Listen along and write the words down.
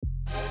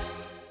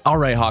All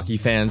right, hockey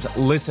fans,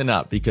 listen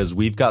up because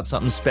we've got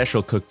something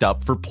special cooked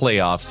up for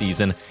playoff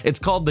season. It's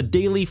called the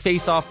Daily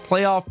Face-Off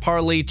Playoff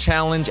Parlay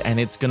Challenge, and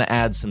it's going to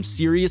add some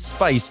serious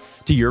spice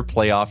to your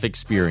playoff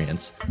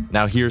experience.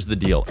 Now, here's the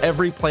deal.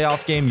 Every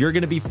playoff game, you're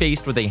going to be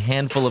faced with a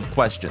handful of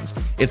questions.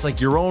 It's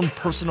like your own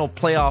personal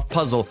playoff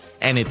puzzle,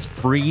 and it's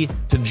free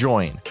to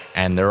join.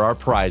 And there are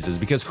prizes,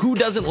 because who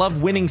doesn't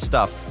love winning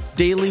stuff?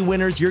 Daily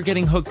winners, you're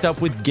getting hooked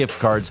up with gift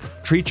cards.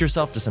 Treat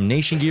yourself to some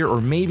Nation gear or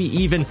maybe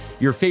even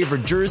your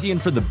favorite jersey.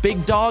 And for the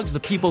big dogs, the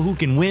people who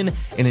can win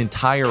an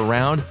entire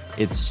round,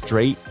 it's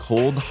straight,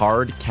 cold,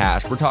 hard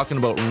cash. We're talking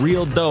about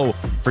real dough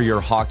for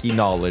your hockey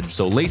knowledge.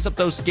 So lace up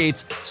those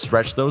skates,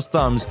 stretch those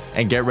thumbs,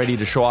 and get ready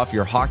to show off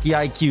your hockey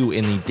IQ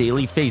in the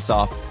Daily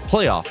Face-Off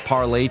Playoff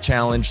Parlay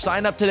Challenge.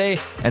 Sign up today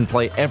and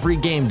play every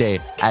game day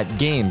at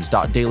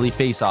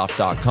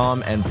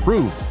games.dailyfaceoff.com and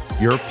prove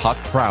your puck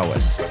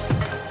prowess.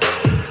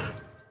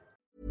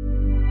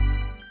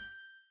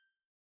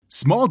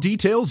 Small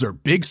details are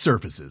big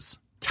surfaces.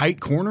 Tight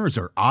corners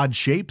are odd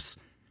shapes.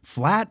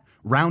 Flat,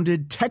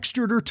 rounded,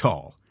 textured, or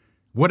tall.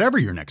 Whatever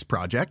your next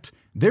project,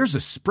 there's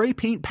a spray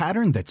paint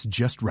pattern that's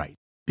just right.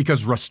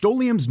 Because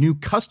Rust-Oleum's new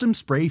Custom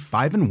Spray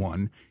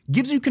 5-in-1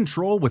 gives you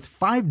control with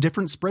 5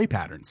 different spray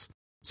patterns.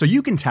 So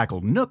you can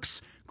tackle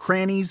nooks,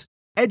 crannies,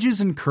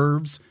 edges, and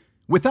curves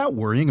without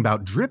worrying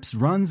about drips,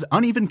 runs,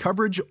 uneven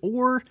coverage,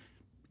 or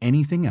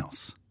anything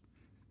else.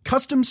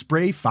 Custom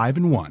Spray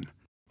 5-in-1.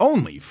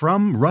 Only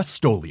from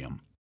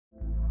Rust-Oleum.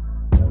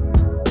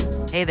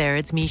 Hey there,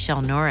 it's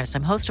Michelle Norris.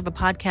 I'm host of a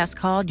podcast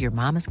called Your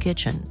Mama's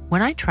Kitchen.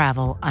 When I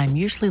travel, I'm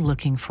usually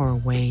looking for a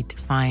way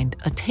to find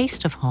a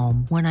taste of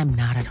home when I'm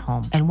not at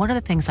home. And one of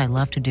the things I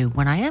love to do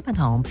when I am at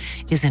home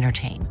is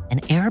entertain.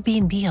 And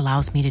Airbnb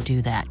allows me to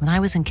do that. When I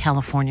was in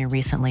California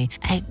recently,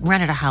 I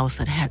rented a house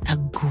that had a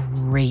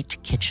great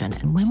kitchen.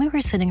 And when we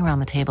were sitting around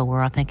the table, we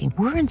were all thinking,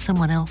 we're in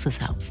someone else's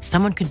house.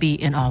 Someone could be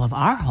in all of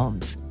our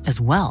homes as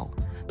well.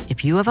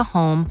 If you have a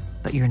home,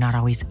 but you're not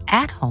always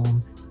at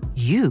home,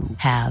 you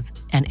have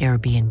an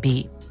Airbnb.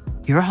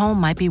 Your home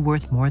might be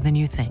worth more than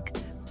you think.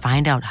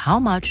 Find out how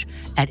much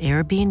at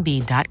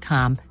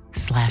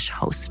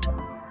airbnb.com/host.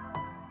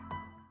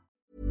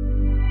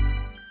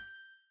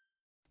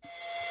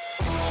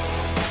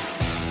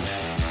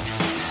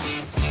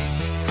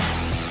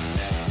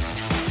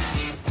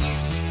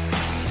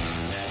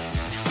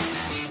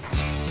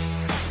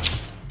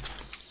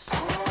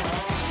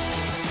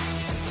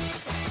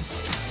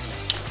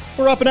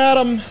 We're up and at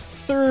 'em.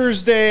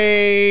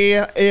 Thursday.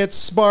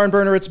 It's Barn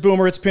Burner, it's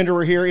Boomer, it's Pinder.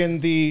 We're here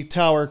in the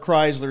Tower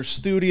Chrysler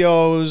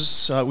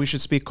Studios. We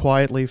should speak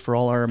quietly for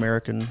all our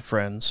American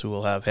friends who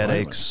will have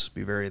headaches.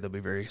 They'll be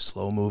very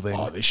slow moving.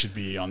 Oh, they should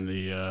be on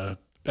the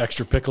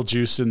extra pickle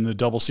juice in the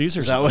double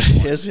Caesars. Is that what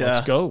it is? Yeah.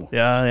 Let's go.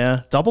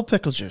 Yeah. Double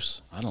pickle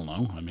juice. I don't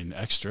know. I mean,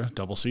 extra,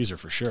 double Caesar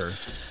for sure.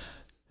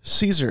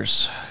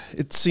 Caesars.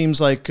 It seems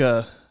like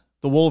the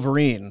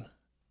Wolverine,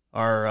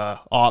 our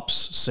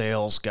ops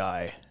sales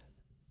guy.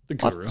 The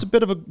guru. It's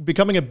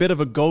becoming a bit of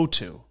a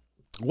go-to.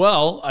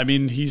 Well, I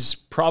mean, he's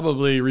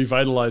probably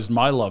revitalized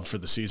my love for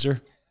the Caesar,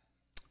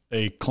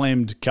 a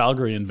claimed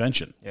Calgary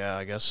invention. Yeah,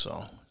 I guess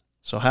so.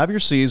 So have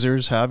your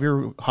Caesars, have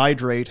your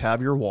hydrate,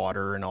 have your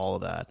water, and all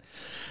of that.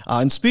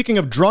 And speaking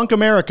of drunk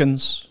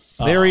Americans,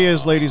 there he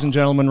is, ladies and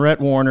gentlemen, Rhett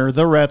Warner,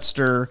 the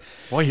Rhetster.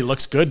 Boy, he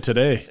looks good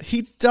today.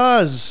 He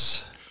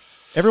does.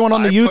 Everyone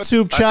on the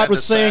YouTube chat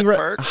was saying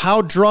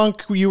how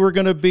drunk you were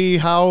going to be,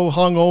 how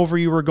hungover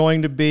you were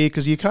going to be,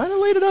 because you kind of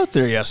laid it out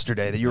there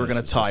yesterday that you were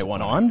going to tie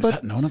one on. Is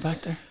that Nona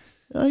back there?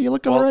 You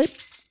look all right.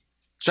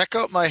 Check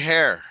out my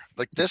hair.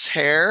 Like this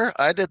hair,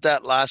 I did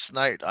that last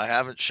night. I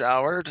haven't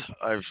showered.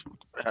 I've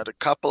had a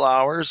couple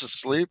hours of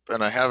sleep,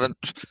 and I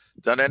haven't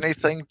done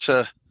anything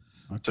to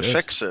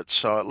fix it.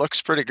 So it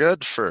looks pretty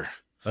good for...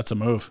 That's a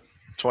move.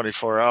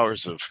 24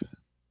 hours of...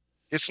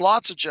 It's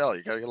lots of gel.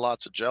 You got to get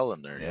lots of gel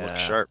in there. You look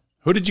sharp.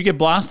 Who did you get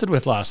blasted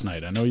with last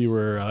night? I know you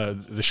were,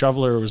 the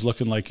shoveler was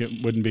looking like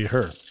it wouldn't be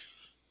her.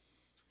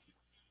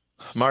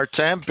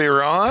 Martin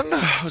Biron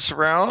was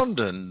around,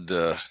 and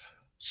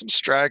some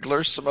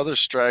other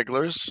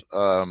stragglers.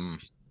 One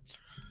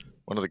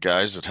of the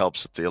guys that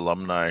helps at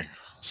the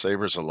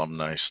Sabres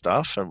alumni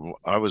stuff, and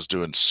I was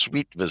doing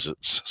suite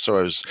visits.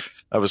 So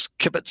I was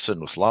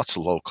kibitzing with lots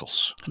of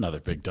locals.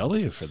 Another big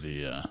W for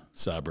the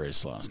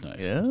Sabres last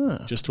night. Yeah.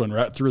 Just when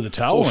Rat threw the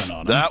towel in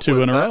on them,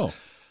 2 in a row.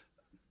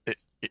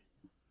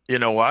 You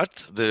know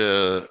what?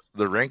 The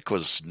rink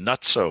was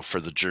nutso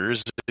for the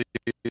jerseys.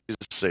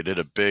 They did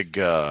a big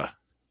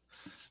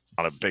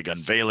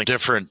unveiling,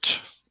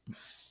 different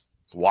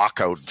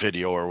walkout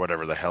video or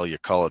whatever the hell you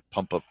call it,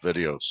 pump up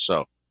videos.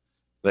 So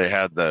they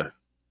had the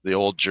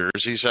old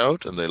jerseys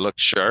out, and they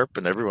looked sharp,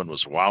 and everyone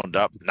was wound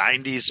up.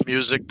 90s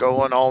music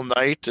going all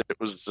night. It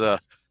was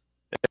a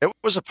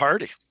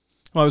party.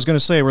 Well, I was going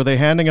to say, were they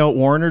handing out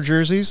Warner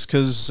jerseys?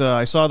 Because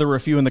I saw there were a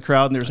few in the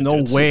crowd, and there's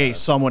no way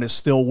someone is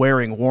still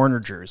wearing Warner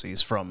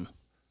jerseys from...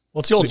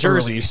 Well, it's the old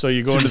jersey, so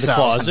you go into the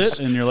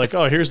closet, and you're like,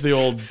 oh, here's the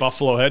old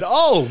Buffalo head.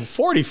 Oh,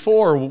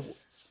 44.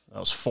 That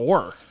was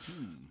 4.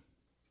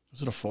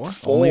 Was it a 4?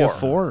 Only a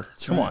 4.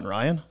 Come on,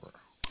 Ryan.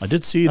 I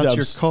did see That's that.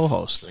 your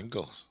co-host.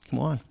 Single. Come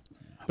on.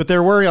 But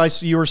there were,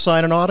 you were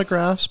signing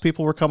autographs.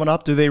 People were coming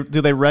up. Do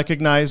they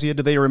recognize you?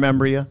 Do they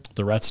remember you?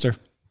 The Retster.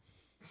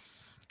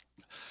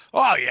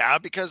 Oh, yeah,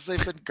 because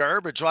they've been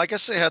garbage. Well, I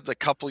guess they had the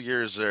couple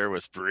years there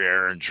with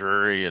Briere and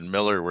Drury and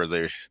Miller where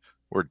they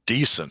were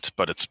decent,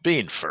 but it's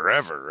been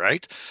forever,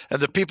 right?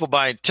 And the people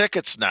buying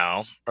tickets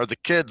now are the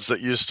kids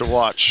that used to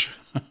watch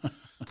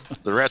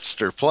the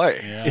Retster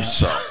play. Yeah.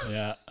 So,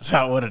 Yeah. is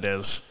that what it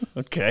is?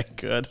 Okay,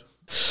 good.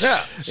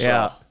 Yeah.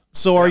 Yeah.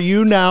 So are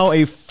you now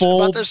a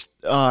full... But there's-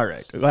 All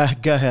right.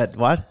 Go ahead.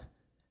 What?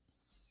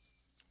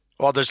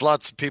 Well, there's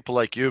lots of people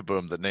like you,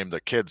 Boom, that name their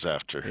kids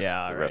after the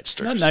right.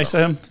 Retster. Not nice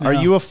so. of him. Are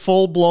you a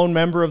full-blown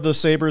member of the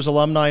Sabres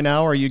alumni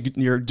now? Are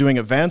you're doing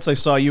events? I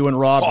saw you and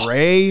Rob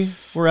Ray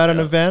were at an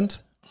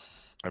event.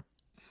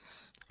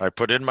 I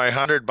put in my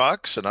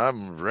 $100 and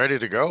I'm ready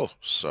to go.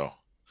 So,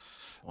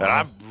 and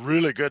I'm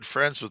really good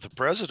friends with the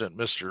president,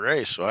 Mr.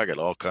 Ray. So I got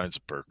all kinds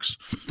of perks.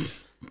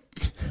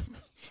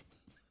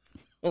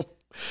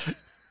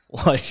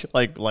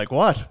 Like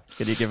what?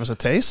 Can you give us a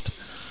taste?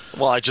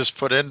 Well, I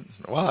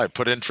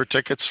put in for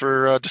tickets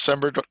for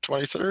December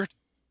 23rd.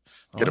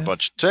 Get a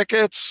bunch of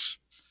tickets,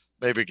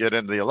 maybe get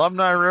into the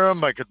alumni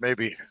room. I could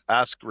maybe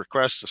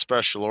request a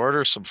special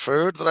order, some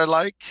food that I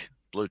like.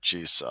 Blue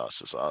cheese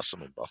sauce is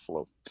awesome in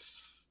Buffalo.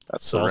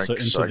 That's Salsa the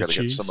rink, so I into got the to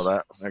get cheese? some of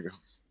that.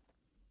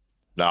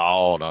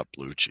 No, not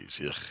blue cheese.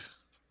 Yeah.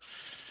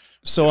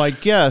 So I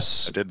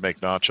guess... I did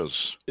make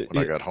nachos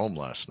when I got home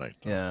last night.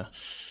 Yeah.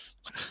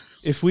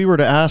 If we were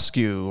to ask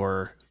you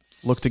or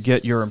look to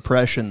get your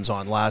impressions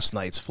on last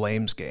night's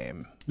Flames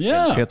game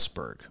in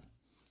Pittsburgh,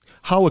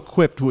 how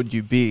equipped would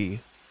you be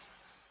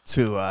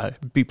to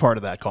be part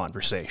of that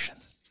conversation?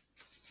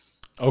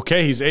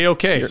 Okay, he's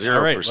A-okay. 0%.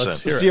 All right,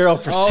 let's hear it.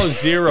 0%. Oh,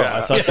 0.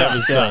 I thought that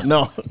was done.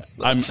 No.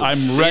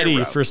 I'm ready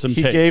 0. for some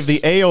He takes. gave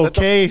the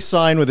A-OK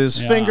sign with his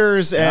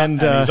fingers,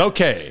 and he's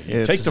okay.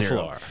 it's Take the 0.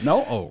 floor.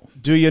 No? Oh.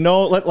 Do you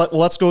know?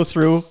 Let's go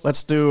through.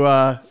 Let's do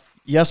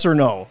yes or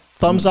no.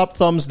 Thumbs up,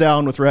 thumbs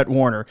down with Rhett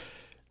Warner.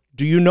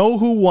 Do you know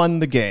who won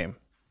the game?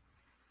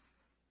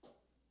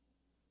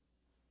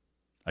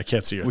 I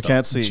can't see your We thumb.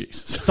 can't see.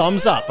 Jesus.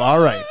 Thumbs up.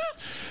 All right.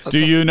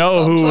 Do you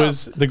know who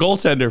was the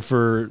goaltender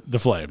for the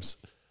Flames?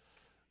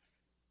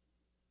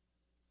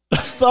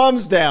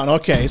 Thumbs down.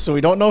 Okay, so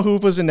we don't know who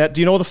was in net. Do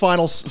you know the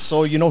final?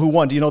 So you know who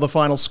won. Do you know the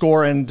final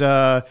score and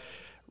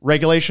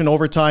regulation,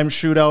 overtime,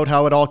 shootout,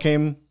 how it all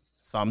came?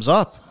 Thumbs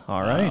up.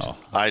 All right. Wow.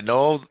 I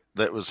know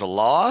that it was a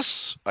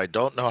loss. I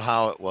don't know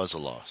how it was a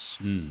loss.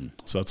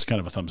 So that's kind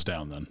of a thumbs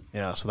down then.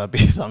 Yeah, so that'd be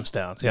thumbs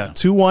down. Yeah,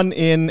 2-1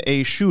 in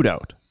a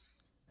shootout.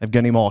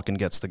 Evgeny Malkin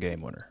gets the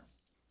game winner.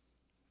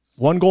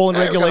 1 goal in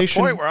Hey, we got a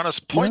regulation. point. We're on a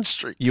point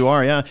streak. You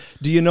are, yeah.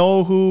 Do you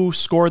know who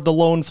scored the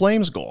lone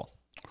Flames goal?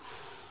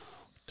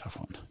 Tough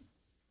one.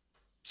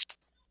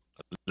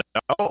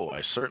 No,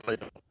 I certainly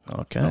don't.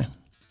 Okay.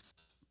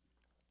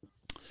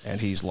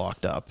 And he's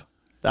locked up.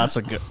 That's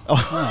a good.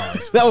 Oh,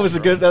 that was a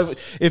good.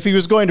 If he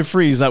was going to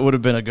freeze, that would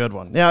have been a good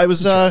one. Yeah, it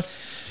was Dylan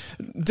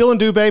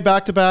Dubé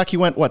back to back. He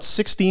went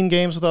 16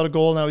 games without a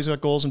goal. Now he's got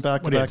goals in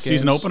back to back games.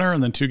 Season opener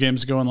and then 2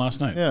 games going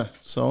last night. Yeah,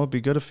 so it'd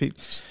be good if he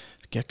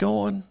get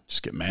going.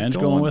 Just get Mange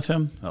going with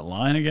him. That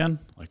line again,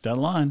 like that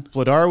line.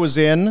 Vladar was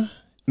in,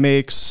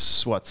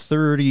 makes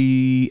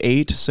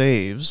 38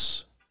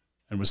 saves.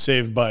 And was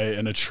saved by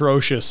an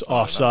atrocious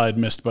offside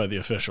missed by the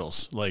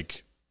officials.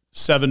 Like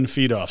 7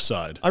 feet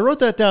offside. I wrote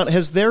that down.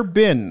 Has there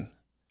been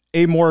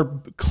a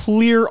more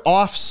clear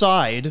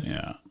offside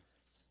Yeah.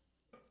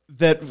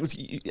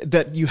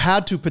 that you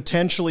had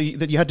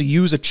to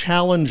use a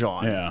challenge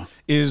on? Yeah.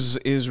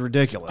 is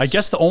ridiculous. I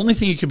guess the only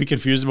thing you could be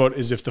confused about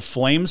is if the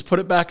Flames put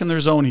it back in their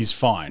zone, he's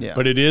fine. Yeah.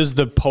 But it is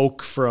the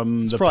poke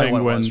from the probably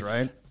Penguin. what it was,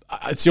 right?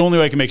 It's the only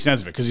way I can make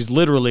sense of it because he's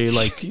literally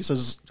like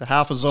He's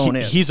half a zone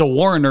in. he's a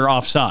Warner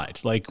offside,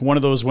 like one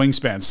of those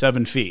wingspans,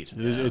 7 feet.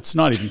 It's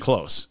not even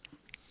close.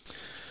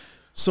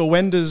 So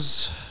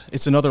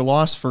it's another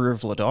loss for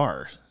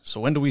Vladar.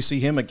 So when do we see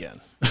him again?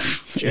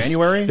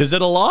 January? Is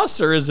it a loss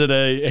or is it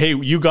a hey,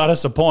 you got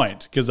us a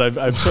point? Because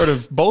I've sort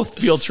of both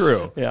feel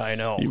true. Yeah, I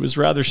know. He was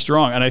rather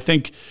strong. And I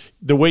think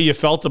the way you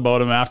felt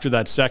about him after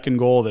that second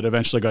goal that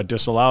eventually got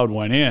disallowed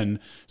went in,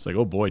 it's like,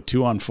 oh boy,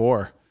 2 on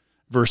 4.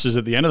 Versus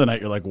at the end of the night,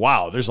 you're like,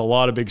 wow, there's a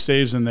lot of big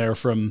saves in there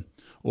from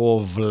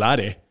old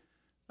Vlade.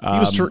 He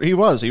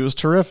was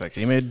terrific.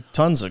 He made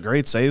tons of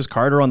great saves.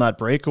 Carter on that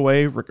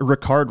breakaway.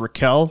 Ricard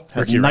Raquel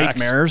had Ricky Rax.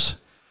 nightmares.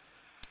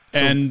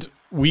 And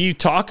we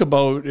talk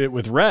about it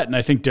with Rhett, and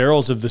I think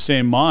Daryl's of the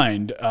same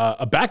mind.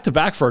 A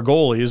back-to-back for a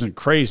goalie isn't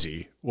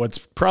crazy. What's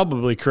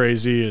probably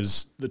crazy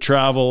is the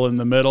travel in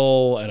the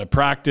middle and a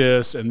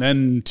practice and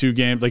then 2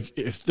 games. Like,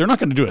 if they're not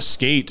going to do a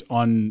skate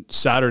on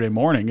Saturday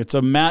morning, it's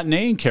a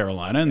matinee in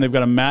Carolina, and they've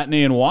got a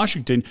matinee in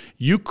Washington.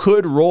 You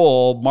could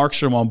roll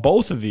Markstrom on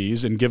both of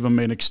these and give him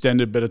an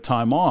extended bit of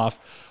time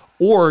off,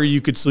 or you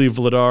could sleeve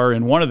Vladar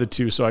in one of the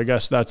two. So I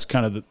guess that's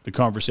kind of the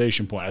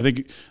conversation point. I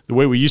think the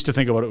way we used to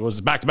think about it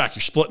was back-to-back.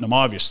 You're splitting them,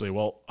 obviously.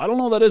 Well, I don't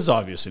know that is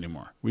obvious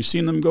anymore. We've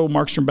seen them go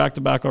Markstrom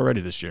back-to-back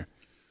already this year.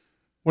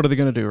 What are they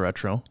going to do,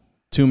 Retro?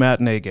 2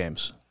 matinee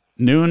games.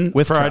 Noon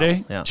With Friday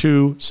travel, yeah.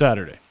 to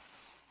Saturday.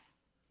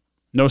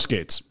 No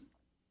skates.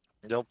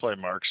 They'll play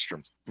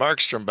Markstrom.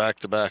 Markstrom back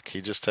to back.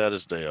 He just had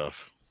his day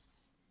off.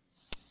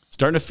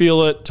 Starting to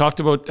feel it. Talked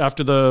about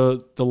after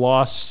the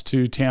loss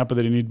to Tampa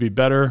that he needed to be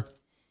better.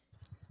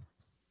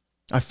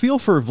 I feel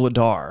for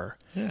Vladar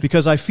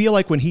because I feel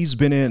like when he's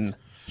been in,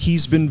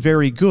 he's been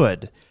very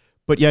good.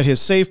 But yet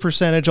his save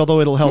percentage,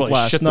 although it'll help Well, he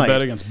last shit night. the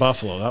bed against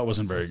Buffalo. That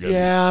wasn't very good.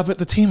 Yeah, but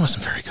the team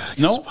wasn't very good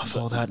against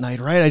Buffalo that night,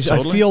 right? I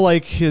Totally. feel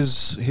like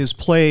his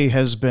play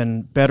has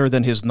been better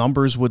than his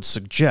numbers would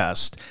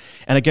suggest.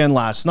 And again,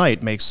 last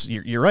night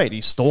you're right.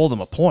 He stole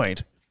them a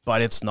point,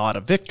 but it's not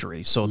a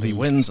victory. So the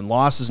wins and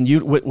losses,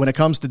 and when it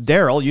comes to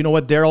Daryl, you know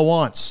what Daryl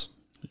wants.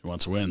 He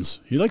wants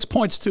wins. He likes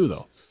points too,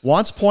 though.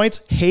 Wants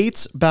points,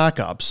 hates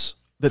backups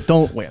that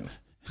don't win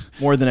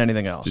more than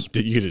anything else. You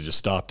could have just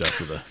stopped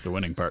after the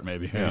winning part,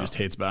 maybe. He just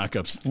hates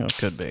backups. You know,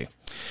 could be.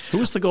 Who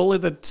was the goalie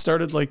that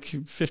started like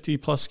 50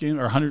 plus games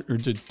or 100 or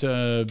did?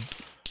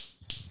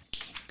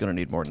 Going to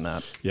need more than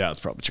that. Yeah, that's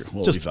probably true.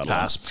 We'll Just leave that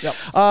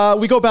pass. alone.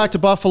 We go back to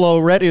Buffalo.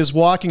 Rhett is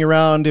walking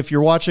around. If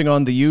you're watching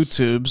on the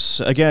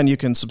YouTubes, again, you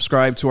can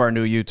subscribe to our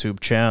new YouTube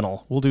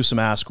channel. We'll do some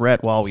Ask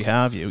Rhett while we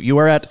have you. You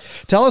are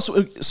tell us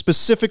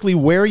specifically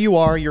where you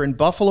are. You're in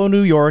Buffalo,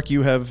 New York.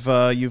 You have,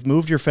 you've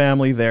moved your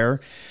family there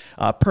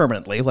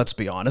permanently. Let's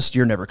be honest.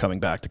 You're never coming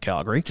back to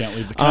Calgary. Can't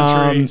leave the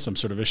country. Some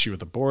sort of issue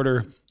with the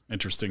border.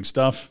 Interesting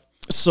stuff.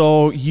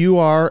 So you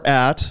are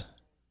at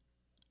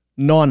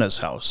Nona's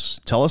house.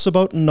 Tell us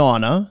about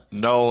Nona.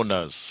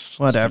 Nona's.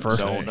 Whatever.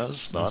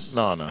 Nona's, not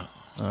Nana.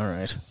 All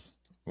right.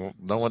 Well,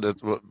 no one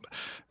did.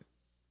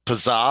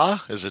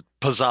 Pizza? Is it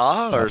pizza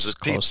or That's is it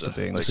close pizza? to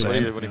being Like, the what,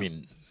 same. what do you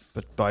mean?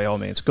 But by all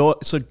means, go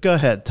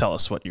ahead. Tell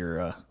us what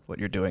you're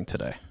doing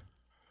today.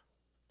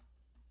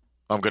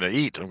 I'm going to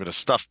eat. I'm going to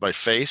stuff my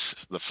face.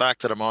 The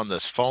fact that I'm on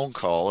this phone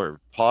call or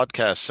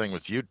podcast thing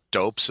with you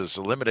dopes has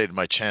eliminated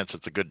my chance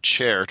at the good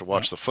chair to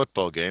watch the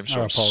football game, so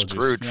Our I'm apologies.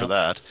 screwed for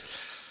that.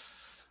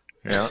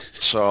 Yeah,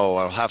 so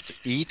I'll have to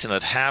eat, and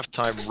at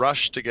halftime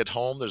rush to get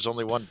home. There's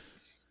only one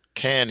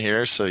can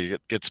here, so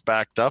it gets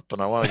backed up,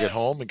 and I want to get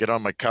home and get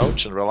on my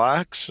couch and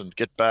relax and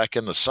get back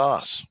in the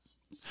sauce.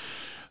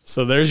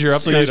 So there's your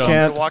So update you on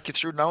can't- Can I walk you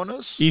through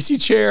Nona's? easy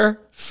chair,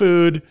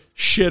 food,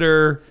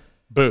 shitter,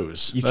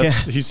 booze.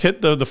 He's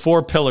hit the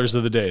 4 pillars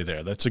of the day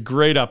there. That's a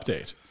great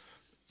update.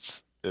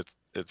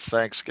 It's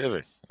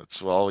Thanksgiving.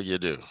 That's all you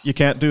do. You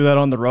can't do that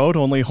on the road.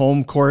 Only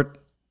home court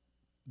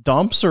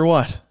dumps or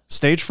what?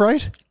 Stage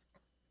fright?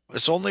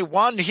 There's only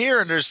one here,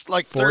 and there's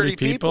like 40 30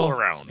 people people?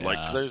 around. Yeah.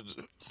 Like there's.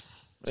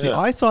 See, yeah,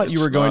 I thought you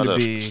it's were going not to a-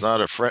 be. It's not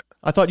a friend.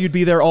 I thought you'd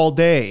be there all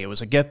day. It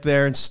was a get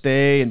there and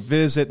stay and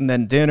visit and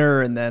then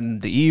dinner and then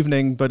the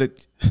evening.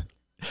 But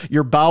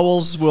your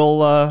bowels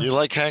will You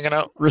like hanging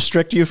out?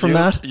 restrict you from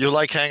that. You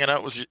like hanging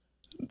out with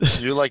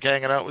you like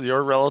hanging out with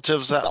your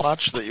relatives that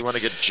much that you want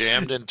to get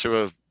jammed into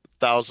a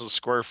 1,000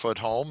 square foot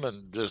home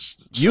and just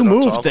sit You on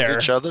moved top of there.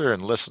 each other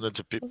and listening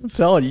to people. I'm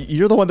telling you,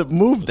 you're the one that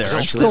moved there. Don't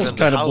It still live in the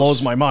kind of house.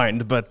 blows my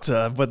mind, but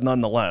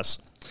nonetheless.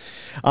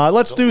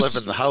 Let's Don't do. live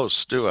in the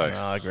house, do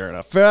I? Fair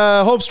enough.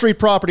 Hope Street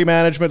Property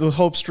Management. With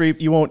Hope Street,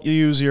 you won't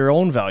use your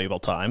own valuable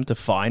time to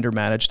find or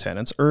manage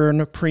tenants.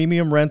 Earn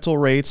premium rental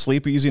rates.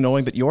 Sleep easy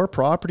knowing that your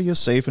property is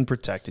safe and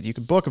protected. You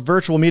can book a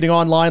virtual meeting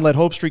online. Let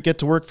Hope Street get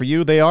to work for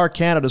you. They are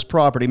Canada's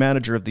Property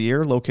Manager of the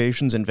Year.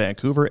 Locations in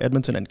Vancouver,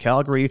 Edmonton, and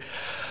Calgary.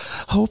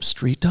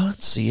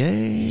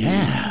 HopeStreet.ca.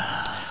 Yeah.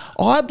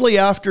 Oddly,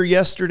 after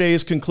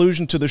yesterday's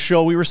conclusion to the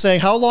show, we were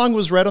saying, how long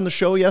was Red on the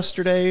show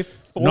yesterday?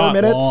 4 Not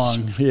minutes?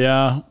 long.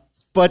 Yeah.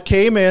 But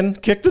came in,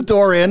 kicked the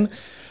door in,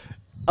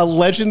 a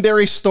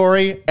legendary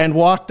story, and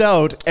walked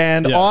out.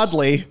 And Yes.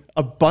 oddly,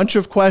 a bunch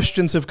of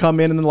questions have come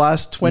in the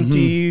last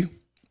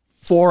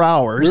 24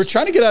 hours. We were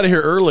trying to get out of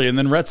here early, and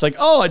then Rhett's like,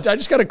 "Oh, I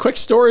just got a quick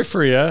story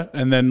for you."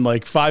 And then,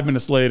 like 5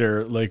 minutes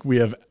later, like we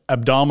have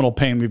abdominal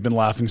pain. We've been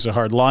laughing so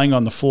hard, lying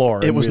on the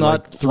floor. It and was we,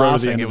 not like, throw to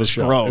laughing, the end it of the was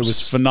show. gross. It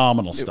was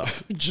phenomenal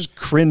stuff. Just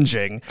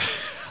cringing.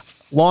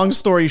 Long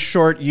story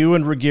short, you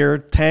and Regier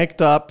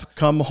tanked up,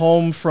 come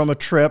home from a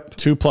trip.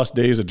 2+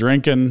 days of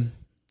drinking,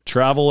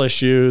 travel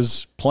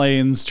issues,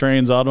 planes,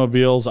 trains,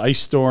 automobiles, ice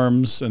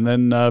storms, and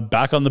then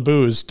back on the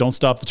booze. Don't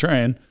stop the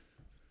train.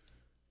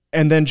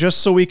 And then just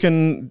so we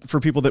can, for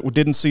people that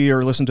didn't see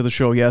or listen to the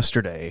show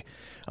yesterday,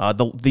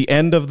 the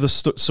end of the,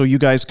 so you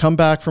guys come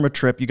back from a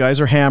trip, you guys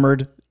are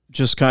hammered,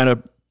 just kind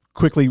of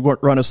quickly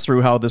run us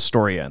through how this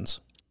story ends.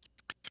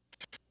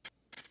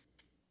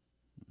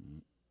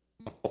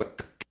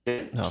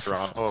 No.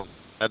 Toronto.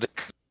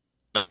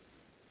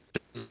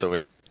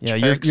 Yeah,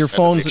 your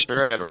phone's,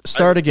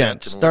 start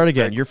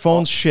again. Your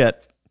phone's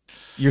shit.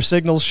 Your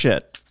signal's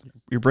shit.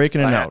 You're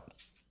breaking in and out.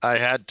 I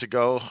had to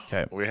go.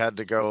 Okay. We had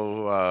to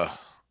go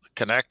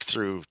connect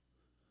through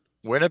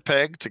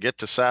Winnipeg to get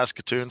to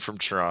Saskatoon from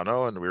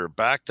Toronto, and we were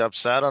backed up,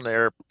 sat on the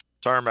air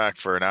tarmac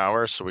for an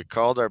hour. So we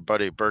called our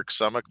buddy Burke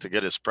Summock to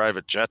get his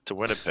private jet to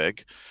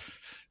Winnipeg.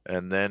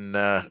 And then,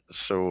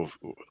 so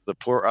the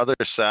poor other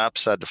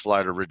saps had to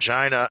fly to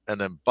Regina and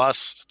then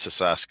bus to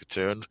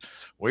Saskatoon.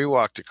 We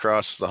walked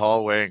across the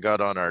hallway and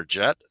got on our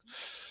jet.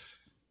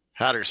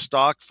 had her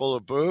stocked full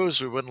of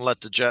booze. We wouldn't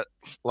let the jet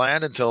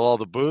land until all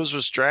the booze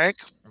was drank.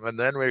 And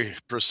then we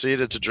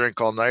proceeded to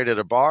drink all night at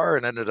a bar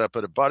and ended up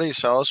at a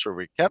buddy's house where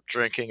we kept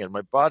drinking. And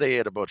my buddy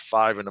at about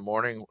 5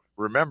 a.m.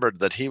 remembered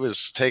that he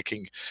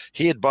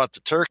had bought the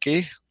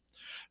turkey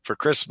for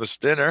Christmas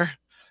dinner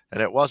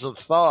and it wasn't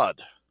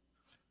thawed.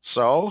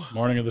 So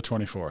morning of the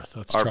 24th.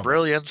 That's our trouble.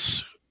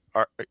 brilliance.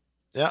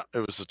 Yeah, it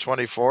was the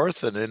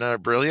 24th, and in our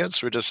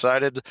brilliance, we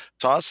decided to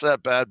toss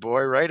that bad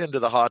boy right into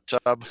the hot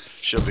tub.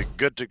 She'll be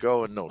good to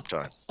go in no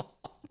time.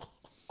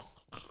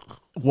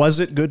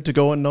 Was it good to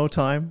go in no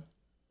time?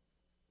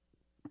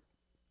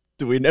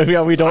 Do we know?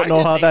 Yeah, we don't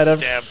know how that ever.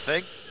 Damn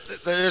thing.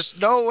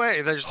 There's no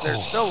way. They're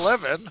still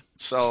living,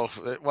 so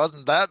it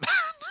wasn't that bad.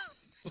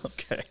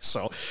 Okay,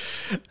 so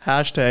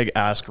hashtag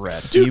Ask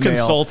Rhett. Do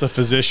consult a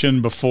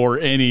physician before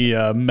any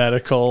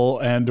medical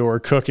and or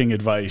cooking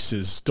advice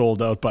is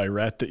doled out by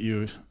Rhett that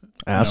you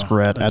Ask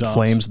Rhett at adopt.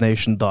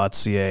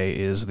 FlamesNation.ca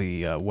is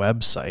the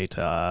website.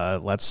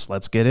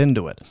 Let's get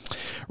into it.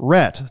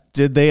 Rhett,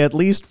 did they at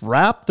least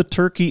wrap the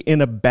turkey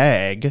in a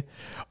bag,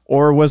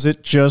 or was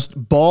it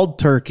just bald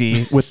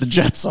turkey with the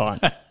jets on?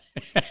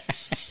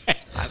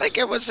 I think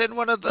it was in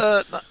one of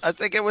the. I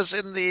think it was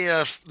in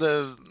the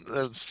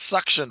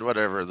suctioned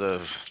whatever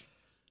the.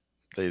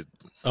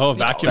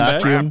 Vacuum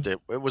bag. Wrapped it.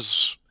 It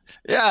was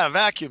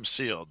vacuum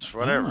sealed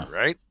whatever,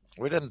 right?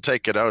 We didn't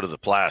take it out of the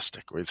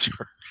plastic.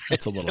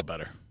 That's a little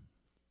better.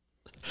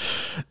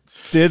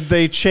 Did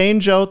they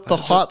change out the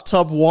hot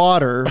tub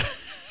water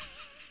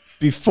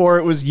before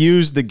it was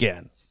used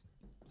again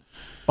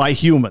by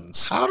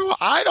humans?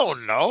 I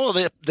don't know.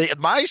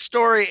 My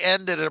story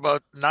ended at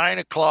about 9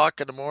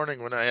 o'clock in the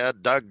morning when I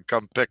had Doug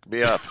come pick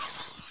me up.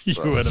 You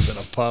would have been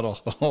a puddle.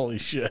 Holy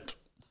shit.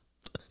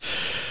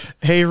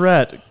 Hey,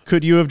 Rhett,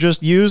 could you have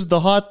just used the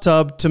hot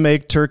tub to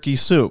make turkey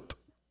soup?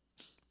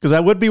 Because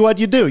that would be what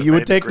you do. You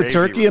would take the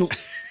turkey and,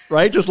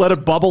 right, just let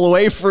it bubble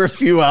away for a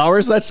few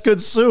hours. That's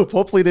good soup.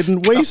 Hopefully they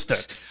didn't waste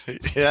it.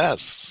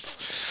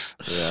 Yes.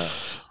 Yeah.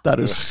 That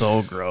is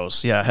so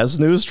gross. Yeah. Has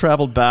news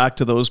traveled back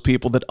to those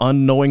people that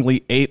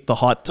unknowingly ate the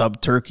hot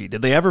tub turkey?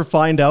 Did they ever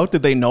find out?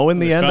 Did they know in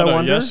the end, I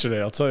wonder?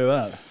 Yesterday, I'll tell you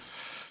that.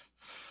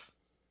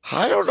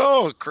 I don't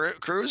know.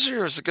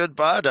 Cruiser is a good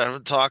bud. I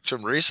haven't talked to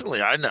him recently.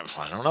 I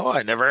don't know.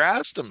 I never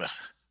asked him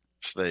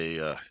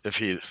if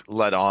he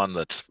let on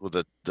that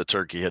the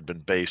turkey had been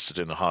basted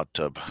in a hot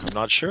tub. I'm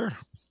not sure.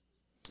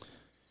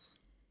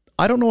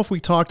 I don't know if we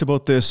talked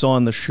about this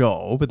on the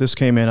show, but this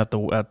came in at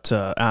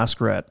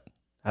Ask Rhett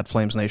at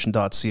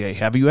FlamesNation.ca.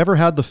 Have you ever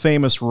had the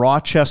famous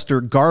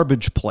Rochester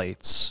garbage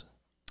plates?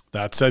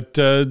 That's at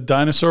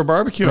Dinosaur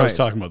Barbecue. I was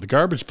talking about the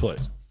garbage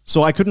plate.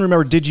 So I couldn't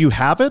remember. Did you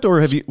have it, or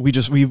have you?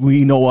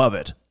 We know of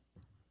it.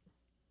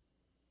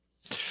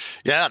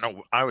 Yeah,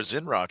 no. I was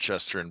in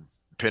Rochester, and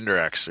Pinder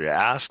actually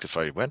asked if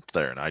I went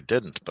there, and I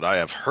didn't. But I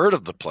have heard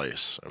of the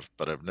place,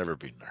 but I've never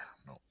been there.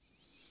 No.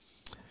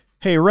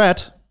 Hey,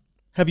 Rhett,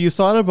 have you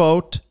thought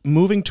about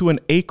moving to an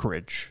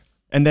acreage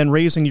and then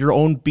raising your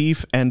own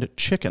beef and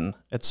chicken,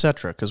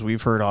 etc.? Because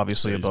we've heard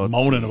obviously about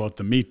moaning about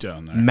the meat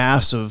down there.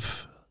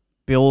 Massive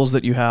bills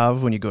that you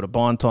have when you go to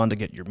Bonton to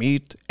get your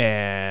meat,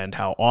 and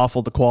how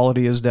awful the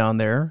quality is down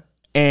there.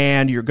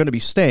 And you're going to be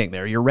staying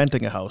there. You're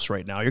renting a house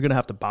right now. You're going to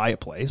have to buy a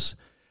place.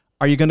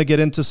 Are you going to get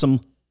into some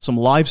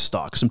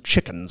livestock, some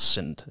chickens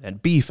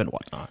and beef and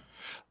whatnot?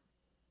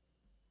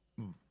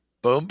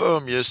 Boom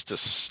Boom used to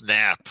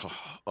snap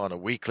on a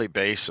weekly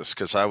basis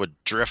because I would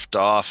drift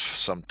off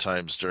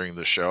sometimes during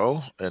the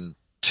show. And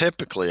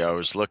typically I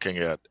was looking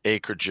at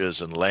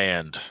acreages and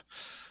land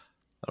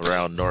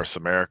around North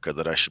America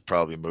that I should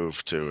probably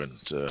move to and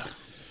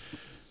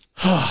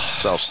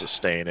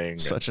self-sustaining.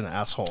 Such an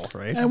asshole,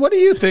 right? And what do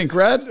you think,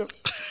 Red?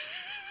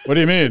 What do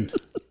you mean?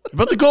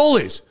 About the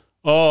goalies?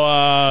 Oh,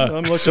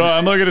 I'm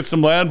looking at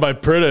some land by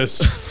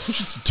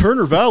Pritis.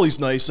 Turner Valley's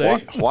nice, eh?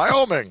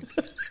 Wyoming.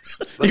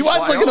 He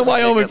was looking at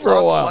Wyoming for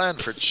a while.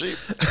 Land for cheap.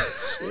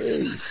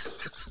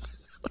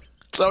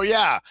 So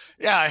yeah,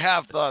 I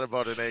have thought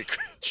about an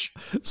acreage.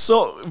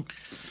 So,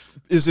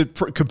 is it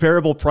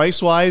comparable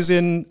price-wise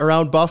in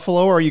around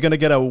Buffalo, or are you going to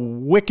get a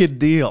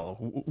wicked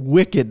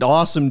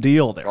awesome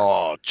deal there?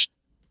 Oh,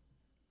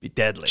 be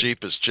deadly.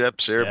 Cheap as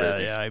chips here,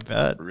 baby. Yeah, I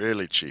bet.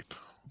 Really cheap.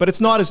 But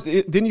it's not as.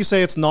 Didn't you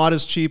say it's not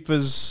as cheap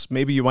as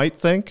maybe you might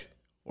think,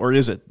 or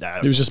is it?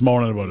 He was just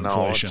moaning about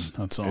inflation.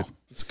 That's all.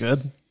 It's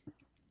good.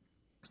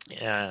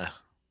 Yeah,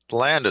 the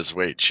land is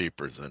way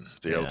cheaper than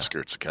the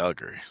outskirts of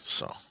Calgary.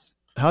 So,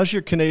 how's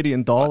your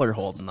Canadian dollar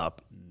holding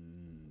up?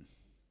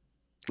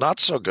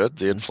 Not so good.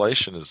 The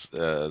inflation is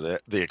the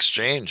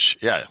exchange.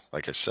 Yeah,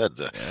 like I said,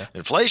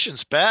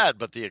 inflation's bad,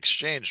 but the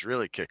exchange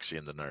really kicks you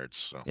in the nerds.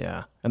 So.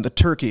 Yeah, and the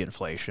turkey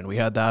inflation. We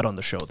had that on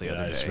the show the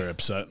other day. It's very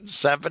upset.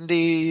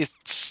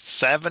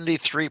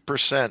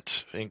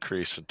 73%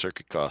 increase in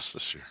turkey costs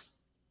this year.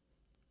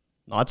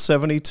 Not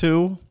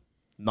 72,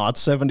 not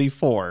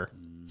 74.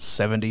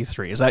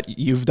 73. Is that,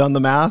 you've done the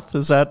math?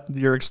 Is that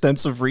your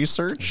extensive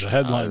research? There's a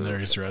headline there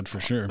he's read for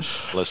sure.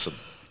 Listen,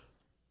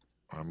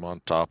 I'm on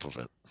top of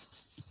it.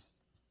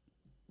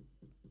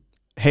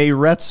 Hey,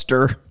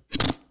 Retster.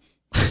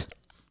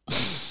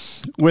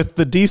 with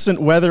the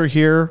decent weather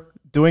here,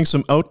 doing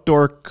some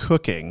outdoor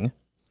cooking.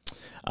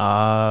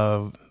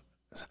 I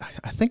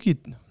think you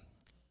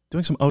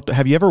doing some outdoor.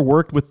 Have you ever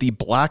worked with the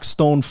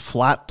Blackstone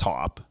flat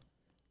top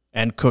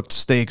and cooked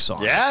steaks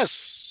on it?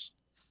 Yes,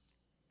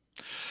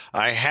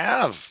 I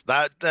have.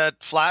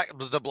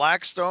 The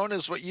Blackstone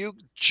is what you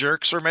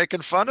jerks are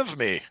making fun of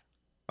me.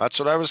 That's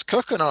what I was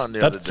cooking on the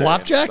other day. That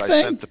flapjack thing?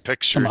 I sent the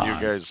picture. Come You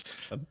on. guys.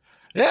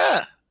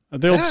 Yeah.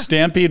 The old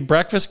Stampede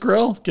breakfast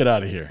grill? Get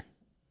out of here.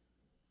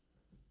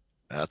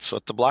 That's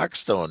what the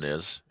Blackstone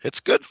is. It's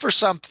good for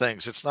some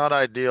things. It's not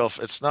ideal.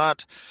 It's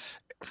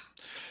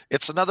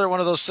another one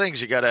of those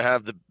things. You got to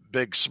have the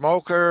big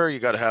smoker. You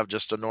got to have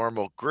just a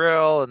normal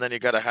grill. And then you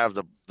got to have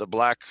the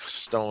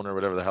Blackstone or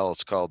whatever the hell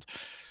it's called.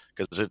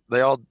 Because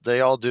they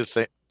all do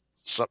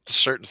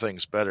certain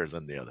things better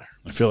than the other.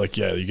 I feel like,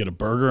 you get a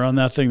burger on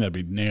that thing, that'd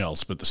be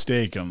nails. But the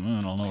steak, I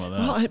don't know about that.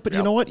 Well, but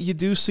you know what? You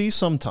do see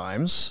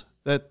sometimes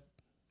that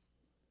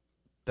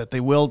they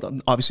will,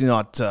 obviously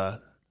not the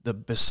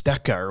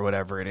bistecca or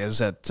whatever it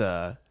is at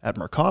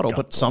Mercado,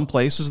 but some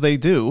places they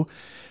do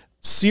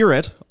sear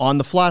it on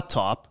the flat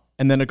top,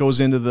 and then it goes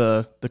into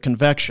the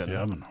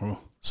convection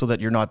so that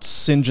you're not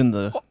singeing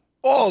the...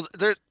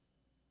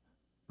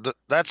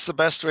 That's the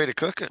best way to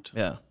cook it.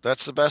 Yeah.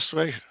 That's the best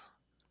way.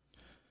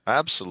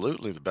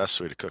 Absolutely the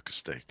best way to cook a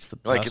steak.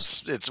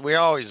 We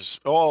always,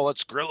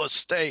 let's grill a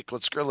steak.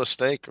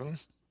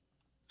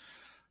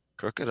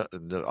 Cook it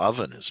in the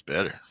oven is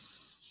better.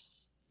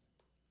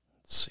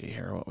 Let's see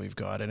here what we've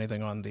got.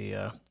 Anything on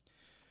the...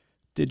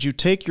 Did you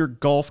take your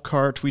golf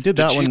cart? We did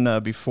that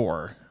one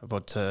before.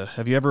 About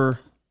have you ever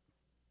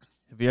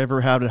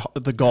had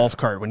the golf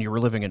cart when you were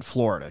living in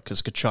Florida?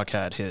 Because Kachuk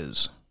had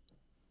his.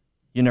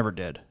 You never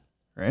did,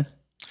 right?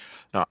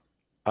 No,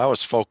 I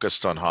was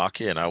focused on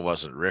hockey and I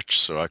wasn't rich,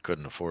 so I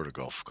couldn't afford a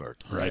golf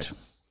cart. Right.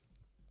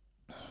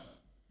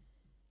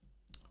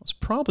 It's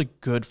probably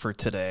good for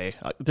today.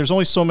 There's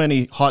only so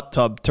many hot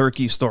tub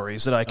turkey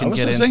stories that I can get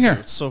into. Singer.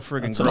 It's so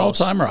friggin' It's gross. an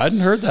all-timer. I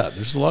hadn't heard that.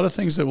 There's a lot of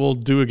things that we'll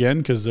do again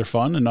because they're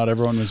fun, and not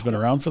everyone has been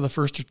around for the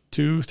first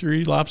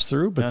 2-3 laps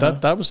through.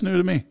 But that was new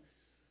to me.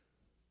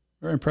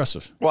 Very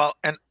impressive. Well,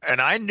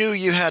 and I knew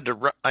you had to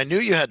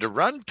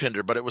run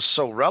Pinder, but it was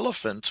so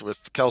relevant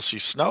with Kelsey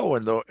Snow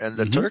and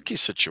the turkey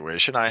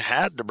situation. I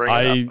had to bring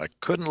it up. I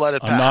couldn't let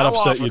it pass. I'm not How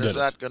upset often you did is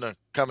that going to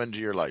come into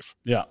your life?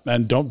 Yeah,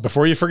 and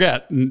before you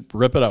forget,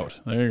 rip it out.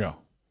 There you go.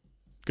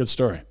 Good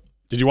story.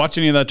 Did you watch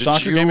any of that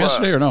soccer game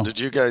yesterday or no? Did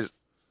you guys?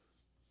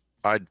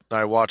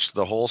 I watched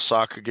the whole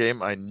soccer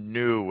game. I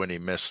knew when he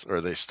missed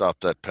or they stopped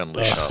that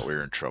penalty shot, we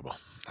were in trouble.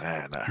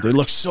 They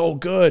look so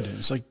good.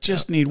 It's like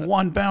need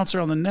one bouncer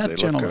on the net,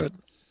 gentlemen.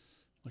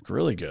 Look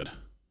really good.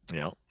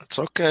 Yeah, it's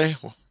okay.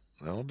 Well,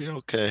 that'll be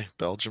okay.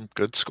 Belgium,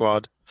 good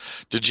squad.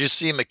 Did you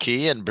see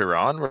McKee and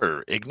Biron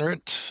were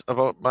ignorant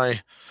about my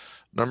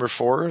number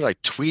 4? I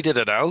tweeted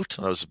it out.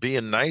 I was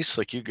being nice,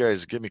 like you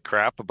guys give me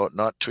crap about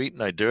not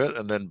tweeting. I do it,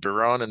 and then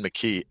Biron and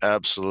McKee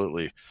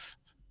absolutely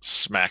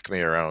smack me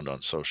around on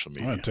social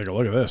media. I'm gonna take a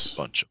look at this.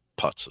 Bunch of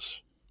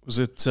putzes. Was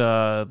it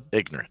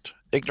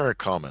ignorant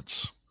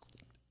comments?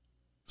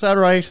 Is that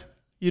right?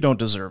 You don't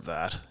deserve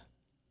that.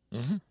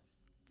 Mm-hmm.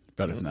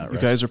 Better than that, right? You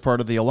guys are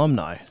part of the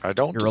alumni. I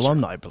don't. You're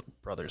alumni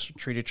brothers.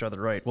 Treat each other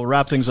right. We'll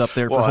wrap things up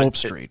there for Hope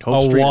Street.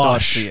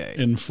 HopeStreet.ca.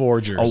 In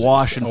 4 jerseys. A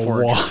wash in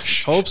 4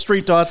 jerseys.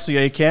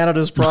 HopeStreet.ca,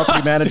 Canada's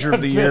property manager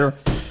of the year.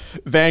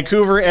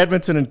 Vancouver,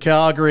 Edmonton, and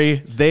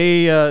Calgary.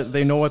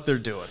 They know what they're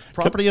doing.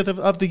 Property of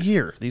the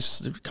year.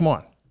 Come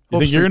on. You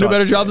think you're going to do a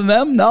better job than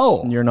them?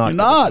 No. You're not. You're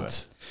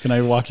not. Can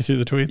I walk you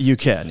through the tweets? You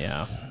can,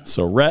 yeah.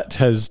 So Rhett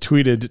has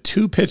tweeted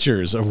 2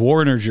 pictures of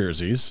Warner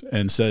jerseys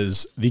and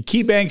says, the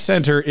KeyBank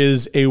Center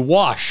is a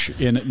wash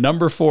in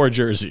number 4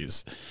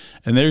 jerseys.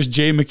 And there's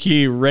Jay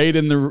McKee right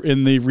in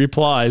the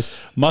replies.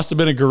 Must have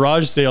been a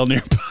garage sale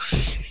nearby.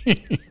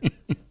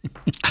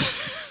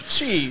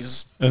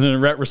 Jeez. And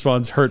then Rhett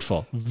responds,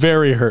 hurtful.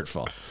 Very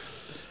hurtful.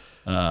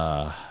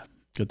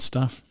 Good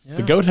stuff. Yeah.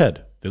 The goat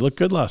head. They looked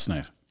good last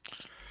night.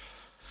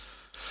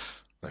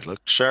 They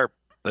look sharp.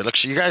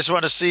 You guys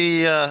want to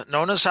see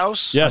Nona's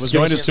house? Yes,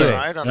 going to see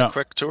a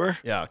quick tour.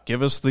 Yeah,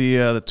 give us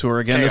the tour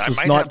again. Hey, this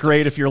is not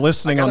great if you're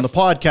listening on the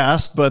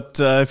podcast, but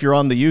if you're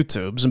on the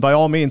YouTubes, and by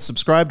all means,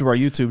 subscribe to our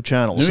YouTube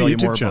channel. We'll tell you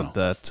more about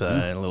that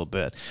in a little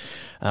bit.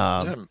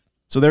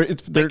 So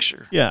there.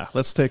 Sure. Yeah,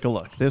 let's take a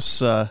look.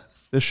 This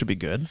should be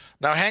good.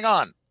 Now, hang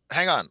on.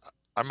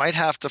 I might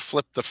have to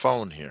flip the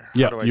phone here.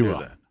 Yeah, how do I do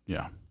that?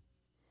 Yeah.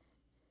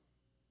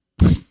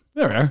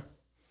 There we are.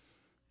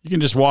 You can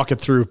just walk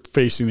it through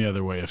facing the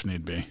other way if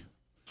need be.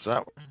 Is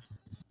that?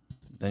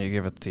 Then you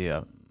give it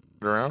the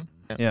around.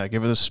 Yeah,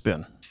 give it a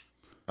spin.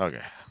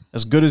 Okay.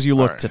 As good as you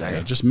look today. Yeah,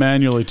 just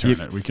manually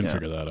turn it. We can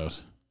figure that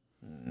out.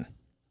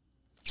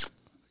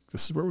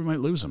 This is where we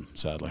might lose him,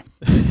 sadly.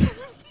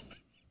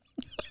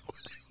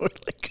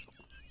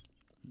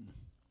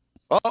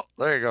 Oh,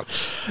 there you go.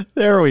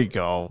 There we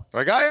go.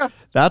 I got you.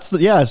 That's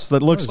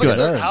that looks good.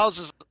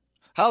 How's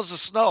the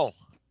snow?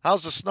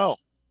 How's the snow?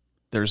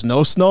 There's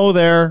no snow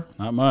there.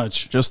 Not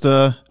much. Just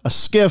a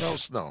skiff. No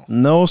snow.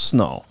 No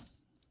snow.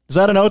 Is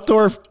that an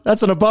outdoor?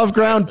 That's an above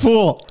ground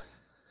pool.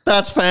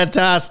 That's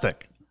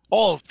fantastic.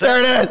 Oh, There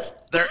it is.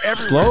 They're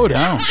everywhere. Slow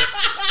down.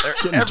 They're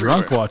Getting everywhere.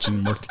 drunk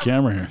watching work the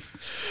camera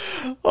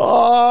here.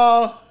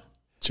 Oh,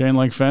 Chain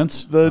link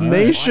fence. the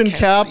nation Well, I can't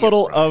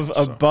capital see it, Brian, of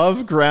so.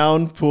 above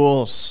ground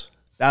pools.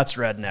 That's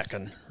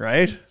rednecking,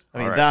 right? I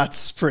mean, All right.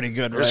 that's pretty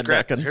good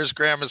rednecking. Here's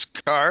Grandma's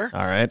car.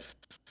 All right.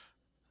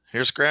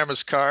 Here's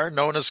Grandma's car,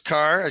 Nona's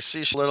car. I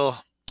see a little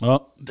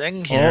Oh,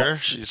 ding here.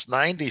 She's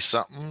 90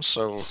 something,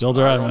 so Still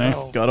driving, I eh?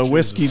 don't know. Got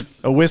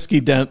a whiskey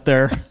dent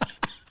there.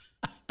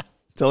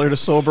 Tell her to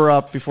sober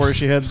up before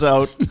she heads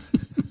out.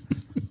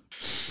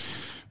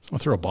 someone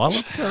threw a bottle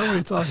at the car? What are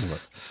you talking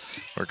about?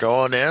 We're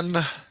going in.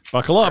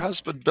 Buckle My up.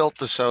 husband built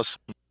this house,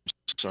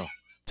 so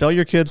Tell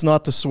your kids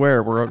not to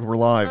swear. We're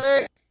live.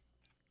 Hey,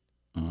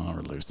 Oh,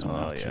 we're losing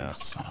that too. yeah.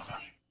 Son of a...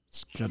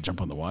 Just gotta jump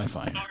on the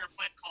Wi-Fi. I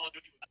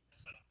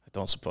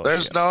don't suppose.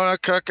 there's she is. Nona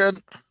cooking.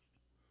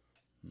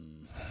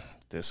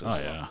 This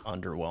is Oh, yeah.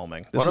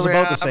 underwhelming. What This is do we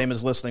about the have? same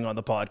as listening on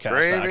the podcast,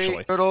 Gravy,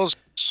 actually. noodles.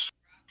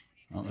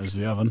 Oh, there's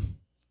the oven.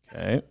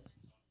 Okay.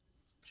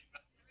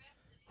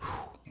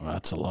 Oh,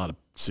 that's a lot of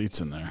seats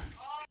in there.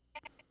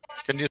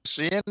 Can you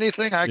see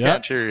anything? I Yeah.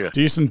 can't hear you.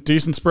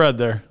 Decent spread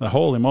there.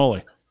 Holy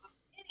moly.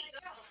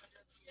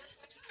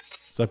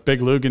 Is that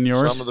Big Lug in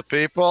yours? Some of the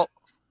people.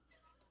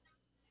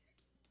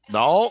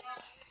 No.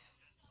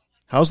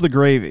 How's the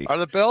gravy? Are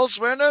the Bills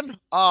winning?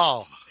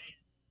 Oh,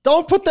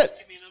 Don't put that.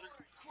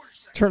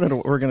 Turn it.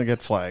 We're gonna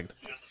get flagged.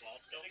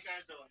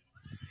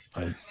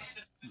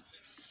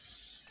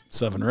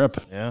 7 rip.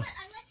 Yeah.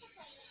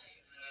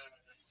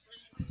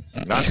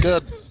 not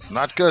good.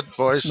 Not good,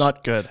 boys.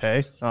 Not good.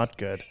 Hey, not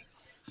good.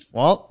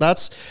 Well,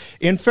 that's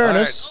in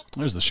fairness.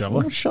 There's the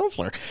shoveler.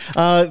 Shoveler.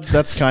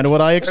 That's kind of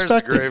what I There's the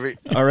expected. gravy.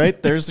 All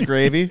right, there's the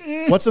gravy.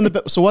 What's in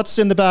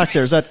the back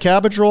there? Is that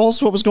cabbage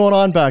rolls? What was going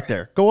on back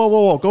there?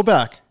 Whoa, go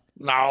back.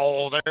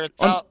 No,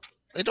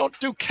 they don't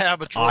do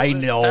cabbage rolls. I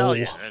in know.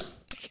 Italian.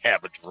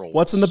 Cabbage rolls.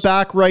 What's in the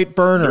back right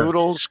burner?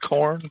 Noodles,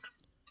 corn.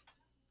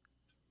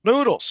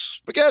 Noodles,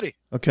 spaghetti.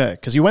 Okay,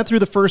 because you went through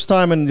the first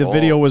time and the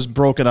video was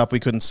broken up. We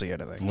couldn't see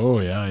anything. Oh,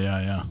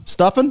 yeah.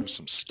 Stuffing?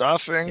 Some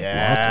stuffing.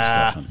 Yeah. Lots of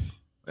stuffing.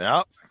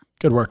 Yeah.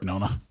 Good work,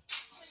 Nona.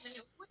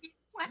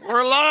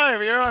 We're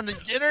live. You're on the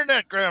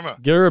internet, Grandma.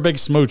 Give her a big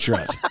smooch,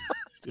 right?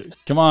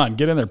 Come on,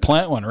 get in there.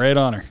 Plant one right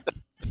on her.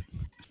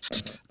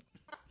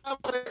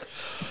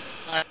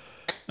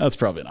 That's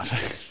probably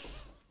enough.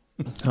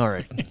 All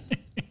right.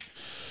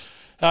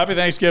 Happy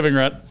Thanksgiving,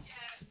 Rhett.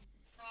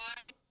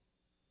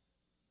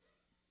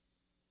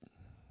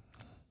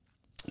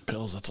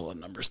 Bills, that's a lot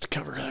of numbers to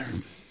cover there.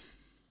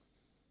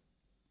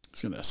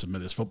 He's going to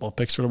submit his football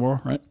picks for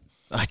tomorrow, right?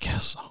 I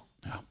guess so.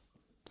 Yeah.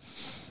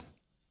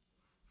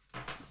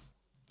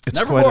 It's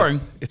Never quite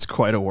boring. It's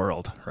quite a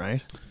world,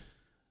 right?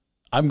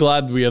 I'm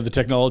glad we have the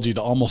technology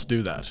to almost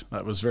do that.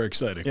 That was very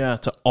exciting. Yeah,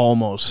 to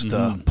almost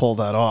pull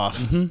that off.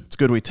 It's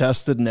good we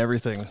tested and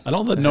everything. I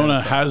don't know that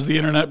Nona has the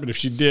internet, but if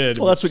she did,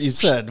 Well, that's what you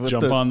said. with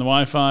jump on the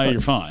Wi-Fi, you're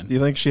fine. Do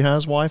you think she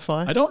has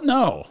Wi-Fi? I don't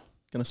know.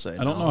 Gonna say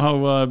I don't know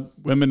how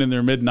women in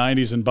their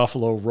mid-90s in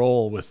Buffalo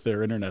roll with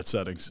their internet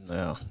settings.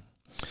 Yeah.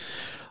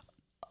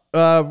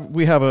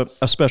 We have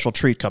a special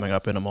treat coming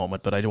up in a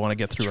moment, but I do want to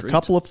get through a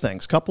couple of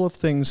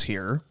things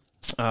here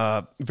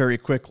very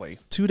quickly.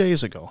 2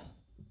 days ago,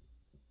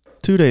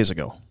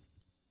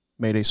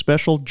 made a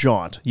special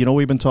jaunt. You know,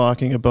 we've been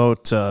talking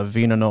about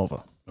Vina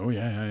Nova. Oh,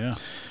 yeah.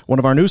 One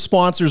of our new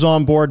sponsors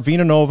on board,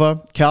 Vina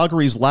Nova,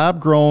 Calgary's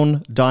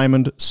lab-grown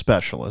diamond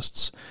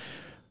specialists.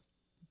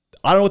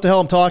 I don't know what the hell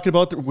I'm talking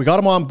about. We got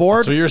them on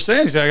board. So you're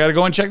saying, I got to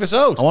go and check this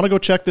out. I want to go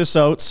check this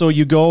out. So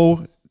you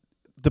go,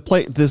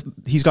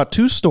 he's got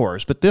 2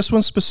 stores, but this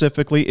one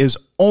specifically is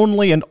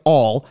only and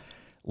all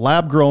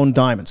lab-grown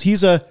diamonds.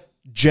 He's a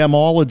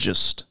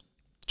gemologist.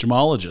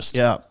 Gemologist.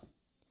 Yeah.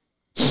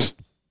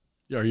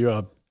 Are you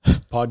a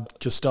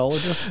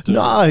podcastologist?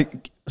 No,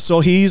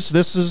 so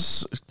this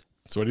is,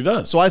 That's what he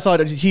does. so I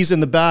thought he's in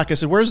the back. I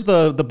said, where's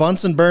the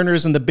Bunsen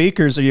burners and the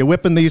beakers? Are you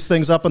whipping these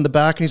things up in the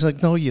back? And he's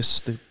like, no, you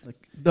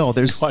no,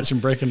 there's Watching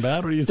Breaking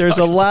Bad? What are you there's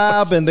a talking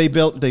lab and they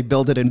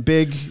build it in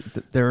big,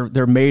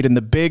 they're made in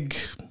the big,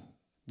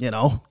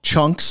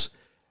 chunks.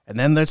 And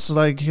then that's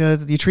like,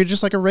 you treat it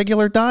just like a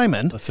regular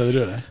diamond. That's how they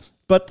do it, eh?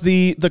 But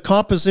the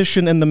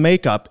composition and the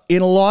makeup,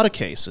 in a lot of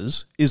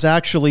cases, is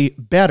actually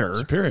better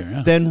Superior,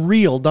 yeah. than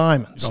real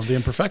diamonds. All the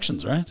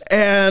imperfections, right?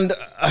 And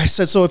I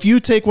said, so if you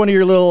take one of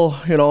your little,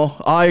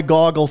 eye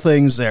goggle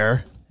things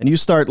there and you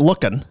start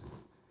looking,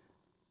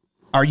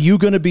 are you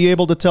going to be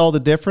able to tell the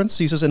difference?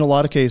 He says, in a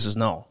lot of cases,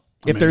 no.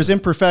 If there's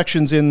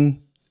imperfections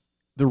in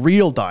the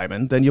real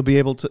diamond, then you'll be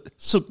able to.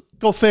 So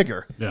go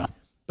figure. Yeah.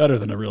 Better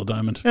than a real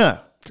diamond. Yeah.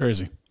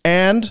 Crazy.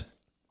 And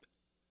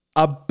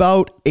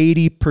about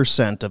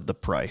 80% of the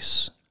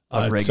price.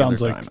 of It regular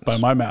sounds like, diamonds. by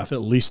my math,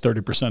 at least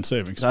 30%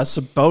 savings. That's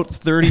about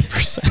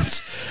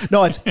 30%.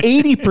 No, it's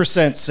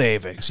 80%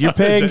 savings. You're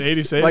paying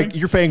 80 savings?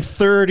 you're paying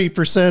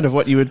 30% of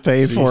what you would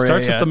pay So for. he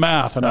starts with the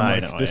math, and I'm I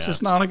like, know, this yeah.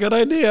 is not a good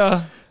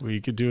idea.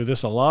 We could do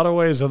this a lot of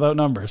ways without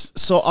numbers.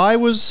 So I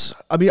was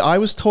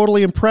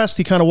totally impressed.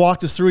 He kind of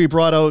walked us through. He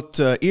brought out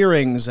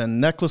earrings and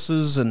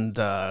necklaces and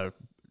the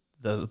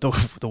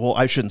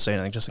I shouldn't say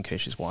anything just in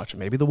case she's watching.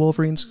 Maybe the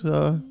Wolverine's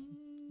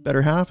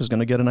better half is going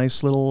to get a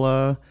nice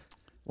little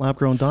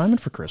lab-grown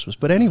diamond for Christmas.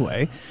 But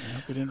anyway,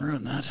 We didn't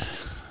ruin that.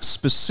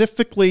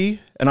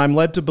 specifically, and I'm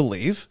led to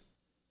believe,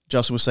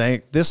 Justin was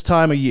saying, this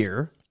time of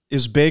year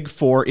is big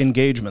for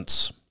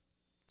engagements,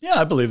 Yeah,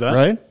 I believe that.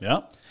 right?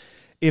 Yeah.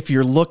 If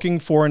you're looking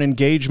for an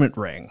engagement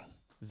ring,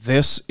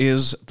 this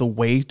is the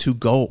way to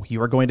go.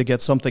 You are going to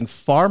get something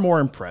far more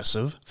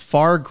impressive,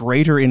 far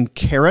greater in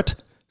carat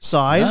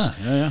size,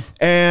 Yeah.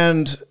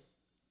 and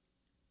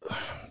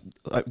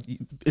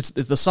it's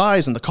the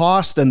size and the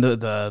cost and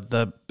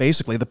the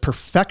basically the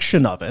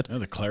perfection of it. Yeah,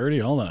 the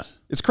clarity, all that.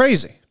 It's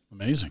crazy.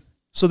 Amazing.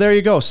 So there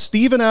you go,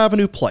 Stephen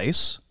Avenue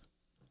Place,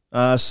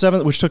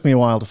 7th, which took me a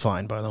while to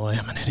find, by the way.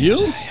 I'm an idiot.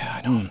 You?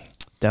 Yeah, I know.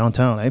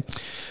 Downtown, eh?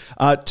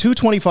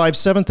 225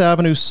 7th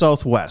Avenue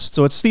Southwest.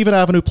 So it's Stephen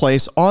Avenue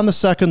Place on the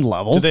second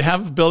level. Do they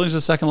have buildings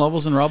with second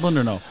levels in Roblin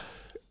or no?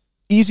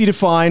 Easy to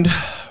find.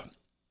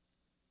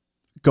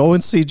 Go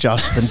and see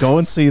Justin. Go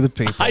and see the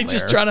people. I'm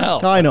just trying to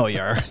help. I know you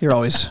are. You're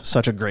always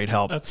such a great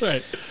help. That's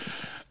right.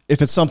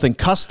 If it's something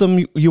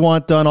custom you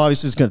want done,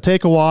 obviously it's going to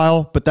take a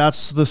while, but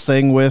that's the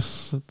thing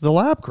with the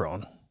lab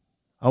grown.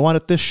 I want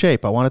it this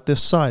shape. I want it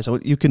this size.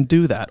 You can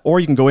do that. Or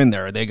you can go in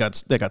there. They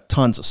got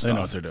tons of stuff. They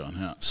know what they're doing.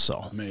 Yeah. So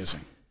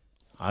Amazing.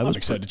 I was I'm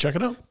excited to check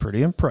it out.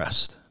 pretty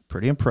impressed.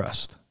 Pretty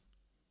impressed.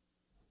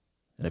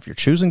 And if you're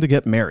choosing to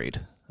get married,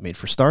 I mean,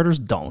 for starters,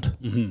 don't.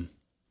 Mm-hmm.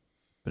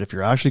 But if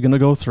you're actually going to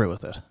go through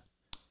with it,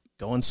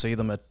 go and see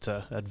them at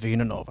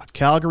Vina Nova,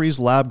 Calgary's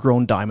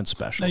lab-grown diamond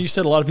special. Now, you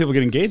said a lot of people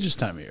get engaged this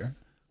time of year.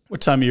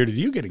 What time of year did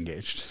you get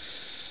engaged?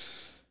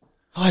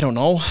 I don't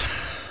know.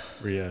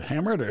 Were you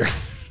hammered or?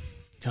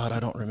 God, I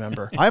don't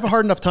remember. I have a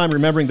hard enough time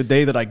remembering the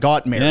day that I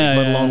got married,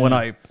 let alone when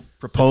I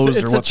proposed It's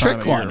or a what time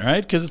trick of one, year.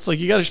 right? Because it's like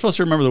you're supposed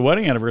to remember the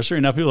wedding anniversary,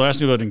 and now people are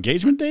asking about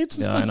engagement dates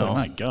and Yeah, stuff. I know.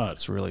 Like, my God,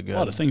 It's really good. a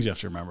lot of things you have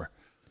to remember.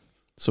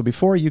 So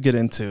before you get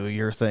into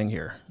your thing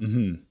here,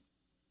 Mm-hmm.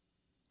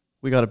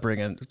 we got to bring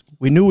in.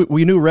 We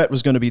knew Rhett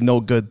was going to be no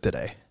good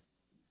today.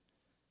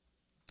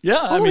 Yeah,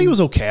 I mean, he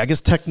was okay. I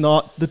guess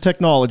the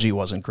technology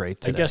wasn't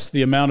great today. I guess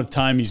the amount of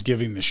time he's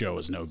giving the show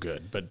is no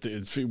good, but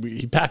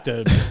he packed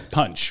a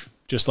punch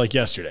just like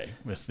yesterday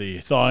with the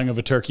thawing of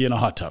a turkey in a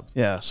hot tub.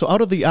 Yeah. So out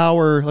of the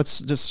hour,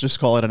 let's just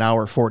call it an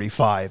hour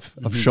 45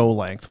 of show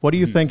length. What do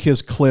you think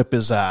his clip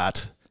is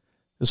at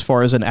as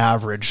far as an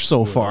average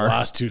so far? The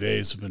last 2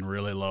 days have been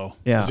really low.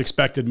 Yeah. His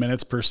expected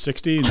minutes per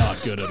 60,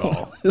 not good at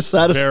all. Is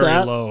that a Very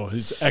stat? low.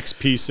 His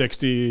XP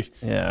 60,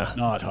 Yeah.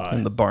 not high.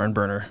 In the barn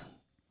burner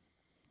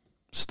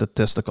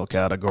statistical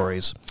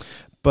categories.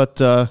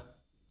 But I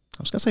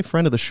was going to say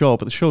friend of the show,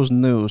 but the show's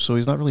new, so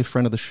he's not really a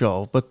friend of the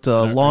show. But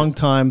long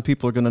time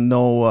people are going to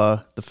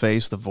know the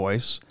face, the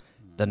voice,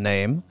 the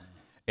name,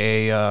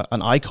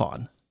 an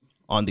icon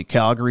on the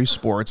Calgary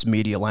sports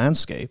media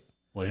landscape.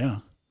 Well, yeah.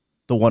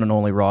 The one and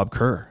only Rob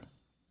Kerr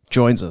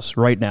joins us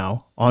right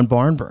now on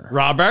Barn Burner.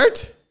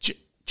 Robert?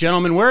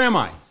 Gentlemen, where am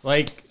I?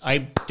 Like,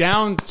 I'm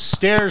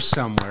downstairs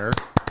somewhere.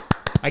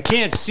 I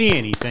can't see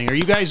anything. Are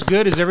you guys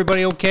good? Is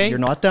everybody okay? You're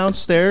not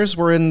downstairs.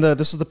 We're in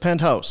this is the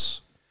penthouse.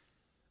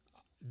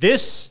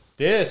 This.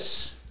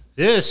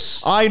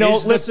 I know.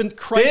 is Listen,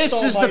 Christ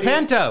this is the almighty.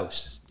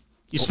 penthouse.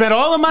 You spent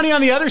all the money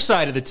on the other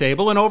side of the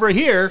table, and over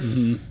here,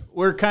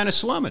 we're kind of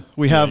slumming.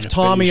 We have you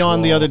Tommy beige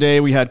on the wall. other day.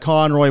 We had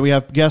Conroy. We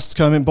have guests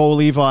coming, Bo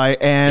Levi,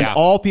 and Yeah.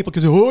 all people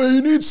can say, "Oh,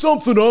 you need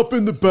something up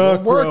in the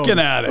background. working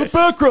at it. The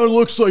background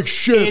looks like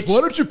shit. It's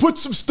Why don't you put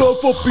some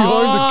stuff up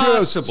behind the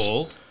guests?"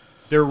 Possible.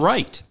 They're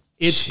right.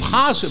 It's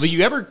possible.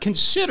 You ever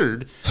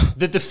considered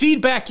that the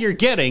feedback you're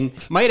getting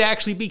might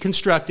actually be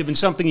constructive and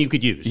something you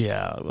could use?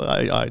 Yeah,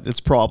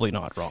 it's probably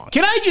not wrong.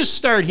 Can I just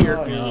start here?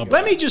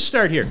 Let me just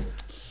start here.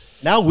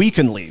 Now we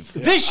can leave.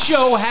 This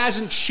show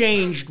hasn't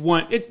changed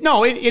one.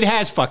 It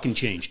has fucking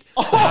changed.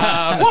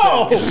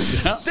 Whoa!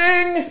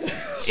 Ding!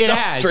 It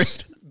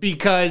has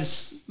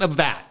because of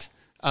that.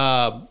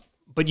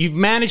 But you've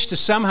managed to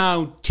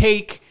somehow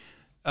take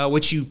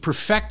what you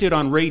perfected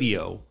on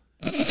radio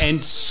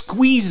and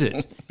squeeze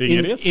it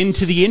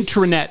into the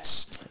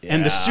intranets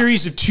and the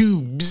series of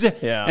tubes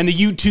and the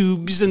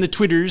YouTubes and the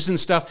Twitters and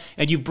stuff,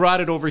 and you've brought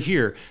it over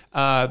here.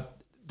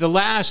 The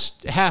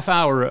last half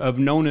hour of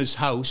Nona's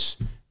house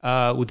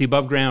with the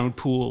above ground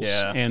pools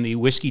and the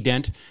whiskey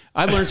dent,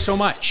 I learned so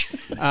much.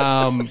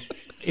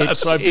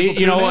 That's why people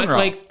you know tune what, in, Rob.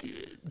 like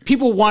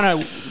people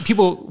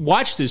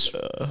watch this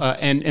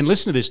and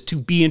listen to this to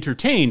be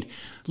entertained.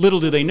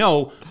 Little do they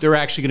know they're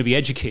actually going to be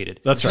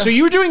educated. That's right. So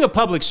you're doing a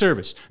public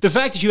service. The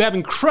fact that you have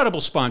incredible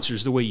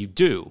sponsors the way you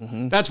do,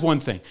 that's one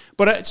thing.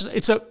 But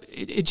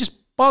it just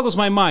boggles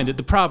my mind that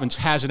the province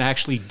hasn't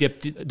actually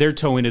dipped their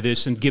toe into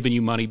this and given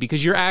you money,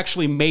 because you're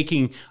actually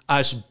making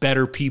us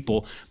better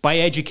people by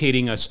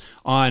educating us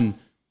on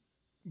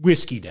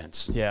whiskey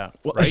dents. Yeah.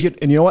 Well, Right?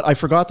 and you know what? I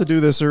forgot to do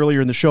this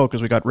earlier in the show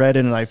because we got Red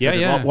in, and I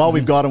figured while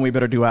we've got him, we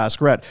better do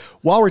Ask Red.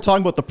 While we're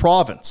talking about the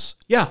province,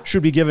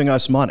 should be giving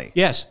us money.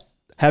 Yes.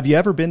 Have you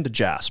ever been to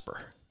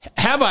Jasper?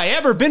 Have I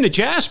ever been to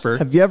Jasper?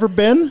 Have you ever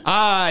been?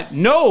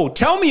 No.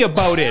 Tell me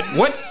about it.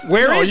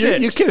 Where is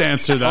it? You can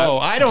answer that. Oh,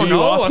 I don't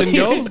know. Do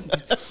you often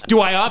go?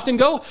 Do I often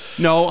go?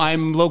 No,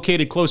 I'm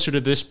located closer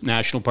to this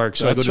national park,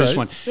 so I go to this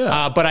one.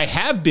 Yeah. But I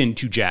have been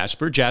to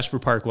Jasper. Jasper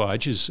Park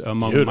Lodge is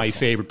among my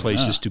favorite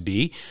places to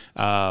be.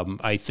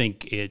 I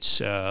think it's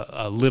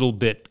a little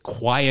bit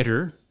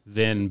quieter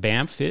than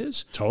Banff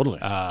is. Totally.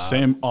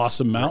 Same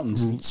awesome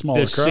mountains, smaller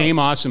crowds. Same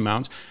awesome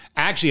mountains.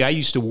 Actually, I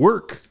used to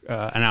work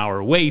an hour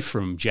away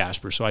from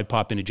Jasper, so I'd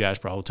pop into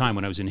Jasper all the time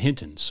when I was in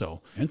Hinton.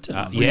 So,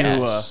 Hinton?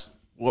 Yes.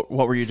 What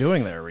were you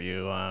doing there? Were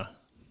you...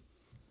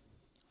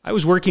 I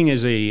was working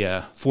as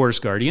a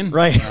forest guardian,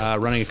 right?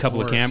 Running a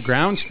couple of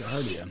campgrounds.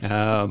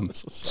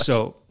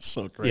 So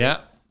great.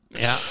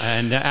 Yeah,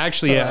 and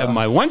actually,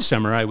 my one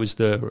summer I was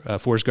the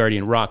forest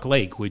guardian Rock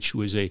Lake, which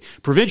was a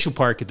provincial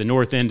park at the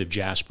north end of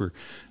Jasper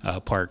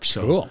Park.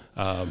 So, cool.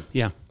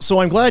 So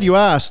I'm glad you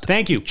asked.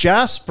 Thank you.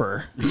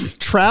 Jasper,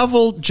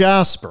 Travel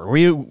Jasper. Were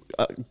you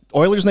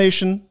Oilers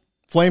Nation,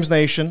 Flames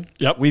Nation?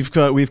 Yep. We've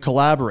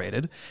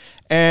collaborated.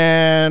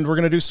 And we're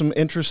going to do some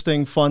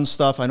interesting, fun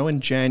stuff. I know in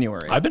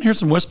January. I've been hearing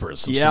some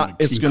whispers. It's going to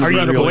be Are you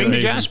really going to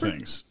amazing Jasper?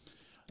 Things.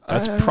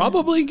 That's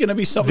probably going to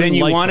be something. Then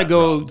you like want to that,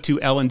 go Rob.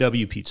 to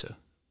L&W Pizza,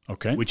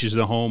 okay, which is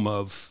the home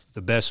of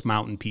the best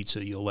mountain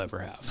pizza you'll ever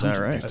have. Is that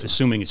right?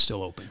 Assuming it's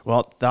still open.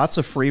 Well, that's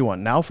a free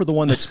one. Now for the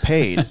one that's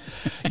paid.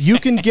 You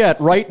can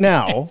get right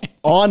now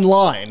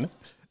online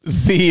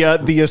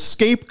the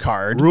escape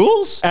card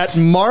Rules at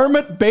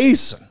Marmot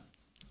Basin.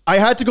 I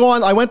had to go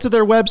on. I went to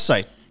their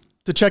website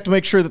to check to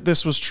make sure that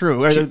this was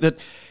true. Or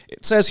that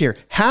it says here,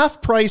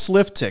 half price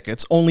lift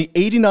tickets, only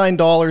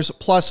 $89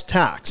 plus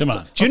tax. Come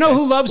on. Do you know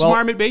who loves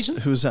Marmot Basin?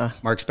 Who's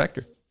Mark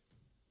Spector.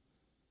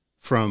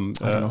 From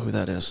I don't know who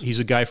that is. He's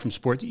a guy from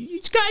sports.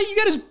 You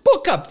got his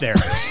book up there.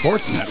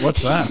 Sportsnet.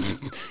 What's that?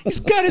 He's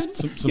got his.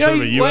 Some sort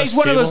of a US he's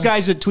one of those cable?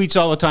 guys that tweets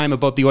all the time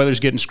about the Oilers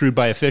getting screwed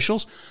by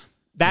officials.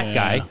 That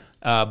guy,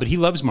 but he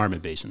loves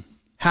Marmot Basin.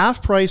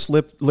 Half price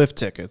lift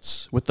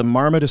tickets with the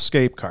Marmot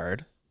escape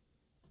card.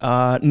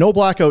 No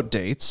blackout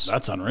dates.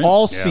 That's unreal.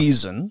 All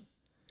season.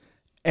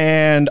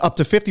 And up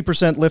to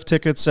 50% lift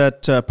tickets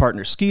at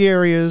partner ski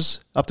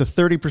areas. Up to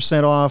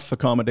 30% off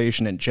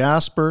accommodation in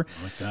Jasper.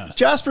 I like that.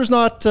 Jasper's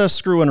not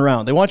screwing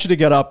around. They want you to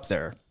get up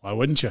there. Why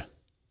wouldn't you?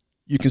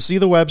 You can see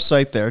the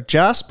website there.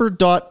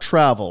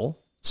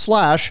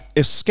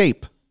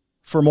 jasper.travel/escape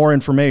for more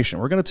information.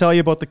 We're going to tell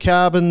you about the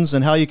cabins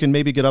and how you can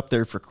maybe get up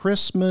there for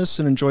Christmas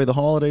and enjoy the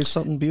holidays.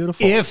 Something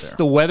beautiful. If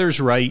the weather's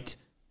right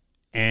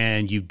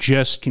and you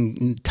just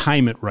can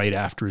time it right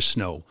after a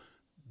snow,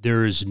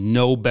 there is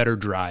no better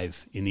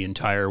drive in the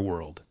entire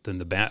world than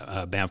the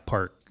Banff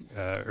Park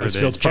or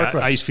Icefields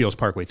Parkway. Icefields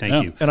Parkway.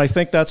 Thank you. And I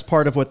think that's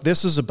part of what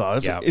this is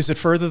about. Is it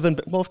further than?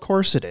 Well, of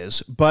course it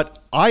is. But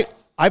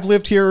I've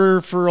lived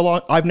here for a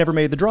long. I've never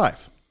made the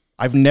drive.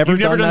 I've never You've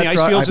done never done that the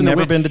drive. ice fields I've in the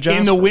never been to Jasper.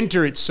 In the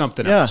winter, it's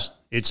something Yeah. else.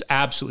 It's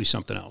absolutely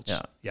something else.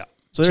 Yeah.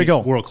 So there you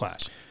go. World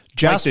class.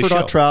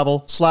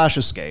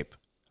 Jasper.travel/escape.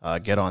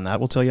 Get on that.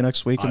 We'll tell you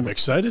next week. I'm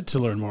excited to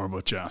learn more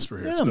about Jasper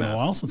here. It's Yeah, been man. a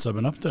while since I've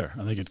been up there.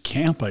 I think at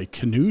camp I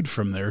canoed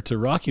from there to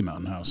Rocky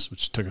Mountain House,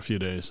 which took a few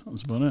days. That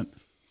was about it.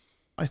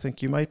 I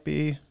think you might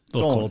be A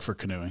little going. cold for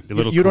canoeing.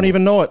 You don't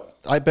even know it.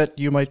 I bet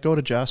you might go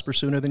to Jasper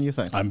sooner than you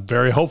think. I'm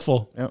very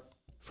hopeful. Yep.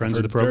 Friends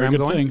of the Very program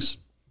good going? things.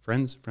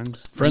 Friends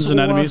And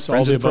enemies. friends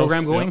all of the above.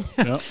 program going?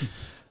 Yep.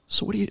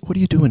 So what are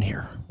you doing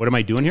here? What am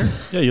I doing here?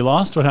 Yeah, you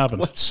lost? What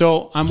happened?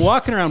 So I'm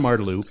walking around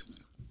Martelou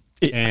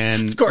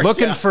and course,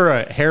 looking yeah. for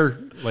a hair,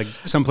 like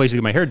someplace to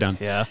get my hair done.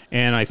 Yeah.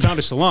 And I found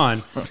a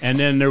salon, and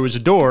then there was a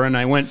door, and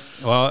I went,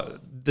 well,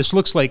 this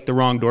looks like the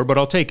wrong door, but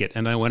I'll take it.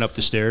 And I went up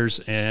the stairs,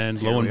 and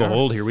lo and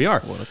behold, here we are.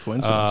 What a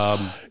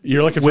coincidence.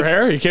 You're looking for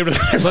hair? You came to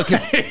the right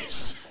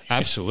place.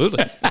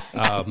 Absolutely.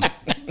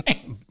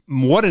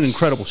 What an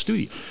incredible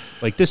studio.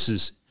 Like, this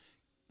is...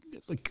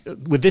 Like,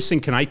 with this thing,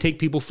 can I take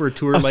people for a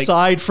tour?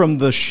 Aside from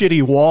the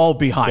shitty wall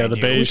behind the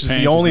you, beige which is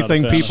paint the is only not a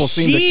thing fan. people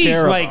seem to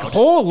care like,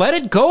 about. let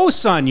it go,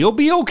 son. You'll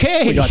be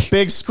okay. We got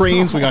big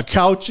screens, we got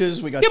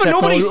couches, we got Yeah, but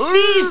nobody technology.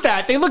 sees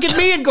that. They look at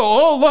me and go,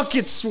 oh, look,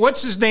 it's,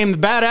 what's his name, the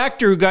bad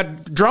actor who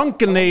got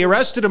drunk and they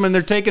arrested him and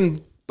they're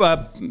taking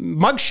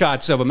mug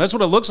shots of him. That's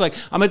what it looks like.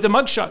 I'm at the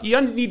mug shot. You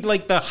need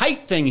like the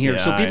height thing here.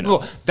 Yeah, So I people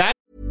go, that.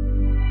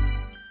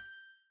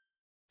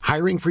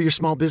 Hiring for your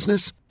small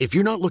business? If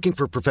you're not looking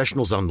for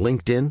professionals on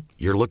LinkedIn,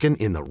 you're looking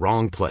in the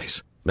wrong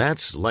place.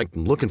 That's like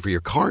looking for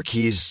your car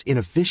keys in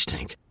a fish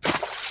tank.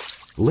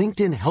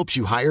 LinkedIn helps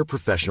you hire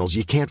professionals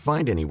you can't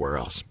find anywhere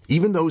else,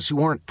 even those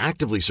who aren't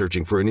actively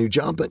searching for a new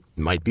job but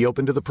might be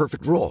open to the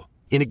perfect role.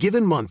 In a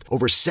given month,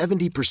 over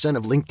 70%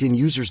 of LinkedIn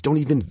users don't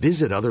even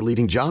visit other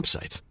leading job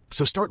sites.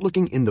 So start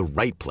looking in the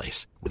right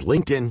place. With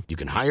LinkedIn, you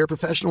can hire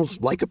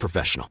professionals like a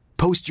professional.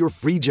 Post your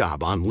free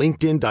job on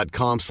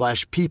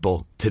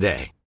linkedin.com/people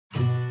today.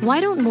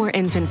 Why don't more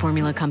infant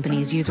formula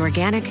companies use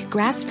organic,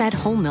 grass-fed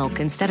whole milk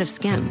instead of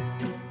skim?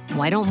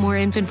 Why don't more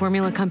infant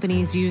formula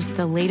companies use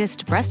the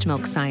latest breast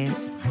milk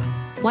science?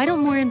 Why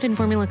don't more infant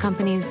formula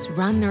companies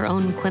run their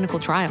own clinical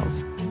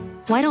trials?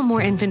 Why don't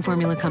more infant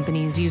formula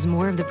companies use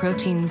more of the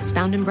proteins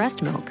found in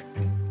breast milk?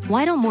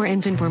 Why don't more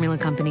infant formula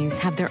companies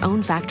have their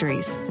own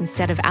factories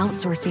instead of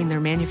outsourcing their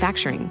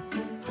manufacturing?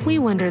 We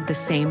wondered the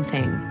same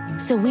thing.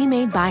 So we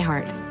made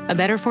ByHeart, a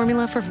better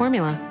formula for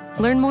formula.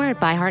 Learn more at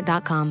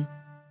byheart.com.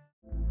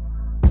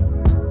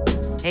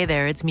 Hey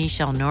there, it's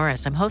Michelle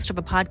Norris. I'm host of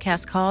a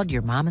podcast called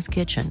Your Mama's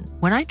Kitchen.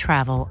 When I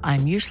travel,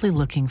 I'm usually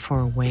looking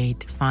for a way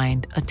to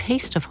find a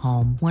taste of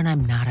home when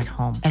I'm not at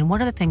home. And one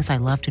of the things I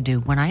love to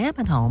do when I am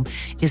at home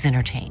is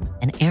entertain.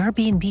 And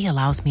Airbnb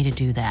allows me to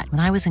do that.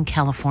 When I was in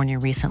California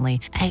recently,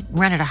 I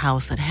rented a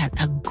house that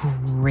had a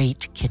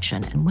great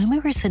kitchen. And when we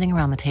were sitting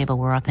around the table,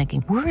 we were all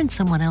thinking, we're in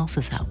someone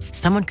else's house.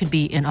 Someone could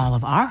be in all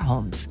of our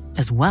homes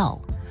as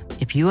well.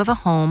 If you have a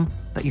home,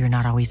 but you're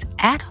not always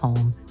at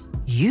home,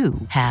 you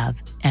have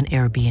an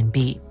Airbnb.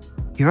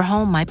 Your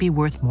home might be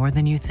worth more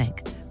than you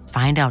think.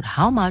 Find out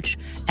how much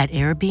at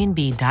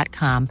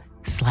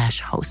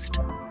airbnb.com/host.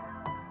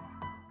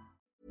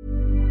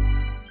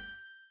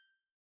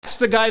 That's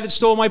the guy that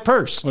stole my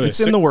purse. What, It's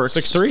in the works.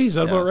 6'3"? Is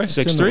that about right?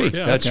 6'3".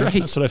 Yeah, That's okay. right.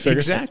 That's what I figured.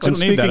 Exactly. I don't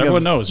need that. Speaking Everyone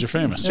of- knows you're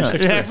famous. You're Yeah.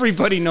 6'3".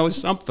 Everybody knows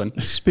something.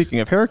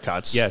 Speaking of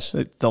haircuts, Yes.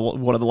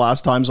 one of the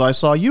last times I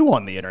saw you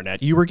on the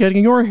internet, you were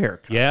getting your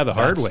haircut. Yeah, the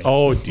hard way.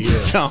 Oh, dear.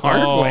 The hard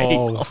way.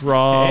 Oh,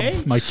 Rob,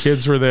 Hey? my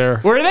kids were there.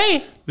 Were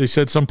they? They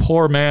said some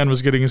poor man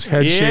was getting his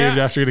head Yeah. shaved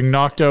after getting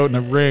knocked out in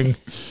a ring.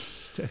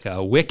 Like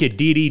a wicked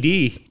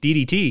DDT. is what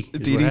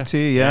happened.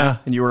 DDT, yeah.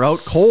 And you were out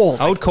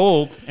cold. Out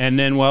cold. And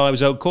then while I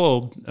was out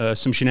cold,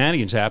 some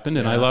shenanigans happened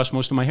and I lost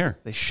most of my hair.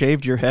 They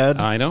shaved your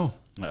head. I know.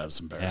 That was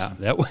Yeah, embarrassing.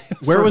 that way.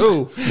 Where for was-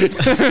 who?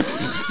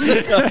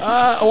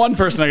 One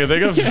person I can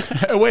think of.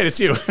 Wait, it's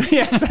you.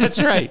 Yes, that's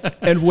right.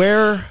 And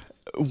where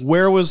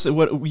was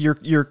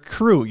your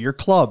crew, your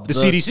club? The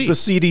CDC. The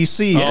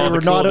CDC. They Oh, were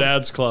the Cool not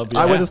Dads Club.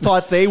 I yeah. would have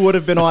thought they would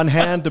have been on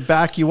hand to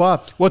back you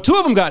up. Well, two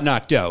of them got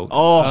knocked out.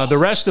 The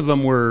rest of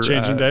them were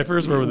Changing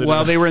diapers? What were they Well,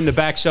 doing? they were in the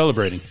back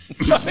celebrating.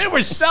 They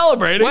were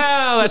celebrating.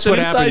 Well, that's Is this what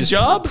an happened. inside It's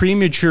job?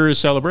 Premature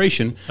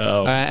celebration.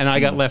 Oh. And I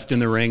got left in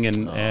the ring,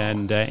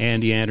 and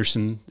Andy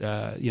Anderson,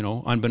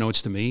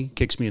 unbeknownst to me,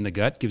 kicks me in the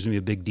gut, gives me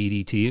a big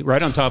DDT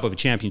right on top of a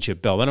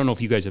championship belt. I don't know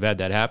if you guys have had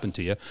that happen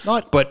to you.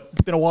 But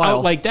it's been a while.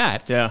 Out like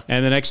that. Yeah.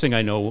 And the next thing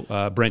I know,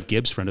 Brent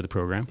Gibbs, friend of the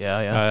program,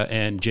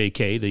 and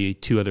JK, the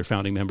two other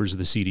founding members of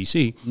the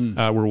CDC,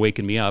 were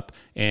waking me up,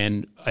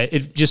 and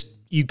it just,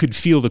 you could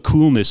feel the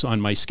coolness on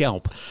my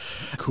scalp.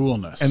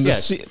 Coolness. And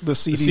Yes. the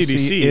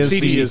CDC,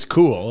 CDC is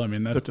cool. I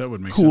mean, that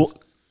would make sense.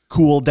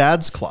 Cool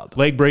Dads Club.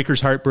 Leg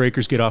breakers, heart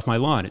breakers, get off my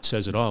lawn. It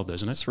says it all,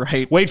 doesn't it? That's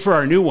right. Wait for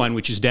our new one,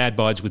 which is Dad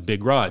Bods with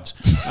Big Rods.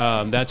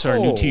 That's our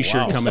new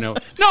T-shirt wow. coming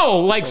out. No,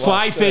 like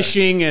fly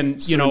fishing and,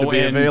 to be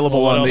and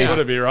available What on else the would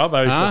it be, Rob?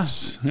 I Huh?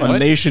 on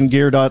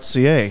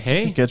nationgear.ca.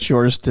 Hey. Get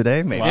yours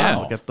today, maybe.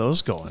 Wow. We'll get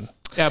those going.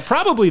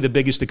 Probably the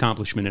biggest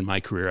accomplishment in my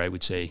career, I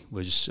would say,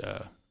 was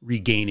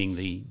regaining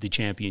the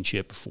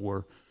championship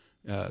for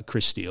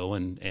Chris Steele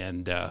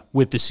and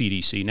with the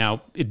CDC.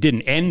 Now, it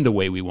didn't end the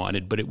way we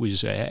wanted, but it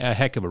was a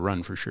heck of a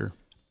run for sure.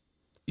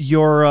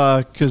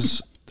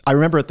 Because I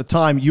remember at the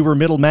time you were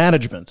middle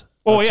management.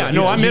 Oh, That's yeah. right.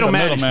 No, I'm he's middle a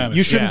middle management. manager.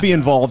 You shouldn't be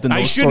involved in I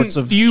those shouldn't. sorts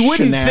of You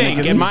wouldn't think.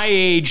 shenanigans. At my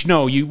age,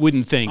 no, you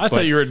wouldn't think. I but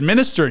thought you were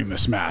administering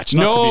this match.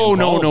 Not to be No.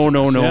 involved in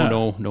this. Yeah.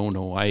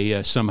 No.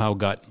 I somehow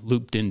got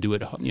looped into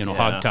it,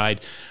 hogtied.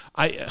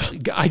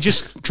 I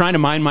just trying to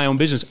mind my own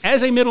business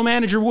as a middle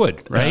manager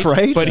would, right?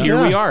 Right. But here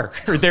Yeah. we are,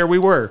 or there we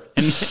were,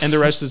 and the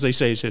rest, as they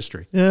say, is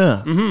history.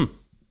 Yeah. Mm-hmm.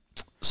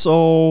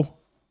 So,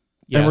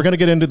 Yeah. and we're going to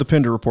get into the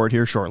Pinder report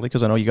here shortly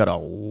because I know you got a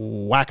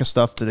whack of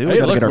stuff to do. We Hey,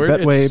 got to look, get our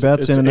Betway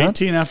bets it's in and that.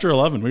 18 after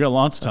 11. We got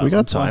lots of time. We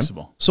got It's time.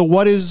 flexible. So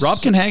what is... Rob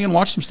can hang and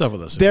watch some stuff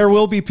with us. There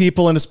will be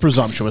people, and it's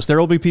presumptuous. There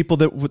will be people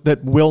that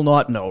will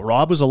not know.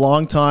 Rob was a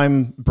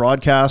longtime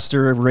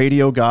broadcaster,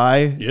 radio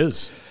guy. He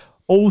is.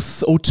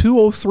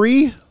 02,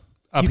 03?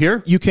 Up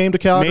here, You came to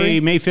Calgary?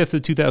 May 5th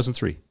of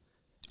 2003.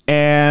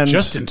 And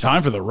Just in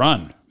time for the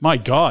run. My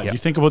God. You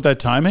think about that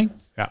timing?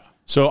 Yeah.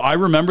 So I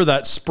remember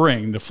that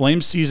spring, the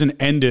Flames season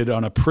ended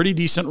on a pretty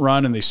decent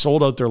run and they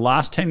sold out their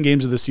last 10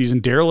 games of the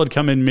season. Daryl had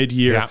come in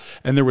mid-year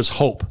and there was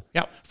hope.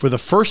 Yeah. For the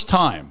first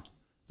time,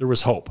 there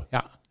was hope.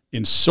 Yeah.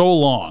 In so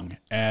long.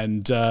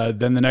 And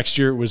then the next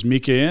year it was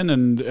Mika in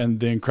and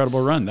the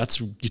incredible run.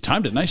 You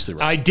timed it nicely,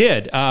 right? I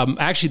did.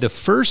 Actually, the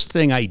first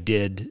thing I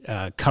did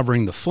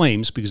covering the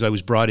Flames, because I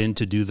was brought in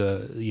to do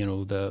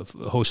the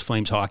host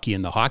Flames hockey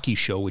and the hockey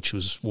show, which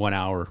was 1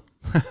 hour.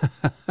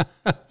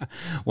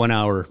 1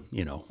 hour,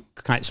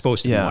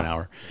 supposed to be 1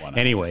 hour.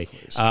 Anyway,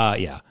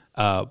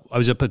 I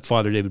was up at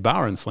Father David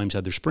Bauer, and the Flames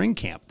had their spring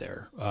camp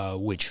there,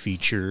 which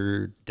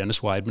featured Dennis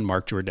Weidman,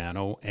 Mark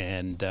Giordano,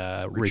 and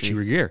Richie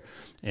Regier.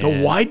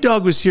 The White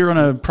Dog was here on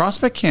a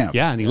prospect camp.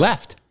 Yeah, and he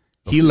left.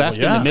 He left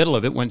in the middle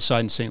of it, went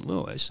signed in St.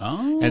 Louis.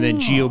 Oh. And then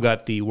Gio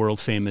got the world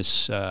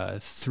famous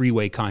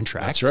three-way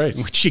contract. That's right.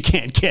 Which you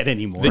can't get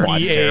anymore. The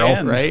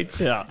EAN. Right?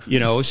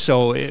 Yeah.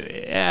 So,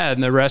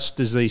 and the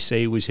rest, as they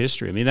say, was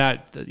history. I mean,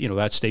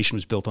 that station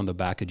was built on the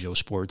back of Joe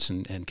Sports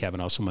and Kevin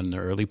Usselman in the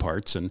early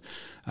parts. And,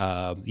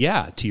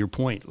 to your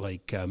point,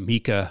 like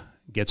Mika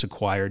gets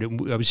acquired.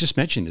 I was just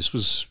mentioning this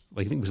was,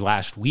 I think it was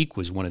last week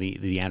was one of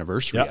the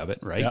anniversary of it,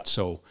 right? Yep.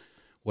 So,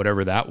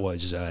 whatever that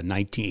was,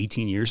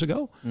 18 years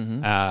ago.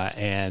 Mm-hmm.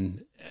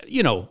 And,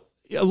 a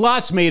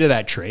lot's made of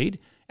that trade.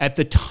 At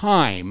the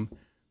time,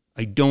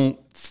 I don't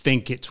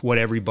think it's what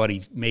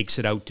everybody makes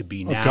it out to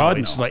be now. God,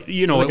 it's no. like,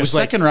 it was a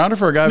second rounder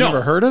for a guy I've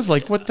never heard of?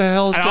 Like, what the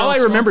hell is all I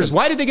remember is,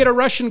 why did they get a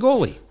Russian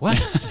goalie? What?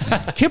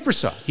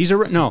 Kiprusoff. He's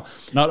no.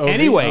 Not OV?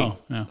 Anyway,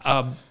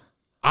 no.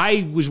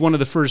 I was one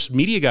of the first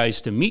media guys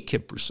to meet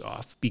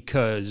Kiprusoff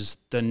because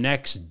the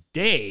next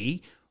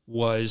day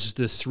was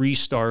the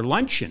 3-star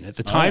luncheon. At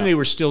the time, they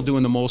were still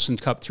doing the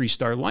Molson Cup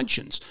 3-star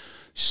luncheons.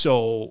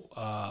 So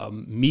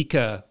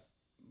Mika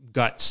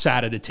got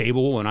sat at a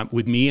table and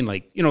with me and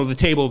the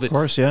table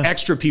that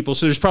extra people.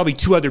 So there's probably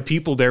 2 other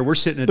people there. We're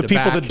sitting at the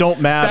people back. that don't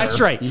matter.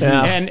 That's right.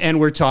 Yeah. And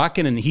we're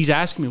talking and he's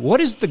asking me,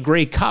 what is the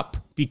Grey Cup?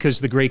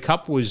 Because the Grey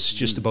Cup was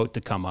just about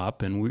to come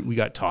up and we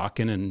got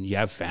talking and you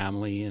have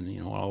family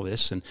and, all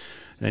this. And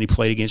then he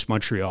played against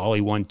Montreal. He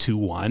won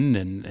 2-1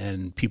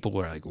 and people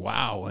were like,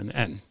 wow.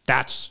 And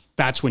that's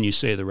when you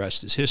say the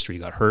rest is history.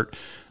 He got hurt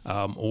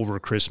over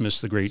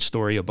Christmas. The great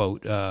story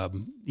about,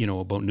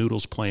 about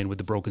Noodles playing with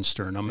the broken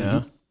sternum. Yeah.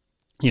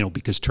 And,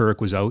 because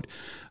Turek was out.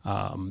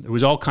 There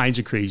was all kinds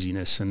of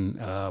craziness. And,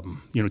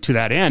 to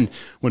that end,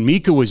 when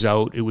Mika was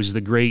out, it was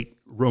the great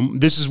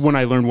this is when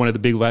I learned one of the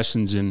big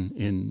lessons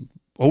in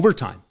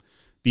overtime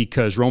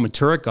because Roman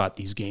Turek got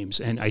these games.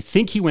 And I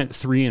think he went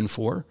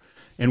 3-4.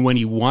 And when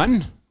he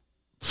won,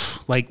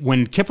 like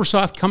when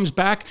Kiprusoff comes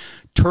back,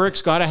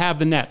 Turek's got to have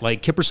the net.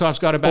 Like Kiprusoff's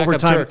got to back up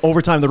Turek.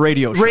 Overtime, the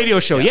radio show. Radio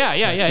show,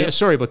 yeah.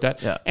 Sorry about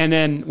that. Yeah. And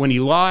then when he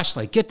lost,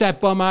 like get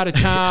that bum out of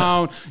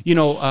town.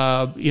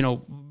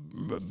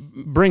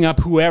 Bring up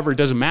whoever. It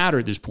doesn't matter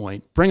at this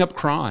point. Bring up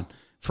Kron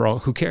for all.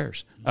 Who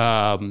cares? It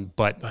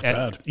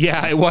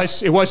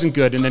wasn't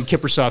good. And then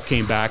Kiprusoff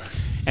came back.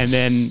 And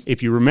then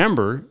if you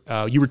remember,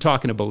 you were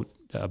talking about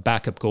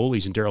backup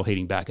goalies and Daryl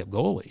hating backup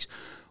goalies.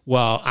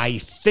 Well, I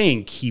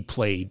think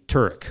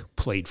Turek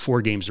played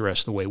 4 games the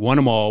rest of the way, won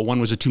them all.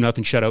 One was a 2-0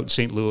 shutout in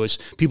St. Louis.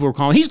 People were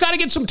calling, he's got to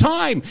get some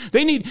time.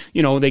 They need,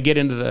 they get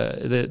into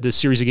the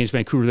series against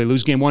Vancouver. They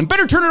lose game 1.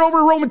 Better turn it over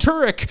to Roman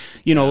Turek.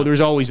 There's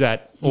always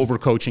that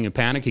overcoaching and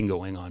panicking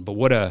going on. But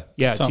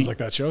sounds like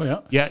that show,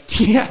 Yeah.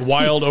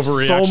 Wild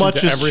overreaction. So much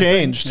to has everything.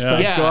 changed.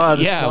 Thank God.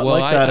 It's not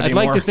like that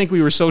anymore. I'd like to think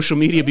we were social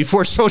media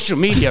before social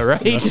media,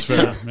 right? That's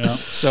fair. Yeah.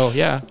 So,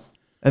 yeah.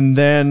 And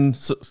then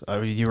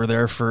you were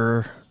there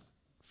for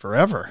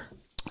forever.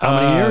 How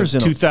many years?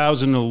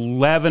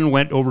 2011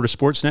 went over to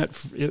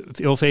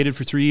Sportsnet, ill-fated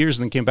for 3 years,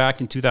 and then came back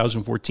in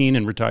 2014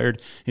 and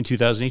retired in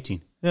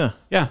 2018. Yeah.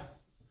 Yeah.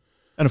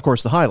 And of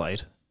course, the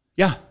highlight.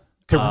 Yeah.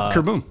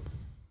 Kerboom.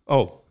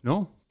 Oh,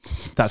 no?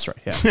 That's right.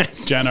 Yeah.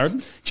 Jan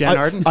Arden?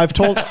 Arden? I've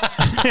told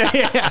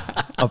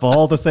of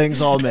all the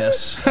things I'll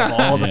miss, of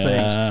all the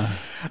things.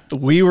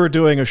 We were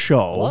doing a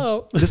show.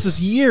 Hello. This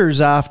is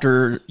years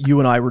after you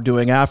and I were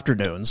doing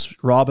afternoons.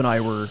 Rob and I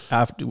were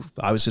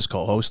I was his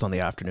co-host on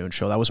the afternoon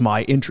show. That was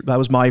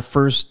my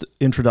first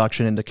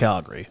introduction into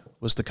Calgary,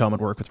 was to come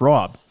and work with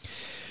Rob.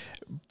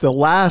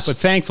 But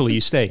thankfully you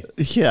stayed.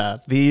 Yeah,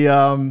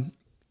 the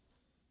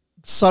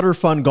Sutter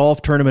Fun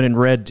Golf Tournament in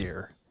Red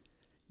Deer.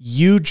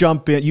 You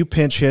jump in, you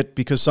pinch hit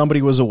because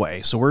somebody was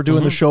away. So we're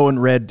doing the show in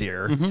Red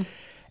Deer,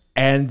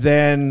 and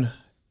then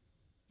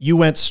you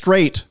went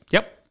straight.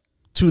 Yep.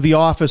 To the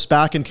office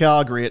back in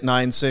Calgary at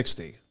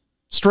 960.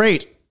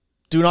 Straight.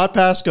 Do not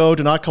pass go.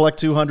 Do not collect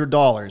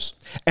 $200.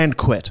 And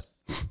quit.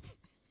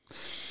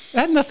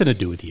 That had nothing to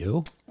do with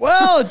you.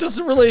 Well, it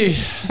doesn't really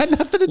had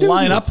nothing to do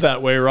line with up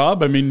that way,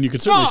 Rob. I mean, you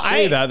could certainly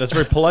say that. That's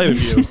very polite of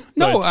you.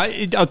 No,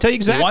 I'll tell you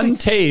exactly. One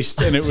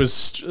taste, and it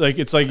was like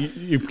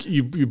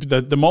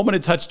the moment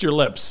it touched your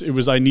lips, it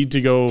was I need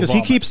to go. Because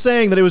he keeps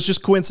saying that it was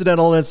just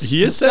coincidental.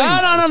 He is saying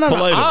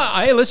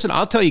no. Listen,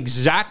 I'll tell you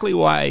exactly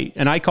why,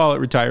 and I call it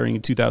retiring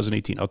in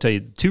 2018. I'll tell you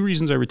 2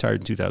 reasons I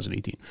retired in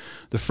 2018.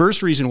 The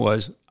first reason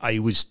was I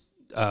was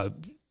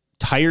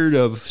tired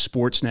of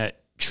Sportsnet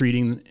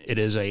treating it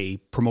as a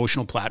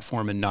promotional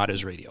platform and not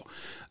as radio.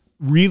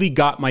 Really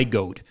got my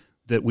goat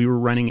that we were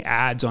running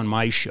ads on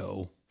my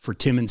show for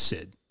Tim and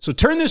Sid. So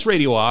turn this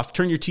radio off,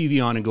 turn your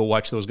TV on, and go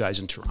watch those guys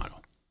in Toronto.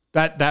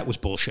 That was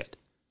bullshit.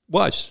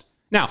 Was.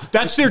 Now,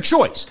 that's their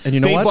choice. And you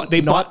know what?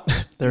 They bought.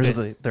 There's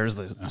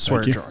the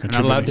swear jar. You're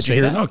not allowed to say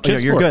that. No,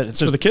 kids. You're sport. good.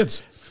 It's for the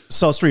kids.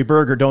 South Street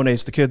Burger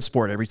donates to Kids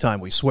Sport every time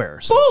we swear.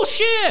 So.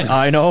 Bullshit!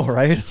 I know,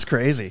 right? It's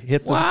crazy.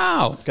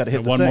 Wow. Got to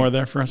hit the One thing. more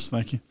there for us.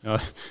 Thank you. I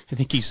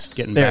think he's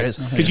getting There back. it is.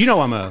 Because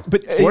I'm a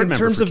But board in member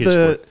terms for of Kids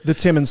Sport. the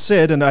Tim and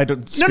Sid, and I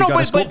don't speak out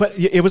of school, but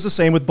it was the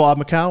same with Bob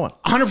McCowan.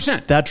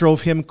 100%. That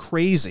drove him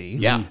crazy.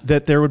 Yeah.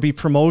 That there would be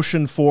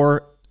promotion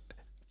for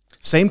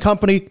same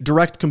company,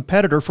 direct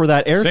competitor for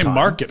that airtime. Same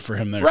market for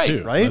him there Right,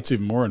 too. right? That's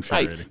even more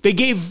infuriating. Right. They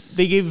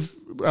gave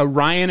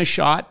Ryan a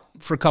shot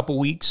for a couple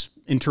weeks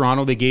in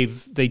Toronto.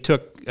 They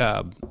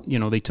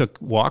took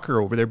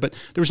Walker over there, but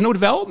there was no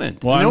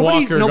development. Well, and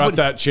Walker got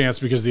that chance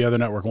because the other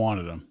network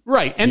wanted him.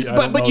 Right, and I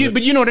don't know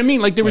but you know what I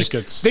mean. Like there was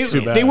it's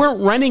too bad. they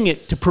weren't running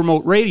it to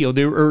promote radio.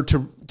 They were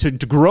to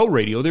grow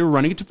radio. They were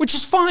running it to, which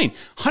is fine,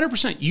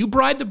 100%.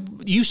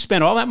 You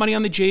spent all that money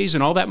on the Jays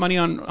and all that money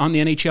on the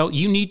NHL.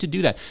 You need to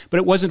do that, but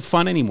it wasn't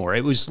fun anymore.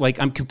 It was like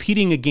I'm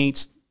competing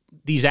against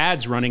these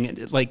ads running and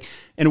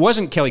it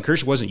wasn't Kelly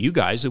Kirsch, it wasn't you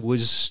guys. It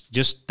was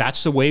just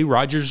that's the way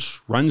Rogers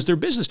runs their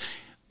business.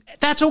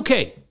 That's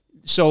okay.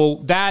 So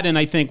that, and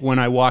I think when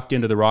I walked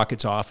into the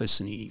Rockets office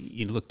and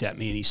he looked at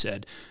me and he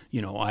said,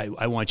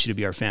 I want you to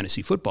be our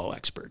fantasy football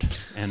expert.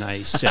 And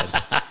I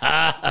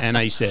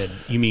said,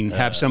 you mean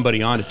have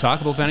somebody on to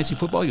talk about fantasy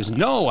football? He goes,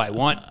 no, I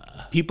want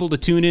people to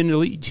tune in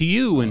to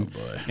you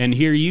and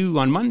hear you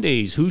on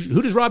Mondays.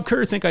 Who does Rob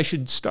Kerr think I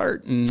should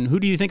start? And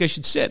who do you think I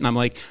should sit? And I'm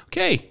like,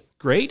 okay,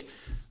 great.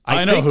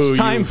 I know who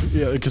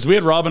because we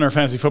had Rob in our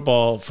fantasy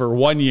football for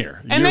 1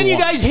 year. And then you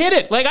guys hit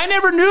it. Like, I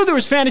never knew there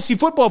was fantasy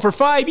football for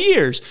 5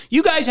 years.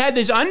 You guys had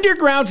this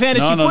underground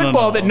fantasy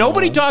football that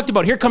nobody talked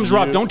about. Here comes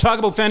Rob. Don't talk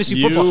about fantasy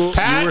football.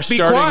 Pat, be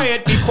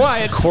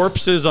quiet.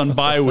 Corpses on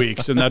bye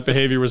weeks, and that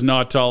behavior was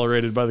not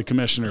tolerated by the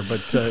commissioner.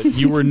 But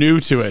you were new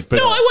to it. But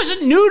no, I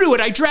wasn't new to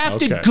it. I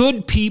drafted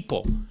good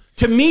people.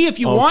 To me, if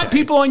you want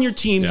people on your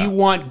team, you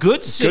want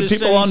good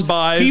citizens, good people on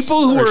buys,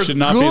 people who are should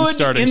not be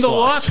good in the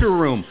slots. locker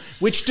room,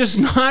 which does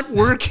not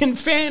work in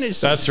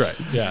fantasy. That's right.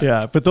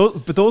 Yeah. But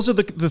those are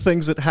the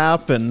things that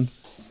happen.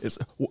 Is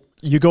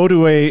you go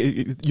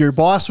to your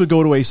boss would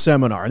go to a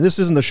seminar, and this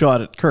isn't the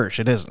shot at Kirsch.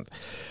 It isn't.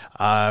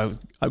 I'm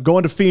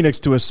going to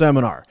Phoenix to a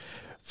seminar.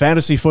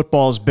 Fantasy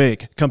football is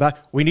big. Come back.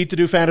 We need to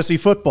do fantasy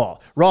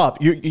football. Rob,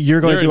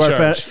 you're going to do our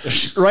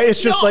fantasy. Right?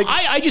 It's just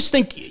I just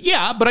think,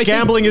 but I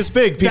gambling think is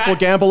big. People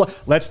gamble.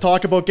 Let's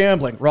talk about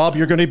gambling. Rob,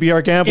 you're going to be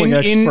our gambling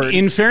expert.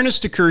 In fairness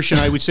to Kirsch, and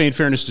I would say in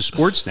fairness to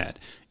Sportsnet,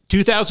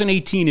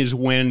 2018 is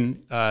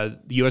when the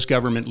U.S.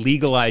 government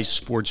legalized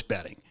sports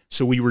betting.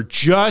 So we were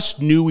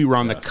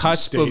on the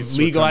cusp of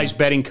legalized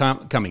betting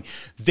coming.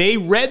 They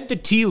read the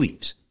tea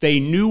leaves. They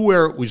knew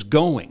where it was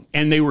going,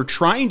 and they were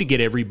trying to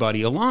get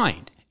everybody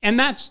aligned. And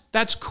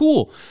that's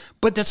cool,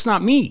 but that's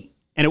not me.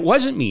 And it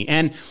wasn't me.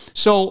 And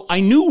so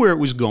I knew where it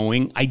was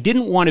going. I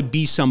didn't want to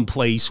be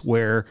someplace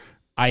where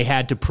I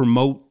had to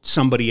promote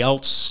somebody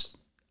else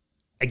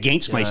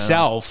against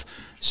myself.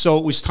 So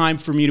it was time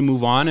for me to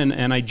move on,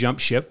 and I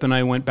jumped ship, and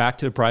I went back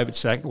to the private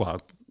sector.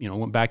 Well,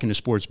 went back into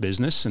sports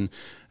business and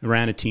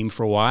ran a team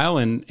for a while,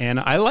 and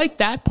I liked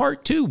that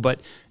part too.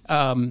 But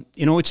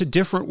it's a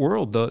different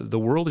world. The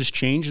world has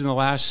changed in the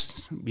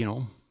last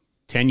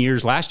 10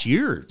 years. Last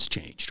year it's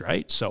changed,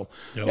 right? So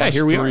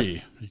here we are. Are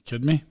you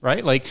kidding me?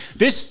 Right? Like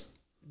this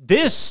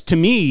to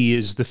me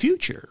is the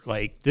future.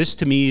 Like this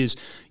to me is,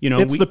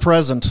 it's the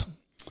present.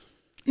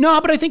 No,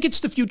 but I think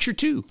it's the future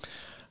too.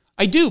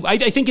 I do. I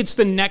think it's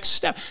the next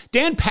step.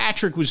 Dan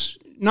Patrick was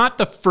not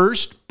the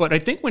first, but I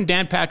think when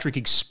Dan Patrick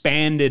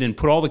expanded and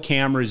put all the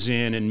cameras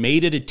in and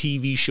made it a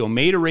TV show,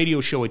 made a radio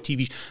show a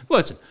TV show.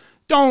 Listen,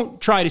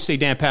 don't try to say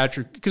Dan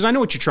Patrick, because I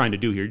know what you're trying to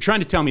do here. You're trying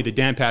to tell me that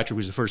Dan Patrick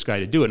was the first guy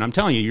to do it, and I'm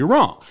telling you, you're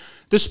wrong.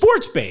 The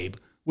Sports Babe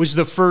was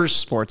the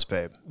first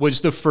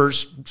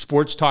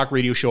sports talk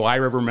radio show I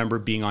ever remember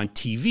being on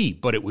TV,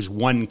 but it was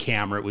one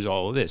camera. It was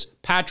all of this.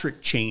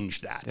 Patrick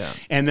changed that. Yeah.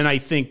 And then I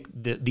think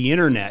the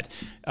internet,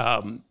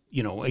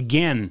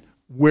 again,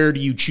 where do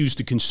you choose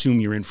to consume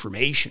your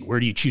information? Where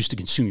do you choose to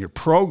consume your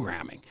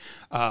programming?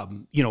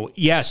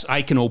 Yes,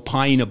 I can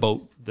opine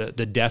about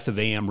the death of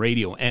AM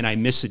radio, and I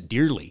miss it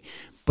dearly,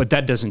 but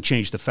that doesn't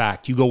change the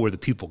fact you go where the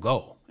people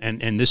go,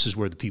 and this is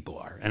where the people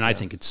are, and I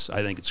think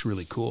it's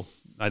really cool.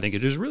 I think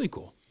it is really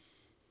cool.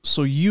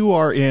 So you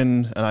are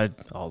in, and I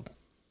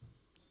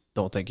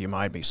don't think you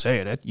mind me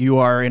saying it, you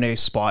are in a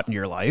spot in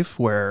your life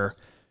where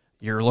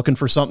you're looking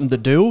for something to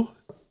do.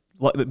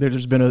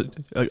 There's been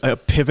a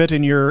pivot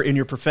in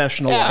your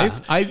professional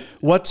life.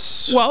 What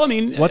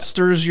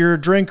stirs your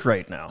drink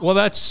right now? Well,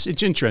 it's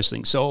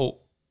interesting. So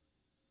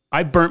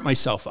I burnt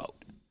myself out.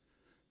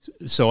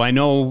 So I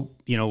know,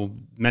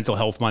 Mental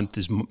Health Month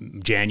is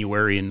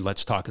January, and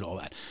let's talk about all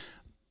that.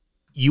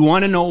 You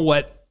want to know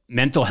what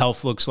mental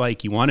health looks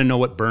like? You want to know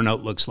what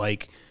burnout looks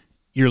like?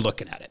 You're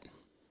looking at it.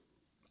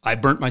 I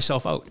burnt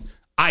myself out.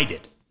 I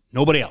did.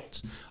 Nobody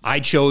else.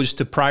 I chose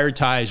to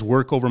prioritize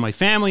work over my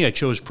family. I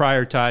chose to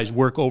prioritize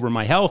work over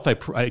my health.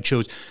 I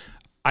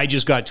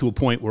just got to a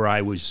point where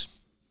I was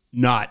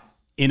not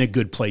in a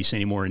good place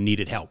anymore and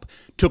needed help.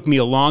 Took me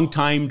a long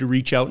time to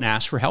reach out and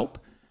ask for help.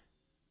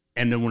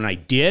 And then when I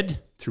did,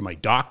 through my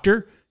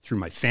doctor, through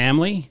my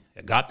family,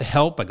 I got the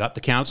help. I got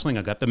the counseling.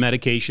 I got the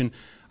medication.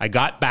 I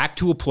got back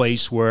to a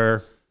place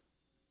where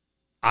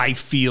I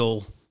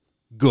feel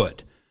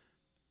good.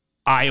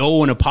 I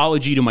owe an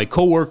apology to my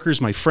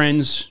coworkers, my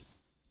friends,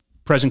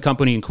 present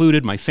company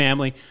included, my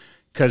family,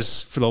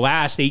 because for the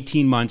last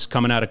 18 months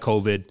coming out of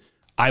COVID,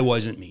 I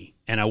wasn't me,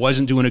 and I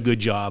wasn't doing a good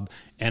job,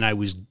 and I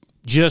was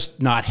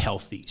just not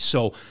healthy.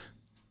 So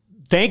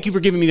thank you for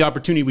giving me the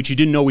opportunity, which you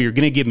didn't know we were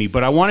going to give me,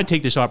 but I want to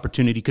take this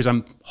opportunity because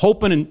I'm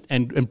hoping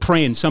and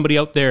praying somebody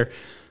out there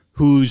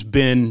who's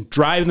been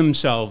driving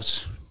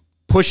themselves,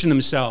 pushing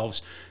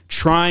themselves,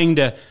 trying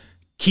to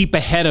keep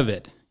ahead of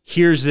it,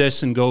 hears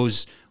this and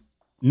goes,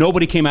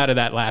 nobody came out of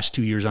that last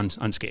 2 years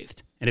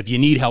unscathed. And if you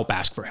need help,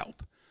 ask for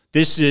help.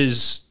 This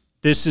is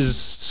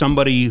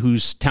somebody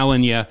who's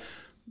telling you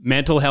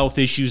mental health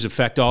issues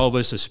affect all of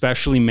us,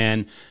 especially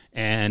men,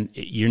 and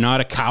you're not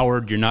a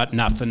coward, you're not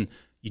nothing.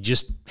 You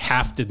just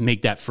have to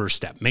make that first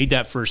step. Made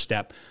that first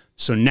step.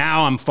 So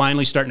now I'm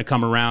finally starting to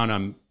come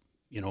around.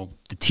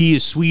 The tea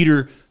is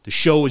sweeter, the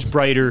show is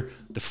brighter,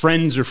 the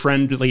friends are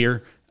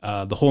friendlier,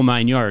 the whole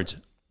 9 yards.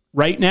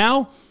 Right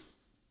now,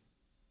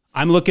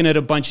 I'm looking at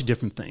a bunch of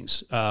different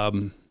things.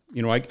 I'm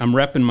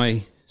repping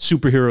my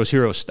superheroes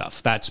hero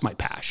stuff. That's my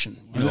passion.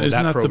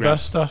 Isn't that the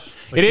best stuff?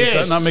 It is.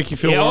 Does that not make you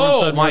feel warm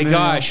inside? Oh my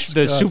gosh.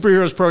 The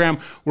superheroes program.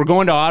 We're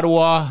going to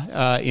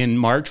Ottawa in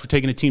March. We're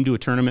taking a team to a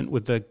tournament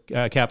with the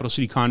Capital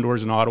City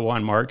Condors in Ottawa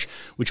in March,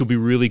 which will be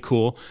really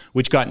cool,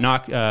 which got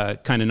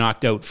kind of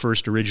knocked out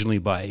first originally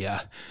by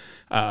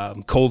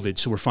COVID.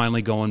 So we're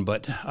finally going,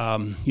 but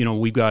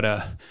we've got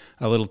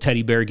a little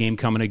teddy bear game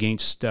coming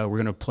against, we're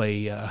going to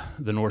play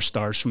the North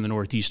Stars from the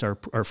Northeast,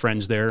 our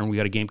friends there. And we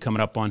got a game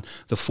coming up on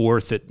the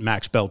 4th at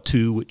Max Bell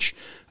 2, which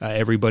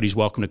everybody's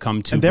welcome to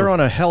come to. And they're on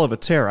a hell of a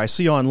tear. I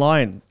see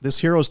online, this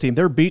Heroes team,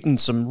 they're beating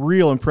some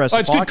real impressive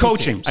it's good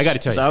coaching. Teams. I got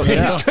to tell you.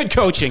 It's good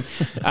coaching.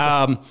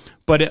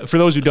 But for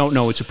those who don't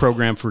know, it's a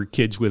program for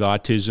kids with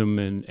autism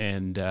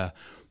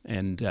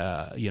and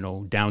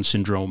Down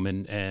syndrome,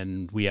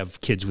 and we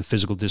have kids with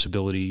physical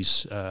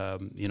disabilities,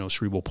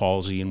 cerebral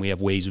palsy, and we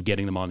have ways of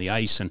getting them on the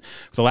ice. And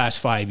for the last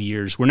 5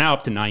 years, we're now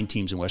up to 9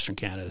 teams in Western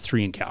Canada,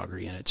 3 in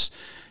Calgary, and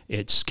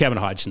it's Kevin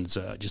Hodgson's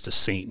just a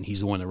saint, and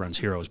he's the one that runs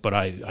Heroes. But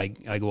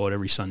I go out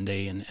every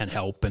Sunday and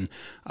help, and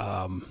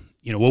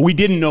what we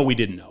didn't know,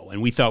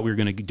 and we thought we were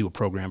going to do a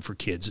program for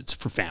kids. It's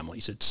for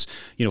families. It's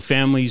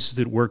families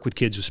that work with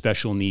kids with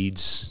special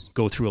needs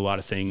go through a lot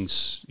of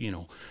things.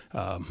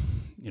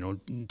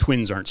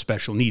 Twins aren't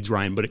special needs,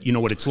 Ryan, but you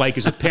know what it's like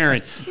as a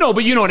parent. No,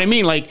 but you know what I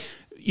mean. Like,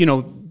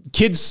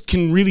 kids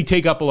can really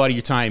take up a lot of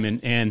your time,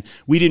 and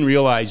we didn't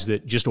realize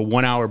that just a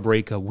 1 hour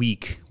break a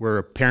week where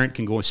a parent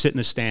can go and sit in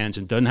the stands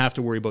and doesn't have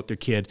to worry about their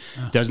kid,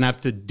 doesn't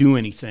have to do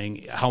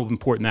anything, how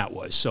important that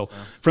was. So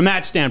from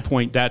that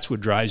standpoint, that's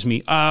what drives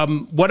me.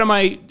 What am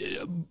I?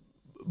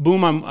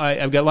 Boom,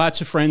 I've got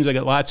lots of friends. I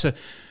got lots of,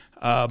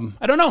 I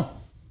don't know.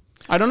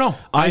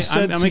 I'm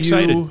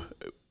excited.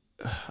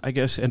 I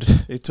guess, and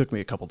it took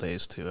me a couple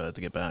days to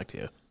get back to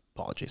you.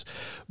 Apologies.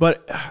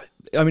 But,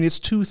 it's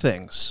two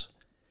things.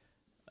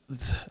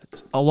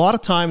 A lot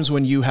of times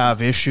when you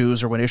have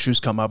issues or when issues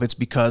come up, it's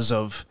because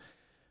of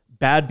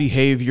bad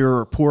behavior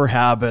or poor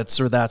habits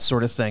or that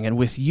sort of thing. And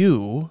with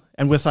you,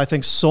 and with, I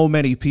think, so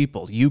many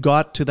people, you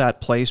got to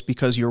that place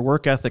because your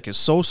work ethic is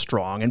so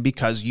strong and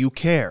because you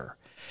care.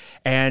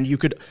 And you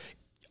could...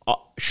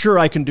 sure,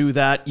 I can do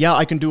that. Yeah,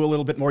 I can do a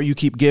little bit more. You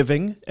keep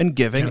giving and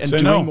giving and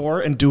doing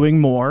more and doing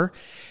more.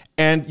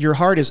 And your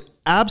heart is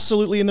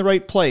absolutely in the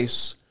right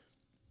place.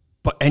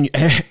 But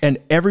and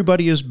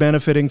everybody is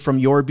benefiting from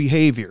your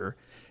behavior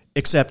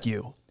except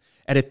you.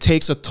 And it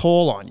takes a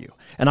toll on you.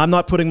 And I'm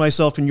not putting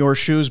myself in your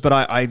shoes, but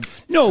I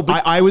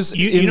was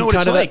you know what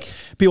it's like.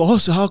 People,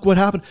 what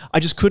happened? I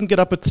just couldn't get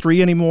up at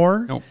 3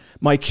 anymore. No.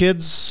 My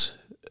kids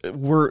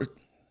were...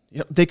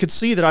 they could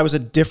see that I was a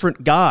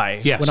different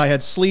guy when I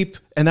had sleep,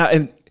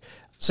 and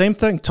same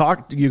thing.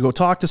 You go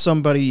talk to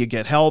somebody, you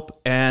get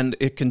help, and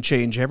it can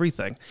change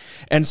everything.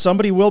 And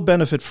somebody will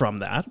benefit from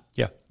that.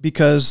 Yeah.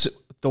 Because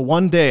the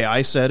one day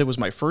I said it was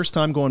my first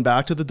time going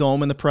back to the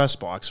Dome in the press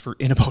box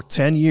in about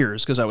 10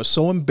 years because I was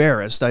so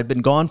embarrassed. I'd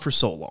been gone for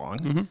so long.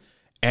 Mm-hmm.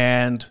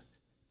 And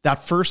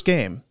that first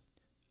game,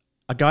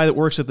 a guy that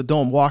works at the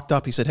Dome walked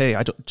up. He said, "Hey,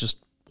 I just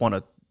want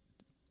to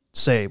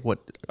say what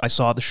I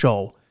saw the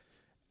show.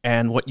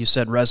 And what you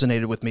said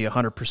resonated with me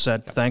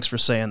 100%. Thanks for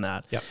saying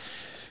that." Yep.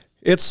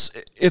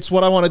 It's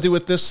what I want to do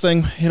with this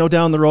thing.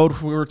 Down the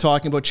road, we were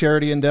talking about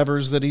charity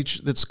endeavors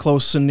that's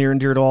close and near and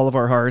dear to all of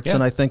our hearts. Yeah.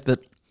 And I think that,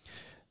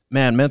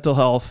 man, mental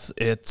health,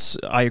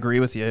 I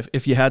agree with you.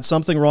 If you had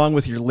something wrong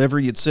with your liver,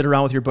 you'd sit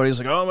around with your buddies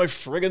like, "Oh, my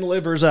friggin'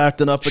 liver's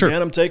acting up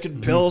again. I'm taking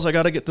pills. I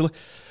got to get the..."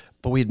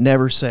 But we'd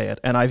never say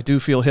it. And I do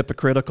feel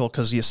hypocritical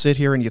because you sit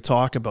here and you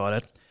talk about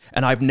it.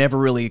 And I've never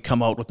really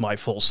come out with my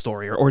full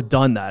story or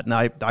done that. And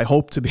I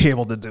hope to be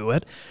able to do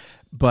it.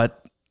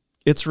 But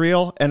it's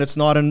real, and it's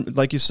not,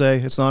 like you say,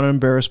 it's not an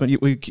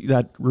embarrassment.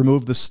 That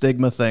remove the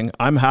stigma thing.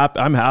 I'm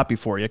happy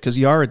for you because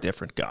you are a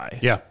different guy.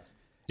 Yeah.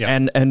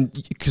 And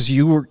because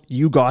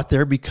you got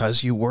there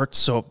because you worked.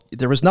 So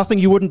there was nothing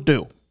you wouldn't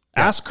do.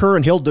 Yeah. Ask Kerr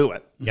and he'll do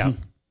it. Yeah.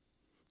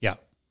 Yeah.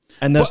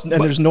 And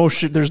there's no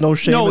shame.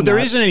 No, in there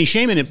that. isn't any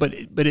shame in it, but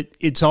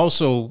it's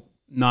also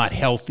not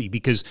healthy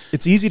because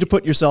It's easy to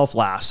put yourself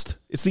last.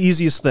 It's the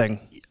easiest thing.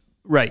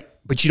 right.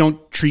 But you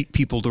don't treat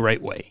people the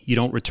right way. You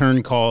don't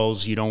return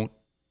calls. You don't,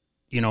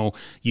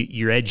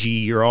 you're edgy.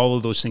 You're all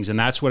of those things. And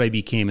that's what I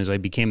became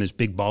this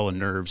big ball of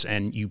nerves.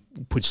 And you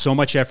put so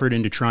much effort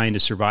into trying to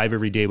survive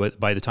every day. But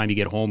by the time you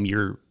get home,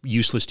 you're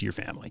useless to your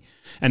family.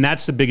 And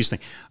that's the biggest thing.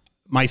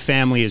 My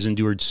family has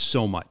endured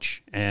so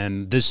much.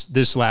 And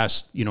this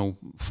last, 4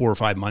 or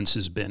 5 months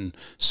has been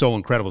so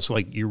incredible. So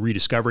like you're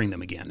rediscovering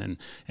them again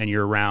and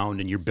you're around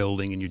and you're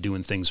building and you're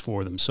doing things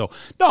for them. So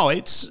no,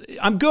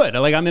 I'm good.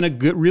 Like I'm in a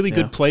really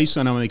good place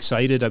and I'm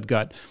excited. I've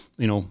got,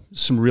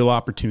 some real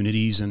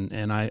opportunities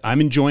and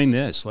I'm enjoying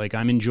this. Like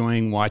I'm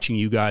enjoying watching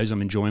you guys.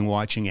 I'm enjoying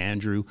watching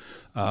Andrew.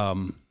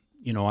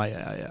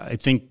 I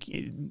think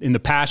in the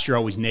past you're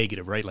always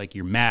negative, right? Like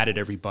you're mad at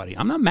everybody.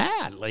 I'm not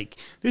mad. Like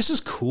this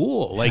is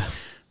cool. Like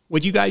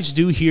what you guys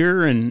do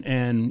here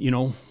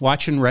and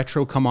watching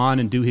Retro come on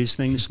and do his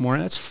thing this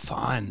morning, that's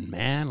fun,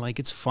 man. Like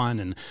it's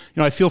fun. And,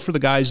 I feel for the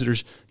guys that are,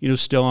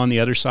 still on the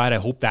other side. I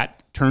hope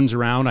that turns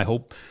around. I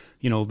hope,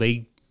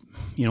 they,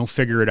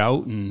 figure it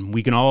out and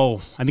we can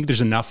all, I think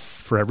there's enough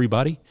for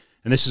everybody.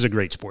 And this is a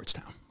great sports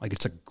town. Like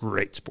it's a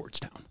great sports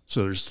town.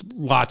 So there's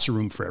lots of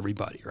room for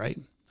everybody, right?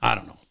 I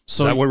don't know.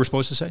 So is that what we're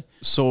supposed to say?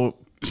 So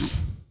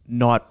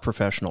not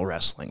professional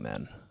wrestling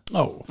then.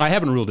 Oh, I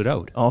haven't ruled it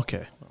out.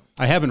 Okay.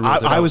 I haven't ruled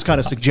it out. I was kind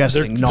of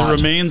suggesting there not.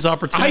 remains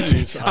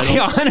opportunities. I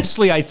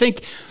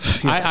think,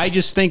 I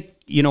just think,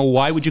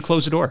 why would you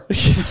close the door?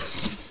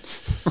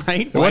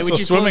 Right? It went so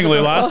swimmingly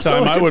last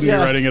time, I wouldn't be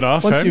writing it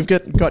off. Once you've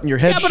gotten your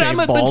head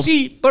shaved bald.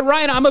 But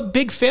Ryan, I'm a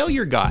big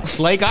failure guy.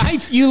 Like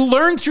you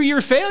learn through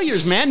your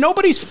failures, man.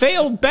 Nobody's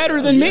failed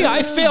better than me.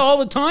 I fail all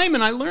the time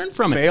and I learn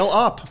from it. Fail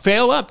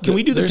up. Can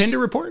we do the Pinder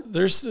report?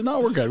 No,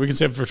 we're good. We can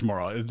save it for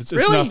tomorrow. It's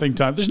Really? nothing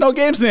time. There's no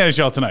games in the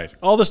NHL tonight.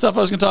 All the stuff I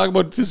was going to talk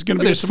about is going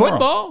to be tomorrow.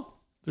 Football.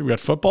 We got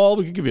football.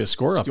 We could give you a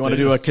score update. Do you want to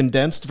do a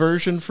condensed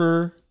version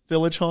for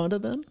Village Honda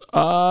then?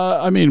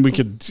 We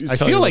could. I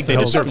feel like they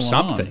deserve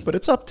something. But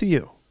it's up to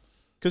you.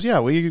 Because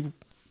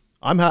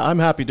I'm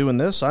happy doing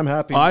this. I'm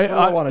happy.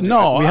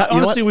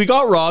 Honestly, we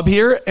got Rob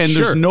here, and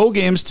there's no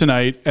games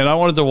tonight. And I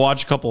wanted to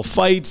watch a couple of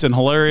fights and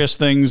hilarious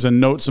things, and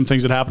note some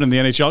things that happened in the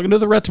NHL. I'm gonna do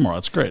the Red tomorrow.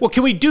 That's great. Well,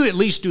 can we at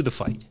least do the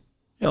fight?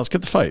 Yeah, let's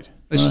get the fight.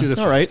 Let's do the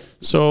fight. All right.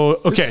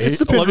 So okay, it's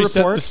the Pinder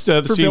report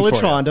the for scene Village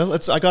for you. Honda.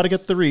 I got to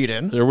get the read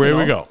in. There, we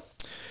go.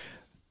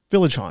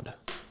 Village Honda.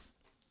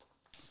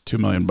 $2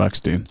 million,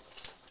 Dean.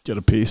 Get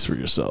a piece for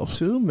yourself.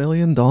 $2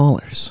 million.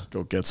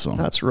 Go get some.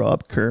 That's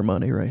Rob Kerr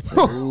money right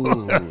there.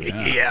 Ooh,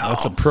 yeah.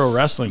 That's a pro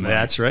wrestling money.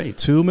 That's right.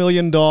 $2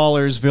 million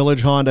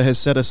Village Honda has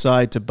set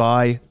aside to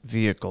buy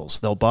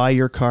vehicles. They'll buy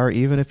your car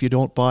even if you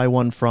don't buy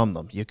one from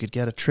them. You could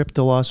get a trip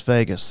to Las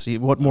Vegas. See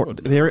what more?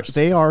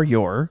 They are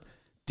your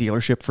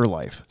dealership for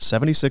life.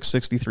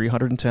 7663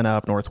 110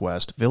 Ave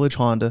Northwest.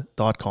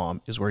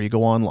 VillageHonda.com is where you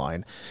go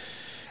online.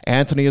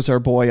 Anthony is our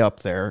boy up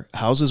there.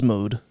 How's his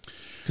mood?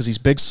 Because he's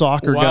a big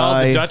soccer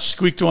guy. The Dutch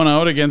squeaked one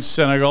out against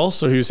Senegal,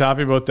 so he was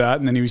happy about that.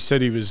 And then he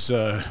said he was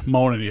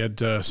moaning. He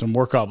had some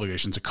work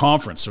obligations, a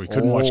conference, so he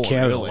couldn't watch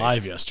Canada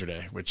live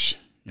yesterday, which,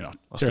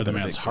 tear the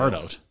man's heart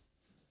out.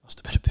 Must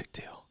have been a big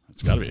deal.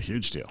 It's got to be a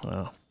huge deal.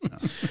 Wow. Yeah.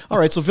 All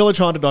right, so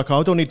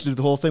VillageHonda.com. Don't need to do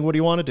the whole thing. What do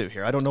you want to do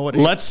here? I don't know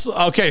what.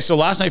 So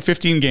last night,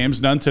 15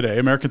 games, none today.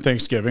 American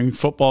Thanksgiving,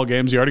 football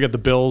games. You already got the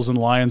Bills and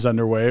Lions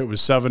underway. It was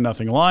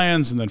 7-0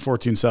 Lions and then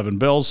 14-7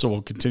 Bills. So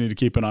we'll continue to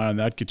keep an eye on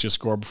that, get you a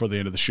score before the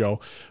end of the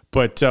show.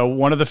 But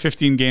one of the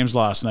 15 games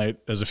last night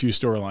has a few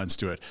storylines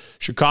to it.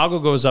 Chicago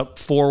goes up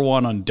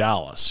 4-1 on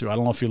Dallas, who I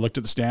don't know if you looked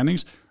at the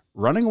standings,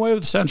 running away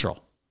with the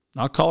Central.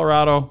 Not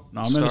Colorado,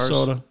 not Stars.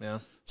 Minnesota. Yeah.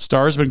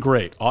 Star's been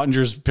great.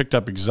 Ottinger's picked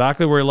up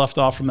exactly where he left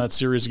off from that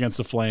series against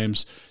the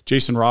Flames.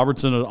 Jason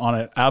Robertson on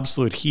an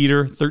absolute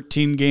heater,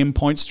 13-game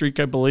point streak,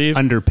 I believe.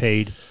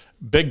 Underpaid.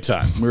 Big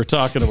time. We were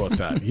talking about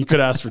that. He could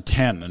ask for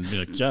 10 and be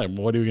like, yeah,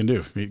 what are we going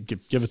to do?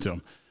 Give it to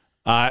him.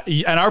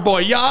 And our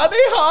boy, Yanni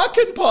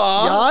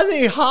Hakanpää.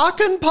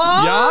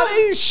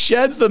 Yanni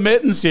sheds the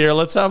mittens here.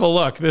 Let's have a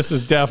look. This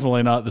is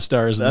definitely not the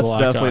Stars and the Blackhawks.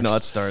 That's definitely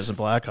not Stars and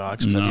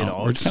Blackhawks.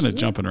 But, we're kind of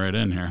jumping right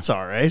in here. It's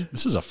all right.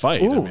 This is a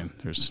fight. Ooh. I mean,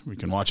 we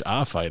can watch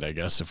a fight, I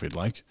guess, if we'd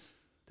like.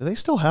 Do they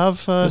still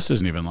have? This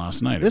isn't even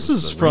last night. This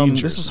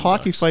is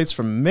hockey fights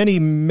from many,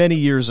 many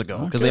years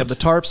ago because they have the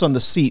tarps on the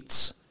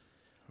seats.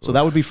 So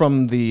that would be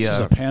from the. This is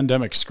a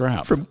pandemic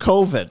scrap from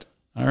COVID.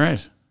 All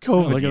right,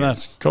 COVID. Look at that,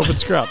 COVID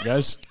scrap,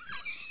 guys.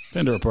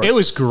 Pinder report. It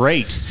was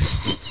great.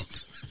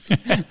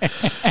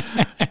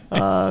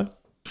 All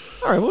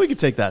right, well, we could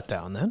take that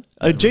down then.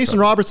 Jason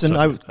Robertson,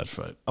 I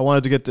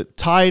wanted to get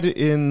tied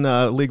in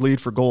league lead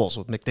for goals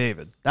with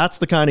McDavid. That's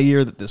the kind of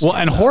year that this. Well,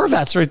 and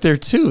Horvat's right there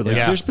too.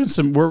 There's been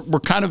some. We're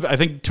kind of. I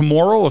think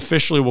tomorrow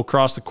officially we'll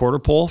cross the quarter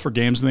pole for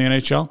games in the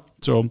NHL.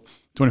 So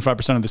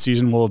 25% of the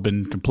season will have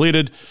been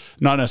completed.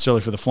 Not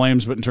necessarily for the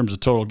Flames, but in terms of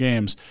total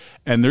games.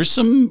 And there's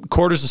some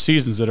quarters of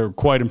seasons that are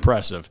quite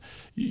impressive.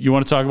 You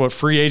want to talk about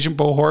free agent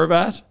Bo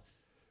Horvat,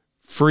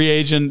 free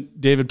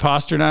agent David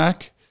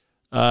Pastrnak.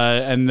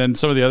 And then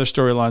some of the other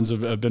storylines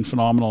have been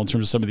phenomenal in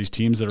terms of some of these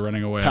teams that are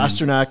running away.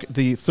 Pasternak,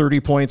 the 30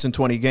 points in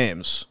 20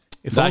 games.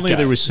 If only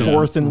there was some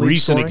fourth in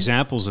recent scoring.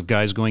 examples of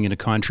guys going into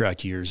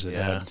contract years that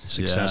had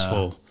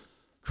successful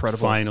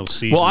final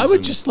seasons. Well, I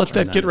would just let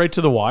that get right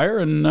to the wire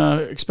and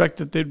expect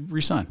that they'd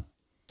resign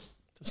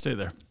to stay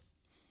there.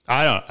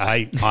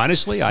 The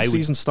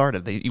season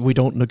started. We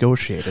don't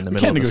negotiate in the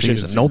middle of the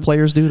season. No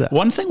players do that.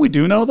 One thing we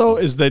do know, though,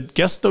 is that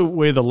guess the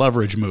way the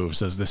leverage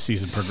moves as this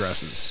season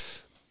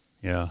progresses.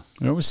 Yeah.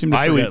 We always seem to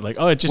forget,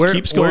 it just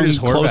keeps going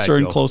closer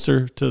and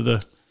closer to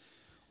the...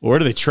 Where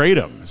do they trade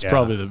him? It's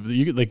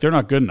probably they're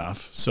not good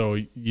enough. So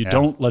you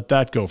don't let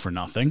that go for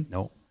nothing.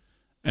 No.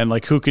 And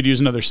who could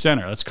use another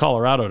center? That's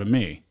Colorado to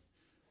me.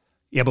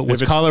 Yeah, but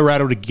what's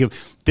Colorado to give?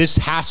 This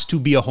has to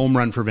be a home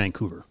run for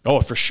Vancouver.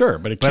 Oh, for sure.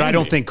 But I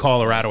don't think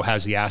Colorado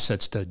has the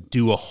assets to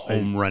do a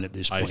home run at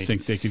this point. I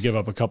think they could give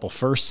up a couple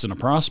firsts and a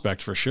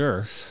prospect for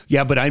sure.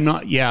 Yeah, but I'm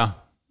not. Yeah.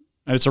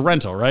 And it's a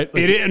rental, right?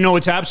 No,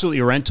 it's absolutely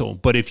a rental.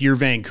 But if you're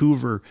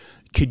Vancouver,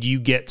 could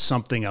you get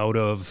something out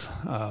of...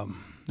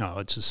 no,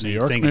 it's the same New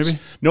York, thing. Maybe?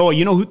 No,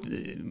 you know who?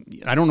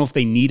 I don't know if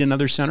they need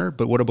another center,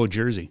 but what about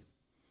Jersey?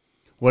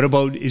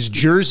 Is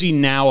Jersey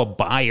now a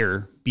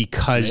buyer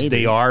because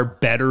they are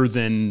better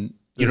than,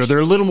 they're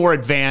a little more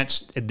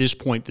advanced at this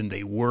point than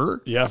they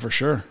were? Yeah, for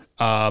sure.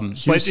 But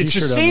it's the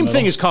same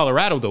thing as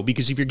Colorado, though,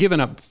 because if you're giving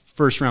up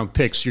first-round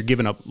picks, you're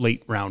giving up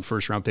late-round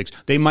first-round picks.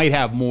 They might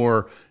have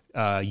more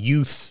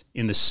youth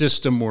in the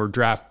system or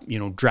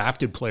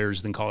drafted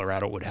players than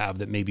Colorado would have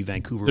that maybe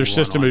Vancouver. Their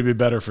system would be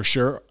better for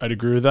sure. I'd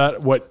agree with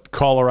that. What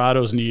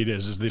Colorado's need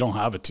is they don't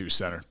have a 2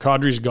 center.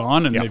 Kadri's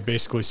gone, and they've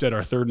basically said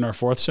our 3rd and our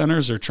 4th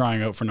centers are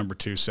trying out for number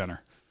 2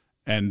 center,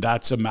 and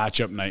that's a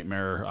matchup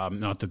nightmare.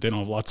 Not that they don't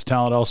have lots of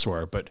talent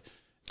elsewhere, but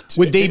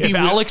if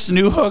Alex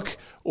Newhook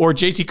or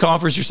JT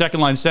Compher's your second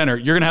line center,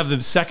 you're going to have the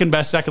second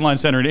best second line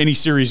center in any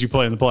series you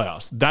play in the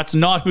playoffs. That's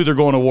not who they're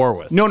going to war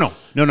with. No,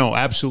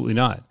 absolutely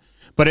not.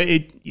 But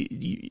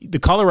the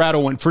Colorado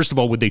one, first of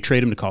all, would they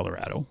trade him to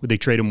Colorado? Would they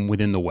trade him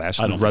within the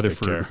West? I don't think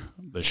they care.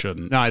 They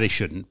shouldn't. No, they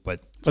shouldn't. But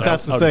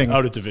that's the thing.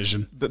 Out of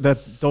division.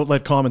 That don't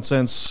let common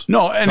sense.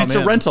 No, and it's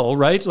a rental,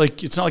 right?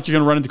 It's not like you're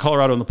going to run into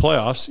Colorado in the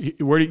playoffs.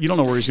 You don't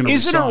know where he's going to.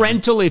 Is it a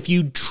rental if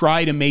you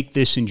try to make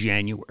this in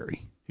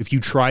January? If you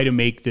try to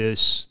make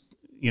this,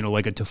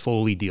 like a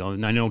Toffoli deal,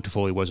 and I know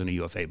Toffoli wasn't a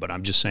UFA, but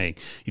I'm just saying,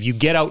 if you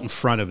get out in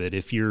front of it,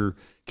 if you're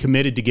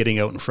committed to getting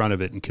out in front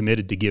of it and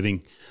committed to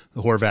giving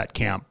the Horvat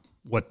camp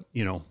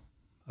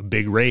a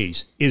big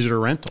raise, is it a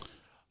rental?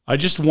 I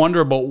just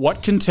wonder about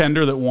what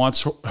contender that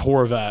wants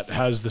Horvat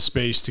has the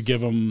space to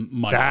give him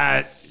money.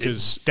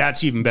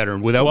 That's even better.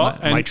 And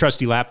without my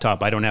trusty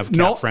laptop, I don't have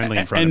cap friendly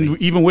in front of me.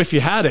 And even if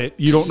you had it,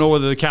 you don't know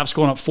whether the cap's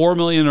going up $4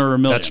 million or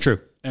 $1 million. That's true.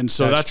 And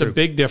so that's a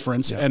big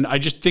difference. Yeah. And I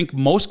just think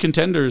most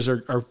contenders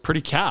are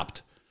pretty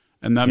capped.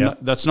 And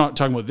that's not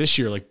talking about this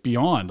year,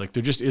 beyond.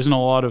 There just isn't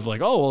a lot of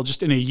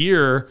just in a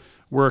year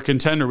we're a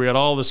contender. We got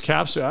all this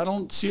cap. So I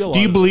don't see a lot. Do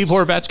you believe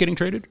Horvat's getting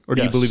traded? Or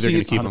do you believe they're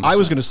going to keep him? I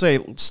was going to say,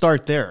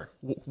 start there.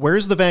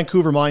 Where's the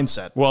Vancouver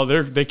mindset? Well,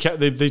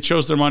 they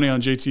chose their money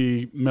on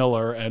JT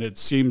Miller, and it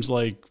seems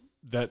like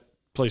that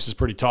place is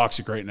pretty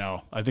toxic right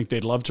now. I think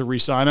they'd love to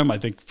re-sign him. I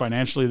think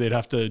financially they'd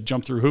have to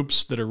jump through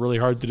hoops that are really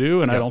hard to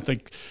do, and I don't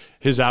think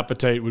his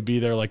appetite would be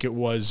there like it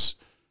was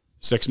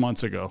 6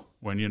 months ago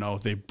when,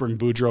 they bring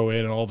Boudreau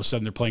in and all of a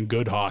sudden they're playing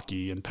good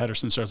hockey and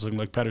Pettersson starts looking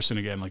like Pettersson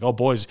again. Oh,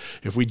 boys,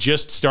 if we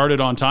just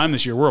started on time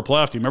this year, we're a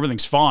playoff team.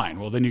 Everything's fine.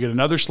 Well, then you get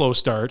another slow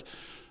start.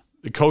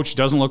 The coach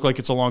doesn't look like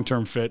it's a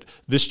long-term fit.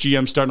 This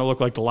GM's starting to look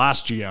like the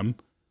last GM,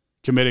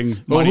 committing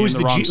money in the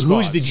wrong spots.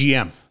 Who's the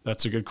GM?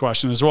 That's a good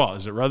question as well.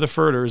 Is it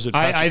Rutherford or is it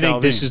Patrick I think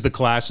Calvin? This is the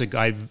classic.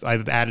 I've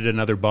added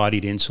another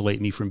body to insulate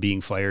me from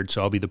being fired,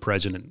 so I'll be the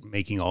president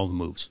making all the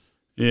moves.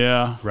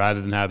 Yeah.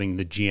 Rather than having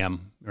the GM,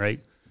 right?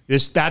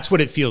 That's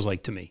what it feels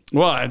like to me.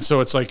 Well, and so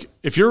it's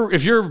if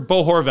you're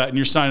Bo Horvat and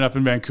you're signing up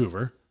in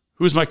Vancouver,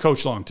 who's my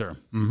coach long term?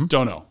 Mm-hmm.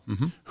 Don't know.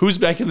 Mm-hmm. Who's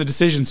making the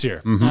decisions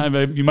here?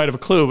 Mm-hmm. You might have a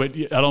clue, but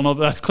I don't know if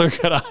that's clear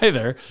cut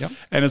either. Yep.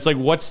 And it's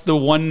what's the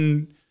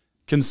one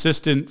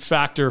consistent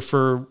factor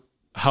for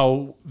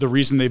how the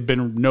reason they've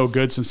been no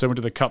good since they went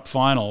to the Cup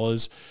final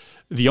is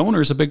the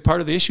owner's a big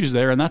part of the issues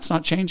there, and that's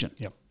not changing.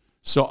 Yep.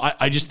 So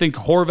I just think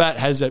Horvat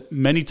has at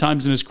many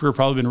times in his career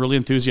probably been really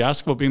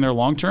enthusiastic about being there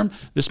long term.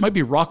 This might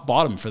be rock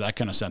bottom for that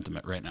kind of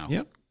sentiment right now.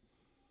 Yep.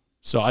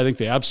 So I think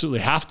they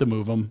absolutely have to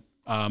move him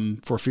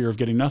for fear of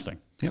getting nothing.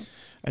 Yep.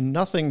 And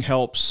nothing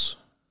helps,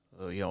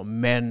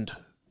 mend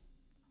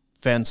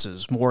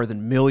fences more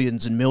than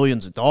millions and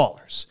millions of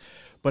dollars.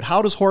 But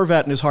how does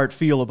Horvat in his heart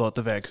feel about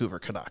the Vancouver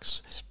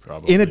Canucks? It's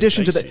probably in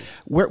addition to that,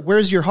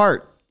 where's your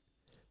heart?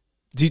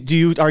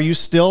 Are you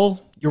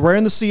still? You're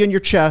wearing the C on your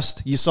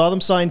chest. You saw them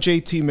sign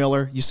JT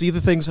Miller. You see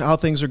how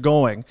things are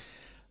going.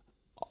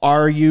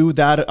 Are you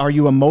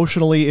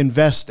emotionally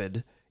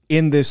invested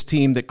in this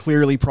team that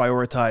clearly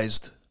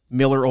prioritized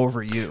Miller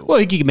over you? Well,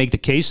 I think you can make the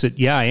case that,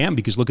 I am,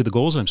 because look at the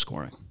goals I'm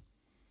scoring.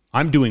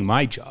 I'm doing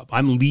my job.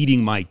 I'm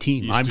leading my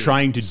team. I'm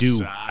trying to do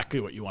exactly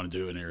what you want to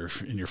do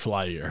in your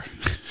fly year.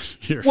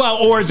 Well,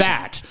 or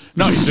that.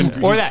 No, he's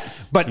been or that.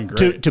 But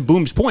to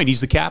Boom's point,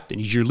 he's the captain.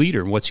 He's your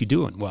leader. And what's he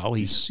doing? Well,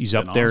 he's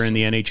up there in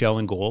the NHL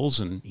in goals,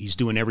 and he's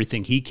doing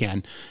everything he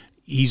can.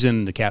 He's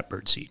in the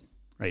catbird seat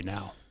right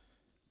now.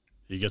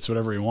 He gets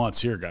whatever he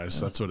wants here, guys.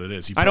 That's what it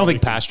is. I don't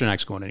think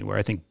Pasternak's going anywhere.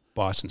 I think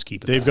Boston's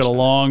keeping. They've got a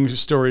long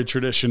storied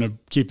tradition of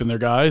keeping their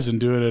guys and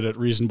doing it at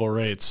reasonable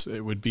rates.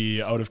 It would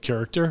be out of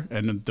character.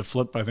 And the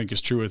flip, I think,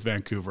 is true with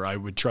Vancouver. I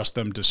would trust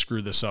them to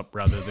screw this up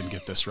rather than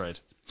get this right.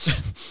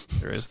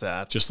 There is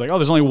that. Just like,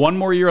 there's only one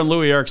more year on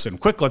Louis Eriksson.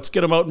 Quick, let's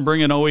get him out and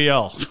bring in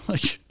OEL.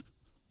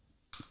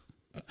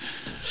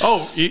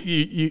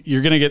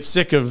 You're going to get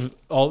sick of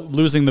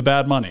losing the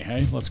bad money,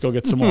 hey? Let's go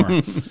get some more.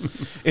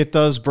 It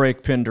does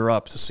break Pinder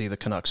up to see the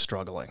Canucks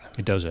struggling.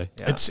 It does, eh?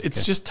 Yeah.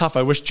 It's just tough.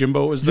 I wish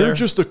Jimbo was there. You're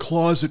just a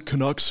closet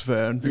Canucks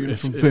fan being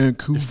from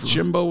Vancouver. If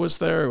Jimbo was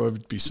there, I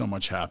would be so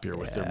much happier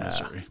with their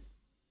misery.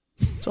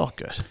 It's all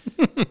good.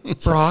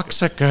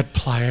 Brock's a good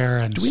player.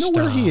 And do we know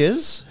where he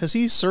is? Has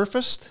he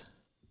surfaced?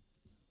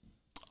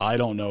 I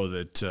don't know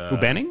that. Who,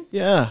 Benning?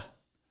 Yeah.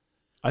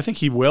 I think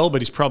he will, but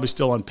he's probably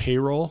still on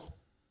payroll.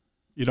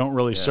 You don't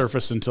really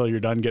surface until you're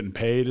done getting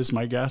paid, is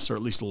my guess, or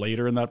at least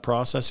later in that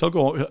process. He'll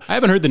go. I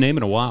haven't heard the name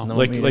in a while. No,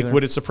 like,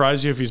 would it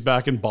surprise you if he's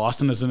back in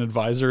Boston as an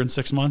advisor in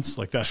 6 months?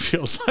 Like, that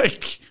feels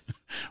like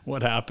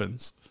what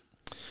happens.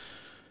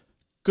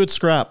 Good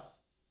scrap.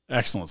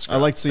 Excellent scrap. I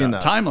like seeing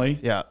that. Timely.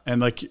 Yeah. And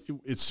like,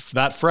 it's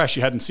that fresh.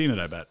 You hadn't seen it,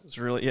 I bet. It's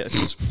really,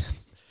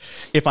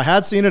 if I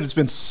had seen it, it's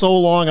been so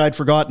long I'd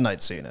forgotten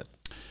I'd seen it.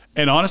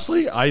 And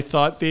honestly, I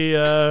thought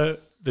the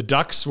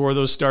Ducks wore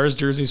those Stars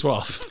jerseys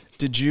well.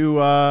 Did you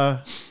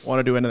want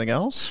to do anything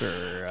else?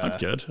 Or, I'm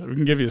good. We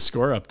can give you a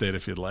score update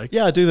if you'd like.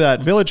 Yeah, do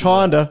that. Village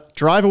Honda.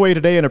 Drive away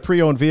today in a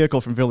pre-owned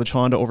vehicle from Village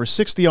Honda. Over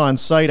 60 on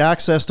site.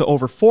 Access to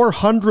over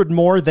 400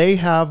 more. They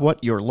have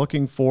what you're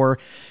looking for.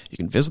 You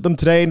can visit them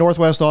today,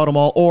 Northwest Auto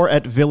Mall, or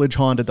at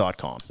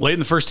villagehonda.com. Late in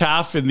the first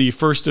half, in the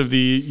first of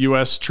the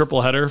U.S.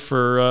 triple header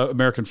for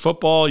American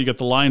football, you got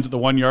the Lions at the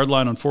 1 yard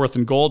line on 4th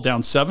and goal,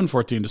 down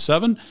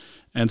 14-7,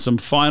 and some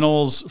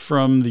finals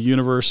from the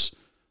universe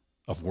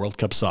of World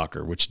Cup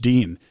soccer, which,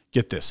 Dean,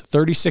 get this,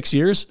 36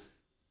 years,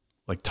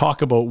 like,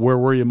 talk about where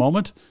were you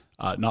moment.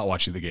 Not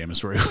watching the game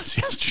is where he was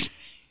yesterday.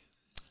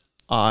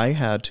 I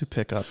had to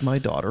pick up my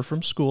daughter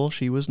from school.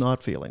 She was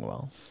not feeling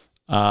well.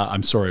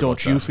 I'm sorry about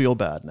that. Don't you feel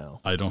bad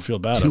now? I don't feel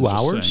bad. 2 I'm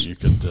just hours? saying you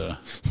could.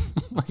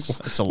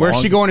 It's a Where's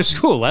she going to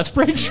school?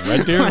 Lethbridge? Right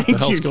there. What the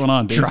hell's going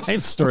on, dude?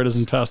 Drive. Story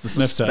doesn't pass the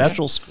sniff test.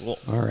 Special school.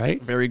 All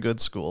right. Very good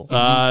school.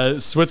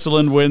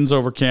 Switzerland wins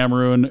over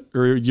Cameroon.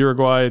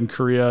 Uruguay and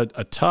Korea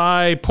a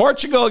tie.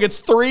 Portugal gets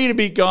 3 to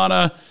beat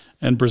Ghana.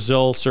 And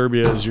Brazil,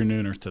 Serbia is your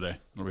nooner today.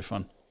 It'll be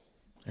fun.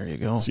 There you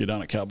go. See you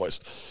down at Cowboys.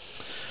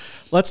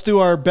 Let's do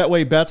our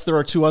Betway bets. There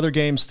are 2 other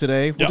games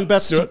today. We'll do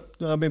bets. Do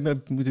it.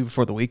 Maybe we do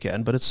before the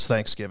weekend, but it's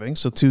Thanksgiving,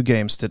 so 2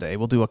 games today.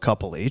 We'll do a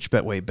couple each.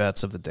 Betway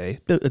bets of the day.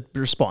 Be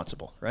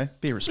responsible, right?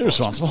 Be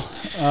responsible.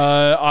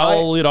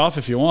 I'll lead off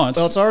if you want.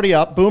 Well, it's already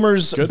up.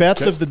 Boomers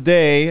bets of the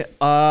day.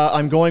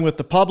 I'm going with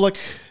the public.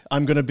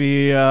 I'm going to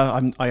be.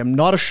 I am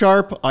not a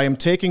sharp. I am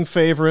taking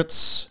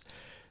favorites.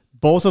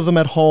 Both of them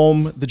at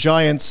home. The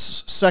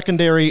Giants'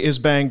 secondary is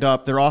banged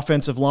up. Their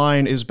offensive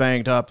line is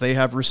banged up. They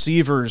have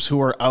receivers who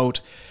are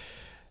out.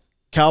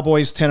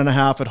 Cowboys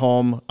 10.5 at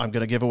home. I'm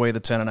going to give away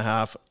the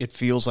 10.5. It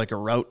feels like a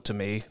rout to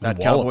me. That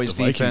Cowboys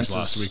defense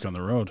last week on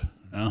the road.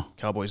 Yeah.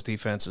 Cowboys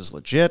defense is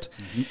legit.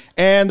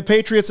 And the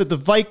Patriots at the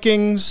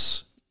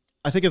Vikings.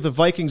 I think if the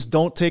Vikings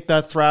don't take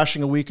that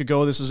thrashing a week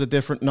ago, this is a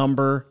different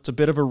number. It's a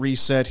bit of a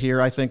reset here.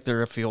 I think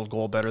they're a field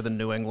goal better than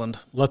New England.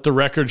 Let the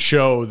record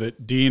show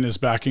that Dean is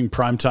backing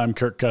primetime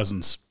Kirk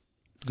Cousins.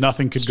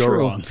 Nothing could go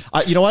wrong.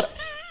 You know what?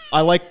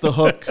 I like the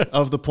hook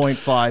of the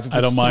 0.5. If it's I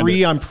don't mind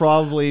 3, it. I'm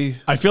probably...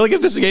 I feel like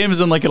if this game is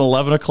in like an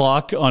 11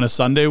 o'clock on a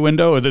Sunday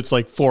window, it's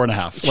like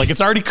 4.5. Like, it's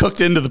already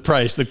cooked into the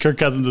price that Kirk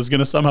Cousins is going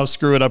to somehow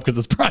screw it up because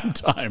it's prime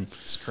time.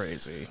 It's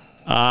crazy.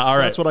 All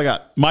right. That's what I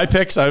got. My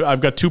picks,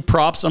 I've got 2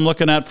 props I'm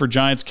looking at for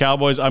Giants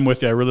Cowboys. I'm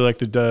with you. I really like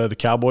the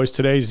Cowboys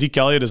today. Zeke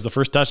Elliott is the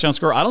first touchdown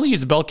scorer. I don't think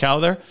he's the bell cow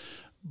there,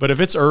 but if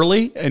it's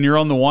early and you're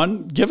on the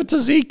 1, give it to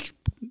Zeke.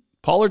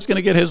 Pollard's going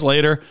to get his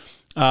later.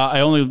 I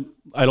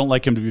don't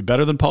like him to be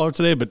better than Pollard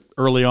today, but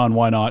early on,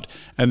 why not?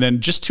 And then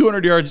just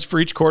 200 yards for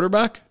each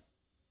quarterback.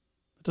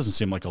 It doesn't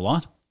seem like a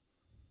lot.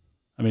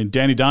 I mean,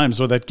 Danny Dimes,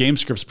 that game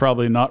script's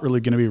probably not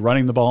really going to be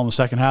running the ball in the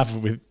second half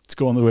if it's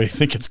going the way I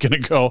think it's going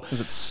to go. Is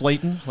it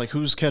Slayton? Like,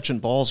 who's catching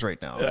balls right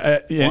now?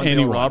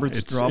 Anyone.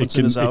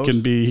 Robinson is out.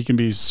 He can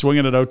be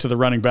swinging it out to the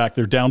running back.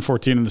 They're down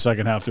 14 in the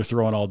second half. They're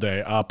throwing all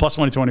day. Plus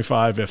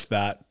 125 if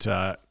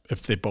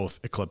they both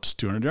eclipse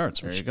 200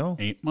 yards. There you go.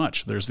 Ain't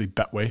much. There's the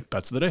Betway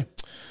bets of the day.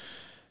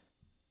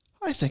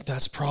 I think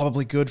that's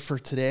probably good for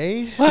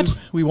today. What?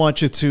 We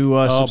want you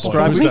to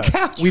subscribe. Boy,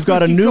 we've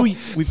got a new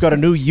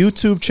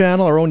YouTube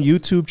channel, our own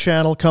YouTube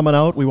channel coming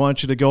out. We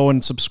want you to go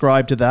and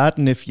subscribe to that.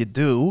 And if you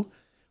do,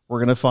 we're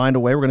going to find a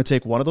way. We're going to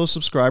take one of those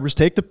subscribers,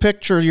 take the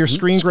picture, your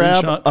screen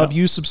grab of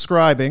you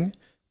subscribing,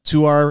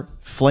 to our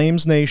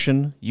Flames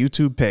Nation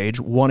YouTube page.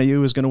 One of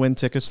you is going to win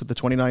tickets to the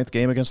 29th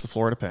game against the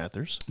Florida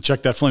Panthers.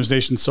 Check that Flames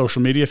Nation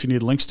social media if you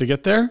need links to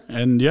get there.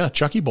 And yeah,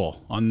 Chucky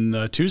Bowl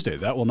on Tuesday.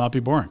 That will not be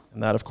boring.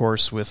 And that, of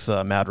course, with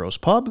Mad Rose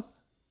Pub.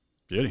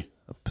 Beauty.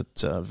 Up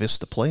at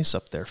Vista Place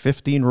up there.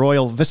 15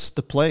 Royal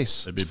Vista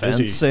Place. They'd be It's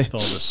busy fancy. with all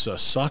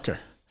this soccer.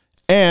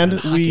 And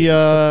hockey we,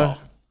 and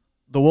football.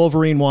 the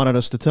Wolverine wanted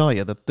us to tell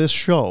you that this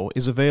show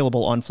is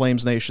available on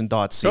FlamesNation.ca.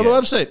 Go to the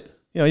website.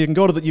 You know, you can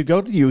go to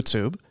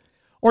YouTube,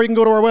 or you can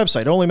go to our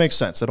website. It only makes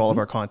sense that all of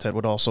our content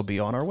would also be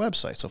on our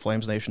website. So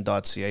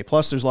FlamesNation.ca.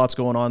 Plus, there's lots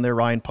going on there.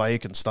 Ryan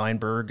Pike and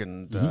Steinberg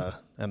and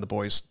the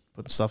boys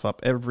putting stuff up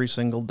every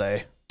single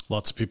day.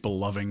 Lots of people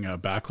loving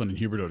Backlund and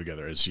Huberdeau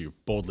together as you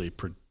boldly.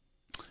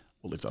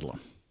 We'll leave that alone.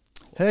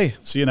 Hey,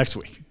 See you next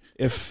week.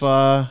 if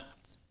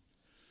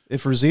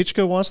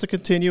Ruzicka wants to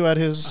continue at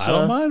his I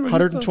don't mind.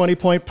 120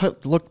 point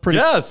put, looked pretty.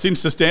 Yeah, it seems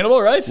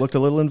sustainable, right? Looked a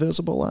little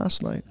invisible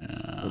last night.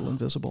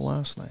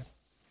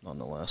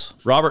 Nonetheless.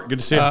 Robert, good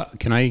to see you.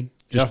 Can I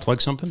just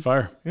plug something?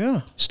 Fire.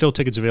 Yeah. Still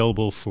tickets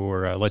available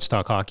for Let's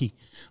Talk Hockey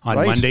on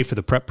Right. Monday for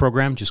the prep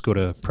program. Just go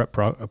to prep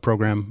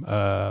program.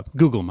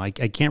 Google them. I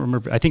can't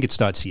remember. I think it's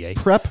 .ca.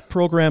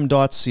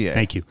 Prepprogram.ca.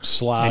 Thank you.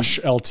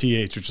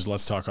 /LTH, which is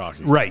Let's Talk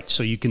Hockey. Right.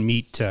 So you can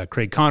meet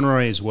Craig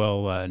Conroy as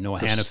well, Noah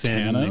Chris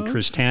Hannafin Tanev. and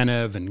Chris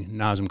Tanev and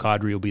Nazem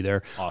Kadri will be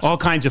there. Awesome. All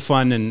kinds of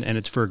fun, and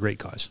it's for a great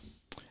cause.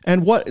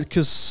 And what,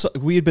 because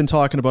we had been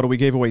talking about it, we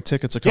gave away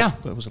tickets a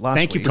couple, Yeah. was it last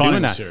Thank week? you for doing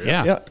Connie that. was here,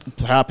 Yeah. Yeah,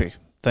 happy.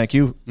 Thank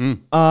you.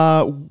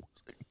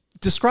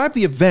 Describe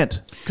the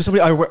event, because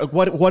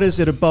what is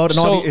it about?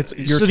 And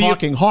you're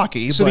talking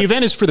hockey. So but the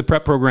event is for the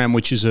prep program,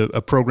 which is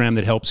a program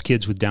that helps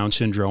kids with Down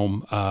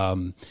syndrome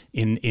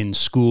in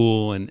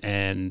school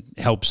and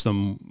helps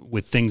them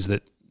with things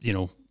that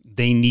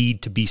they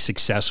need to be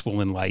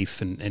successful in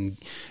life, and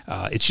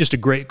it's just a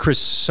great. Chris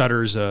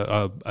Sutter's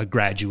a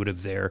graduate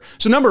of there,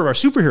 so a number of our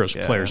superheroes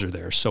players are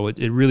there. So it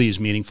really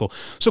is meaningful.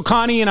 So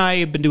Connie and I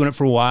have been doing it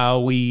for a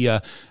while. We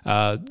a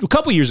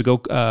couple years ago,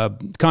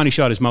 Connie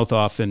shot his mouth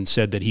off and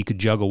said that he could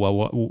juggle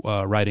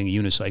while riding a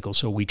unicycle.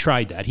 So we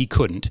tried that. He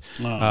couldn't.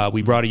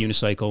 We brought a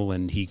unicycle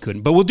and he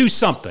couldn't. But we'll do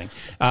something.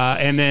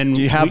 And then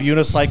do you have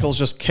unicycles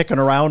just kicking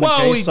around in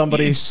case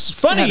somebody? It's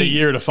funny. Had a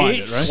year to find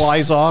it, right?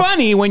 Flies off.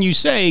 Funny when you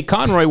say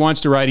Conroy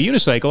wants to ride a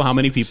unicycle, how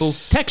many people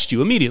text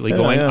you immediately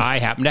going, I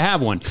happen to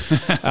have one.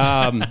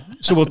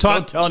 So we'll talk.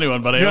 Don't tell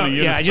anyone, but I own a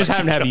unicycle. Yeah, I just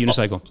happen to have a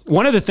unicycle.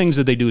 One of the things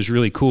that they do is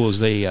really cool is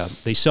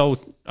they sell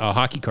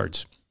hockey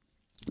cards.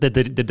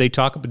 Did Craig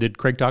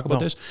talk about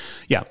this?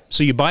 Yeah.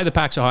 So you buy the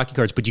packs of hockey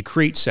cards, but you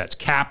create sets,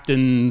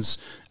 captains,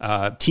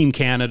 Team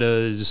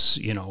Canada's,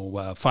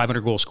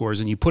 500 goal scorers,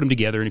 and you put them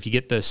together. And if you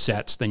get the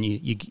sets, then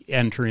you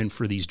enter in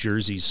for these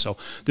jerseys. So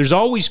there's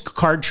always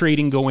card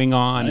trading going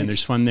on, and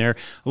there's fun there.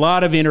 A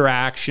lot of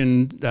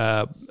interaction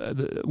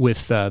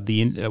with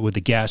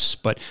the guests,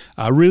 but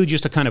really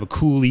just a kind of a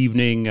cool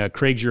evening.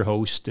 Craig's your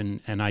host,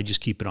 and I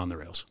just keep it on the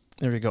rails.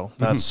 There you go.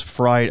 That's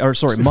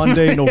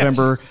Monday,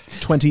 November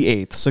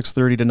 28th,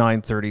 6:30 to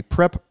 9:30.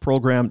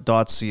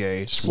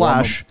 Prepprogram.ca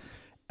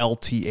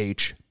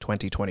 /LTH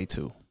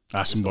 2022.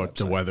 Ask him about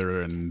the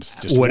weather and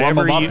just Whatever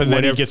warm him up, and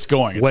then he gets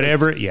going.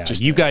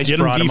 Just you guys get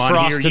him brought him on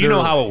here. defrosted You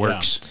know or- how it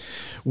works.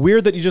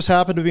 Weird that you just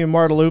happened to be in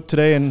Marteloup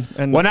today, and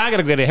Well, now I got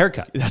to get a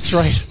haircut. that's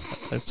right.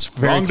 That's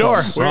very Wrong door.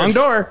 close. Wrong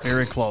door.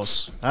 Very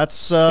close.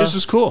 That's This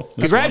was cool.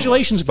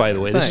 Congratulations, by the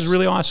way. This Thanks. is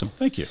really awesome.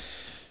 Thank you.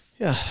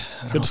 yeah.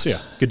 Good to see you.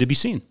 Good to be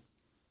seen.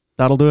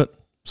 That'll do it.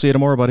 See you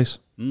tomorrow, buddies.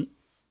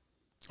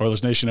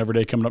 Oilers Nation Every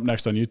Day coming up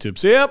next on YouTube.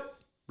 See ya.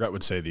 Brett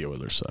would say the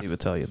Oilers suck. He would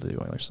tell you the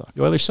Oilers suck.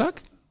 The Oilers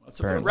suck?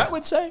 What's what Brett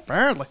would say?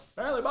 Apparently.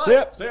 Apparently, bye. See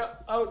ya. See ya.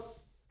 Out.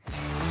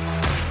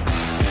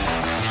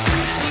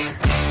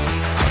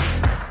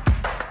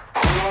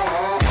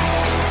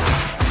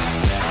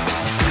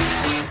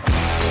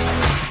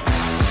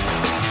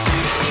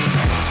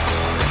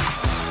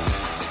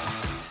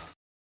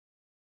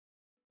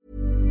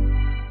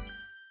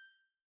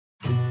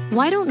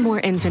 Why don't more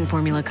infant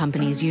formula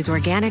companies use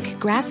organic,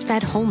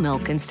 grass-fed whole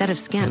milk instead of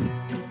skim?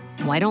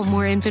 Why don't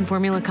more infant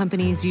formula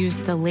companies use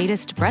the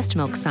latest breast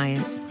milk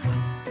science?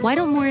 Why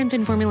don't more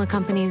infant formula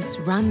companies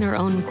run their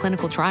own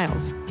clinical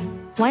trials?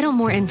 Why don't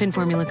more infant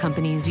formula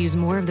companies use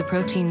more of the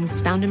proteins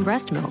found in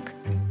breast milk?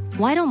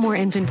 Why don't more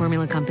infant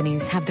formula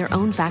companies have their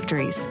own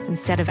factories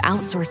instead of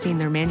outsourcing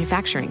their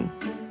manufacturing?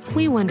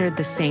 We wondered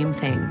the same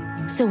thing.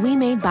 So we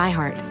made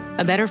ByHeart,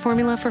 a better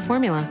formula for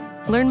formula.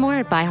 Learn more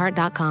at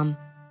byheart.com.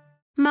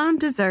 Mom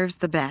deserves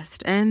the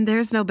best, and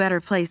there's no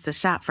better place to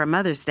shop for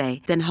Mother's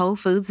Day than Whole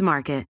Foods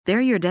Market. They're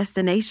your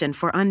destination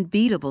for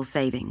unbeatable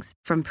savings,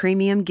 from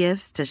premium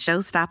gifts to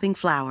show-stopping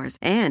flowers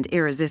and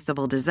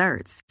irresistible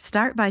desserts.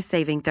 Start by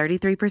saving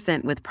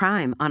 33% with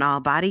Prime on all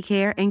body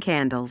care and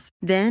candles.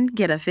 Then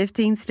get a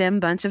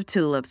 15-stem bunch of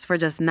tulips for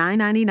just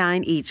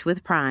 $9.99 each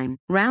with Prime.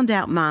 Round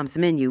out Mom's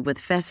menu with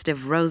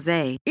festive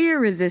rosé,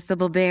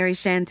 irresistible berry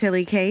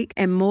chantilly cake,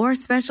 and more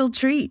special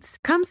treats.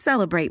 Come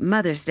celebrate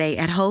Mother's Day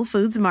at Whole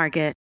Foods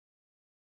Market.